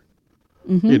each other.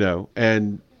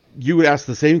 And you would ask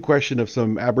the same question of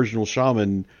some Aboriginal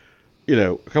shaman,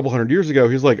 a couple hundred years ago.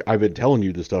 He's like, I've been telling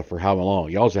you this stuff for how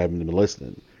long? Y'all just haven't been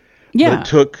listening. Yeah. But it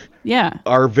took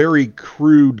our very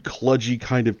crude, kludgy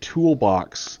kind of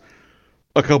toolbox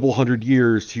a couple hundred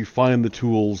years to find the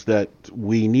tools that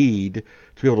we need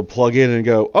to be able to plug in and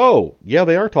go, oh, yeah,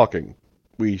 they are talking.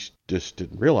 We just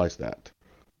didn't realize that.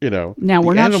 Now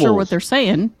we're not sure what they're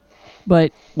saying,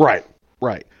 but right.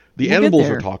 The animals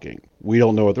are talking. We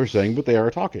don't know what they're saying, but they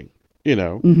are talking. We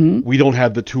don't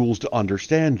have the tools to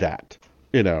understand that.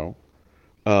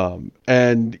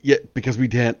 And yet because we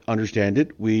can't understand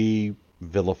it, we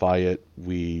vilify it,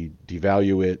 we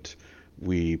devalue it,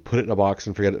 we put it in a box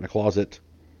and forget it in a closet.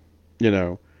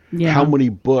 How many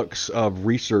books of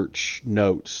research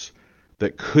notes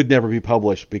that could never be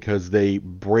published because they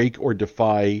break or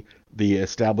defy the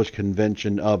established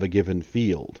convention of a given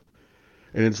field.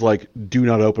 And it's like, do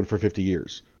not open for 50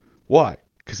 years. Why?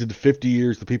 Because in 50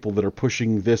 years, the people that are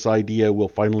pushing this idea will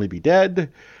finally be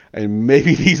dead, and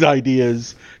maybe these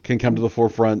ideas can come to the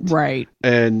forefront, right,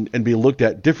 and be looked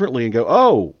at differently and go,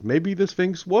 oh, maybe this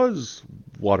thing was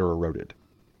water eroded.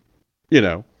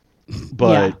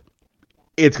 But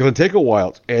it's going to take a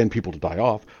while and people to die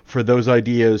off for those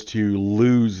ideas to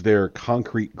lose their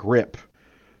concrete grip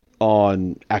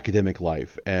on academic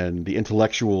life and the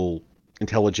intellectual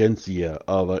intelligentsia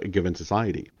of a given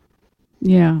society.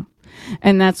 Yeah.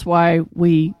 And that's why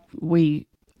we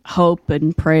hope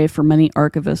and pray for many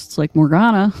archivists like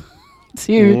Morgana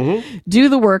to do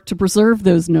the work to preserve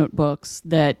those notebooks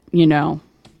that,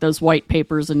 those white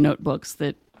papers and notebooks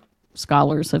that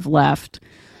scholars have left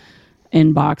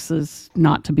in boxes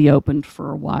not to be opened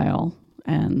for a while.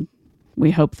 And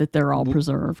we hope that they're all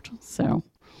preserved. So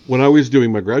when I was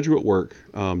doing my graduate work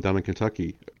down in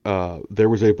Kentucky, there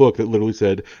was a book that literally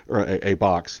said, or a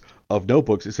box of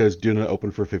notebooks. It says, do not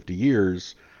open for 50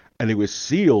 years. And it was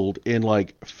sealed in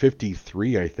like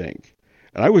 53, I think.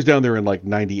 And I was down there in like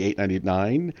 98,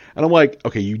 99. And I'm like,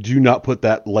 okay, you do not put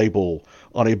that label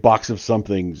on a box of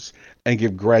somethings and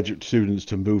give graduate students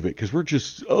to move it. Because we're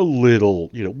just a little,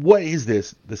 what is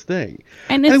this thing?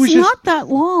 And it's not that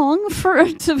long for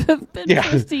it to have been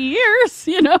 50 years,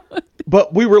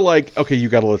 But we were like, okay, you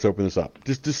got to let's open this up.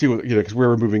 Just to see what, because we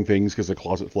were moving things because the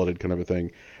closet flooded kind of a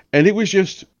thing. And it was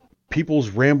just people's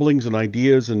ramblings and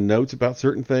ideas and notes about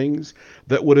certain things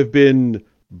that would have been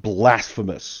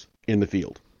blasphemous in the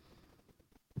field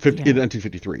in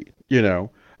 1953, and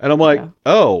I'm like,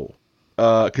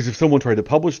 because if someone tried to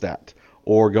publish that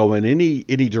or go in any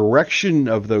direction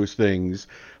of those things,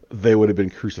 they would have been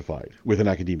crucified within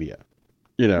academia,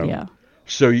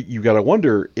 So you got to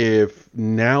wonder if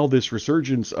now this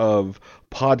resurgence of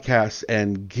podcasts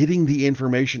and getting the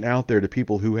information out there to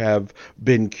people who have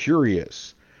been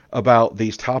curious about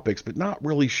these topics, but not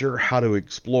really sure how to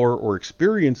explore or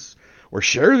experience or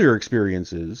share their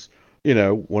experiences.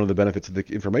 One of the benefits of the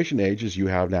information age is you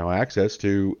have now access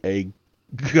to a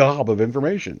gob of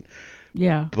information,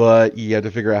 Yeah. but you have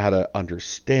to figure out how to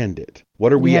understand it.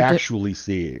 What are You we have to, actually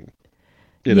seeing?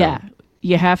 yeah.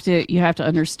 You have to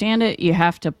understand it. You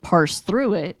have to parse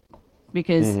through it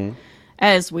because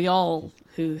as we all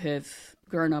who have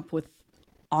grown up with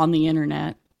on the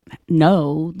internet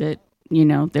know that,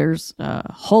 there's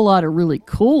a whole lot of really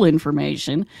cool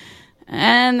information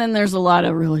and then there's a lot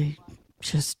of really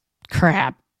just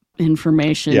crap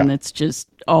information that's just,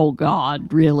 oh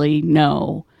God, really?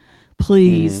 No,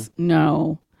 please,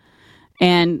 no.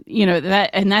 And,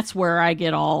 that's where I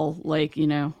get all like,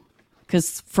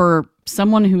 because for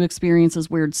someone who experiences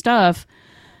weird stuff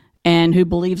and who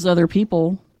believes other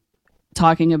people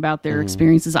talking about their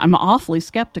experiences, I'm awfully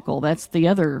skeptical. That's the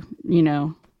other,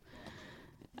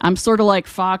 I'm sort of like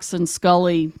Fox and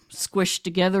Scully squished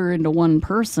together into one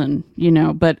person,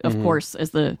 but of course, as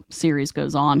the series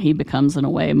goes on, he becomes in a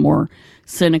way more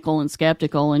cynical and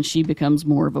skeptical and she becomes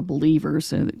more of a believer.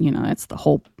 So, that's the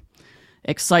whole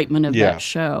excitement of that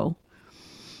show.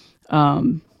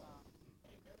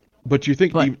 But you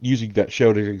think, using that show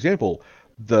as an example,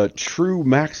 the true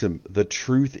maxim, the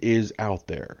truth is out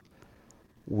there.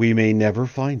 We may never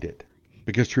find it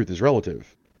because truth is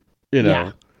relative.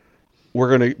 Yeah.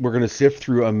 We're gonna sift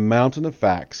through a mountain of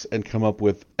facts and come up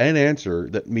with an answer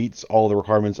that meets all the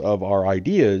requirements of our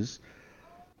ideas.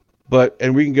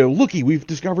 And we can go, looky, we've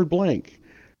discovered blank.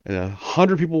 And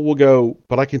 100 people will go,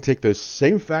 but I can take those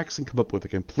same facts and come up with a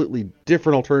completely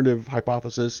different alternative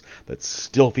hypothesis that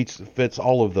still fits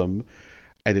all of them,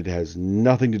 and it has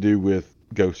nothing to do with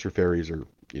ghosts or fairies or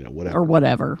whatever. Or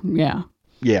whatever, yeah.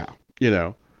 Yeah,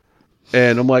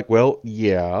 And I'm like, well,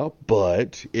 yeah,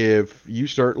 but if you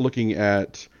start looking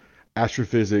at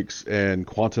astrophysics and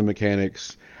quantum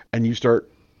mechanics, and you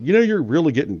start, you're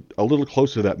really getting a little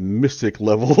close to that mystic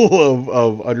level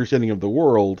of understanding of the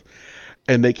world,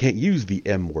 and they can't use the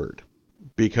M word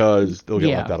because they'll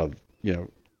get left out of,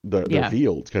 their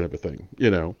fields, kind of a thing,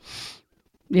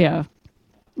 Yeah.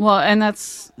 Well, and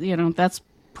that's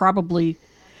probably,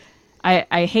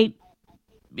 I hate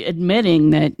admitting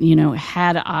that,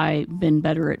 had I been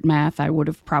better at math, I would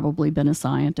have probably been a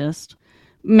scientist.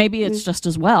 Maybe it's just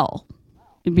as well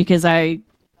because I'm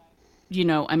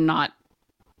not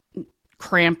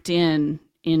cramped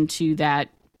into that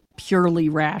purely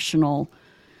rational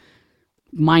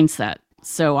mindset.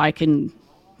 So I can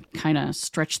kind of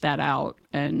stretch that out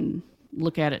and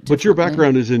look at it. But your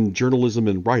background is in journalism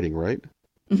and writing, right?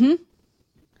 Mm-hmm.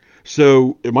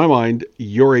 So in my mind,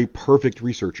 you're a perfect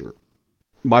researcher.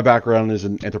 My background is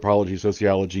in anthropology,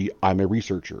 sociology. I'm a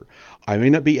researcher. I may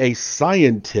not be a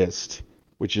scientist,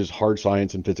 which is hard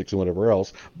science and physics and whatever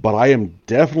else, but I am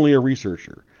definitely a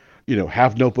researcher.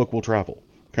 Have notebook, will travel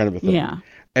kind of a thing. Yeah.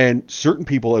 And certain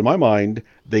people, in my mind,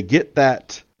 they get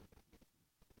that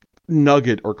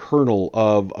nugget or kernel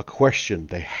of a question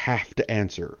they have to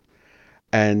answer.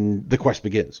 And the quest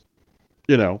begins,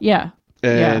 Yeah.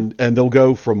 And they'll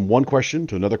go from one question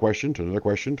to another question to another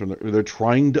question to another. They're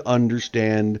trying to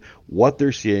understand what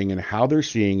they're seeing and how they're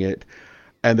seeing it,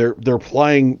 and they're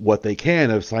applying what they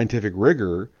can of scientific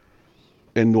rigor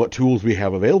and what tools we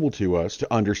have available to us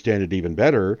to understand it even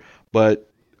better. But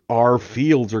our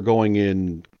fields are going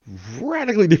in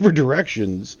radically different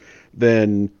directions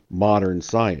than modern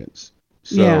science.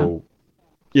 So,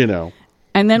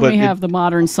 And then we have the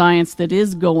modern science that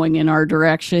is going in our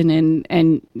direction.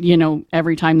 And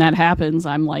every time that happens,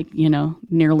 I'm like,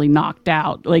 nearly knocked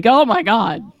out. Like, oh, my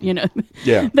God.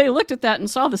 Yeah. They looked at that and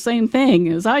saw the same thing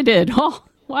as I did. Oh,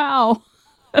 wow.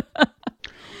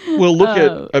 Well,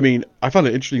 I found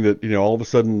it interesting that, all of a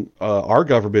sudden our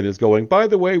government is going, by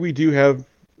the way, we do have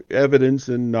evidence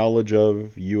and knowledge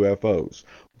of UFOs.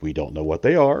 We don't know what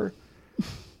they are.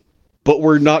 But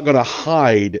we're not going to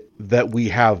hide that we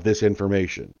have this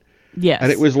information. Yes.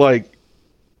 And it was like,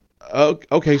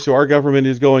 okay, so our government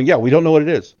is going, yeah, we don't know what it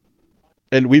is.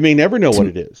 And we may never know what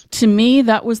it is. To me,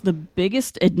 that was the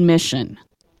biggest admission.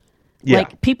 Yeah.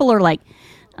 Like, people are like,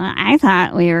 I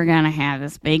thought we were going to have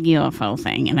this big UFO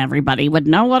thing and everybody would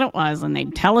know what it was and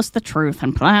they'd tell us the truth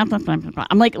and blah, blah, blah, blah, blah.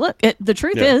 I'm like, look, the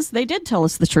truth is they did tell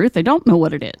us the truth. They don't know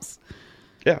what it is.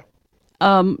 Yeah.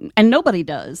 And nobody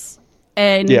does.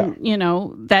 And,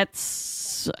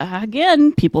 that's,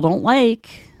 again, people don't like.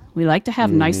 We like to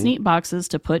have nice, neat boxes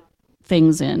to put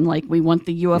things in. Like, we want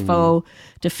the UFO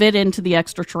to fit into the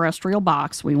extraterrestrial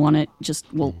box. We want it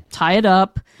we'll tie it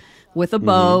up with a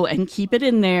bow and keep it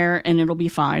in there, and it'll be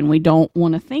fine. We don't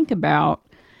want to think about,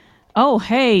 oh,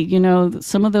 hey,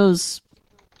 some of those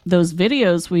those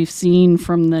videos we've seen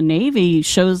from the Navy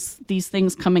shows these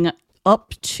things coming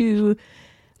up to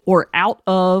or out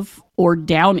of or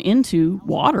down into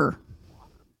water.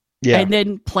 Yeah. And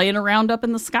then playing around up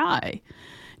in the sky.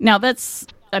 Now there's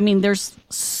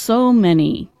so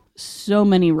many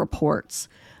reports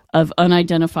of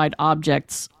unidentified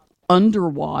objects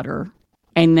underwater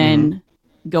and then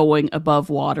going above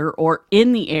water, or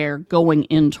in the air going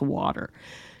into water.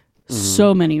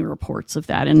 So many reports of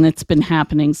that, and it's been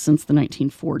happening since the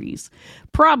 1940s.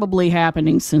 Probably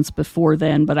happening since before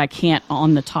then, but I can't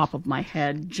on the top of my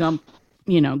head jump,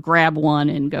 grab one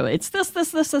and go, it's this.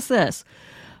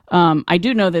 I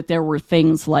do know that there were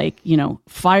things like,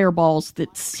 fireballs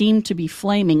that seemed to be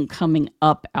flaming coming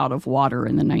up out of water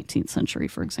in the 19th century,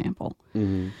 for example.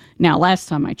 Now, last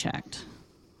time I checked,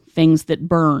 things that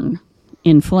burn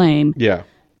in flame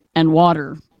and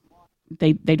water,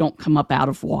 they don't come up out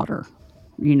of water.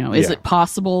 Is it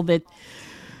possible that,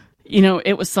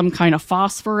 it was some kind of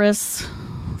phosphorus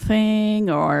thing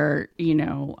or,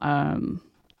 something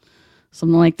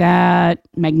like that?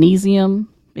 Magnesium,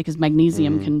 because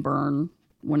magnesium can burn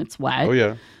when it's wet. Oh,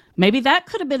 yeah. Maybe that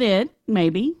could have been it,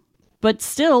 maybe. But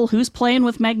still, who's playing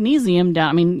with magnesium down?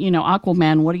 I mean,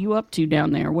 Aquaman, what are you up to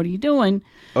down there? What are you doing?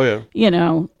 Oh, yeah.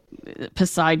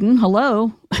 Poseidon,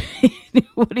 hello.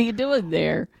 What are you doing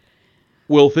there?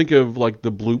 Well, think of like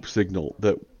the bloop signal,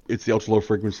 that it's the ultra low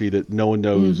frequency that no one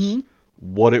knows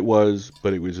what it was,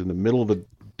 but it was in the middle of the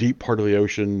deep part of the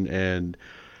ocean, and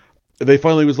they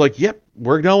finally was like, yep,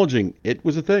 we're acknowledging it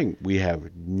was a thing. We have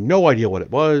no idea what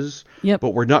it was,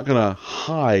 but we're not going to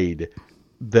hide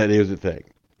that it was a thing.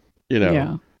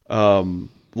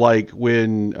 Like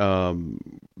when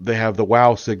they have the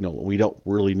wow signal, we don't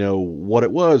really know what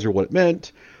it was or what it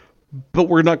meant, but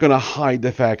we're not going to hide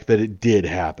the fact that it did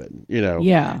happen,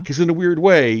 Because in a weird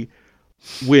way,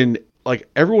 when like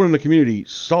everyone in the community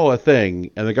saw a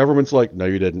thing and the government's like, no,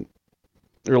 you didn't.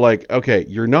 They're like, okay,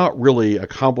 you're not really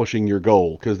accomplishing your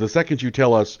goal, because the second you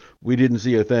tell us we didn't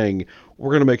see a thing,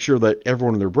 we're going to make sure that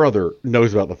everyone and their brother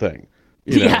knows about the thing.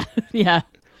 Yeah.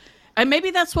 And maybe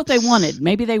that's what they wanted.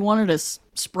 Maybe they wanted us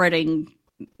spreading,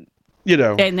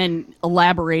 and then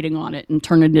elaborating on it and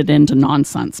turning it into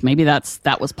nonsense. Maybe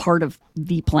that was part of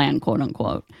the plan, quote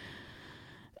unquote.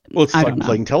 Well, it's like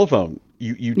playing telephone.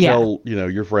 You tell,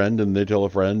 your friend, and they tell a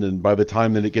friend, and by the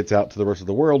time that it gets out to the rest of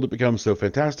the world, it becomes so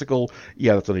fantastical.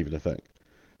 Yeah, that's not even a thing.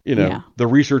 The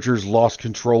researchers lost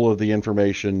control of the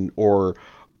information, or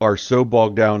are so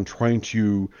bogged down trying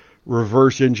to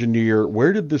reverse engineer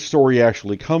where did this story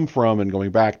actually come from and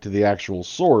going back to the actual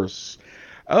source.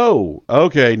 Oh,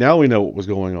 okay, now we know what was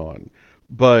going on.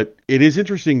 But it is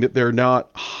interesting that they're not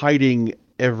hiding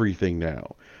everything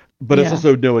now. But it's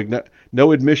also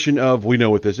no admission of we know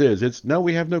what this is. It's no,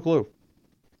 we have no clue.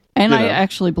 And I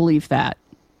actually believe that.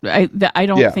 I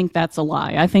don't think that's a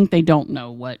lie. I think they don't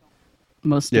know what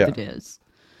most of it is.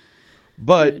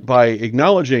 But by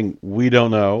acknowledging we don't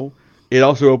know, it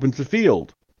also opens the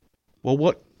field. Well,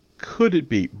 what could it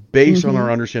be based on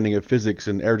our understanding of physics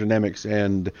and aerodynamics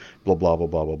and blah, blah, blah,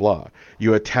 blah, blah, blah.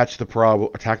 You attack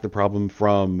the problem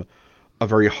from a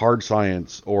very hard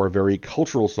science or a very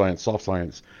cultural science, soft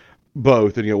science,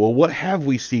 both, and well, what have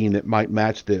we seen that might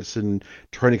match this, and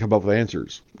trying to come up with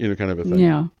answers, kind of a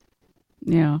thing.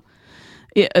 Yeah.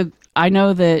 I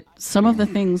know that some of the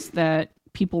things that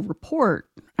people report,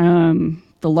 the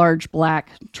large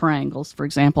black triangles, for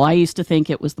example, I used to think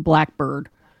it was the blackbird,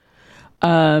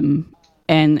 and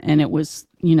it was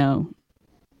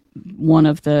one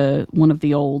of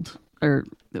the old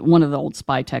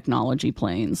spy technology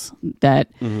planes that.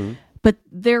 But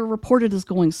they're reported as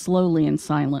going slowly and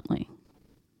silently.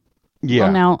 Yeah.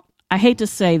 Well, now, I hate to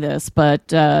say this, but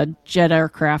jet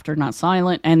aircraft are not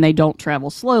silent, and they don't travel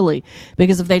slowly.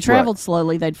 Because if they traveled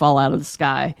slowly, they'd fall out of the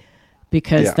sky,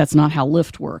 because that's not how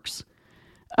lift works.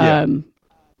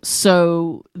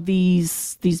 So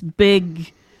these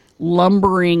big,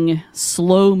 lumbering,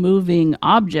 slow-moving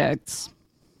objects,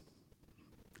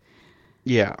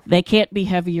 they can't be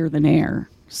heavier than air.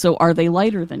 So are they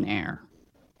lighter than air?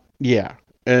 Yeah,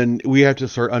 and we have to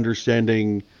start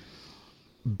understanding,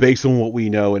 based on what we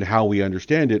know and how we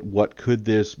understand it, what could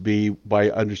this be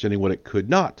by understanding what it could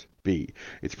not be.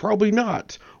 It's probably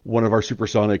not one of our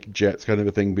supersonic jets kind of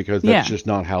a thing, because that's just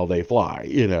not how they fly,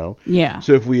 Yeah.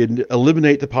 So if we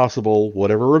eliminate the possible,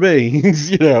 whatever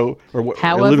remains, or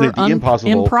eliminate the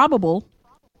impossible. Improbable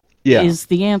is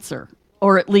the answer,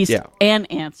 or at least an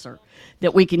answer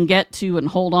that we can get to and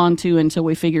hold on to until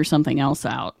we figure something else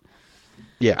out.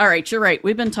 Yeah. All right, you're right.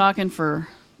 We've been talking for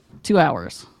 2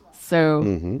 hours. So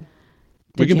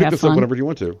we can pick this up whenever you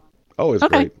want to. Oh, it's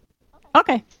great.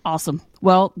 Okay, awesome.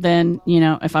 Well, then,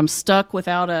 if I'm stuck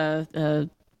without a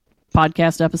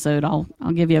podcast episode, I'll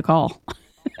give you a call.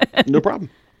 No problem.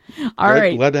 All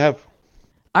right. Glad to have.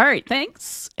 All right,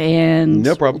 thanks. And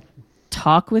No problem.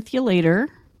 Talk with you later.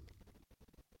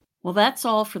 Well, that's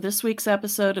all for this week's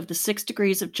episode of the 6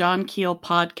 Degrees of John Keel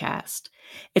podcast.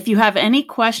 If you have any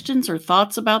questions or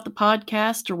thoughts about the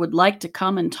podcast or would like to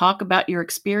come and talk about your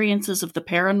experiences of the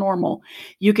paranormal,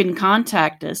 you can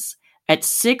contact us at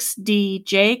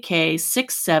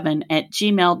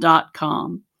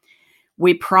 6djk67@gmail.com.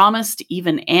 We promise to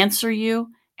even answer you,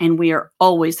 and we are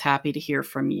always happy to hear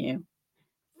from you.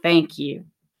 Thank you.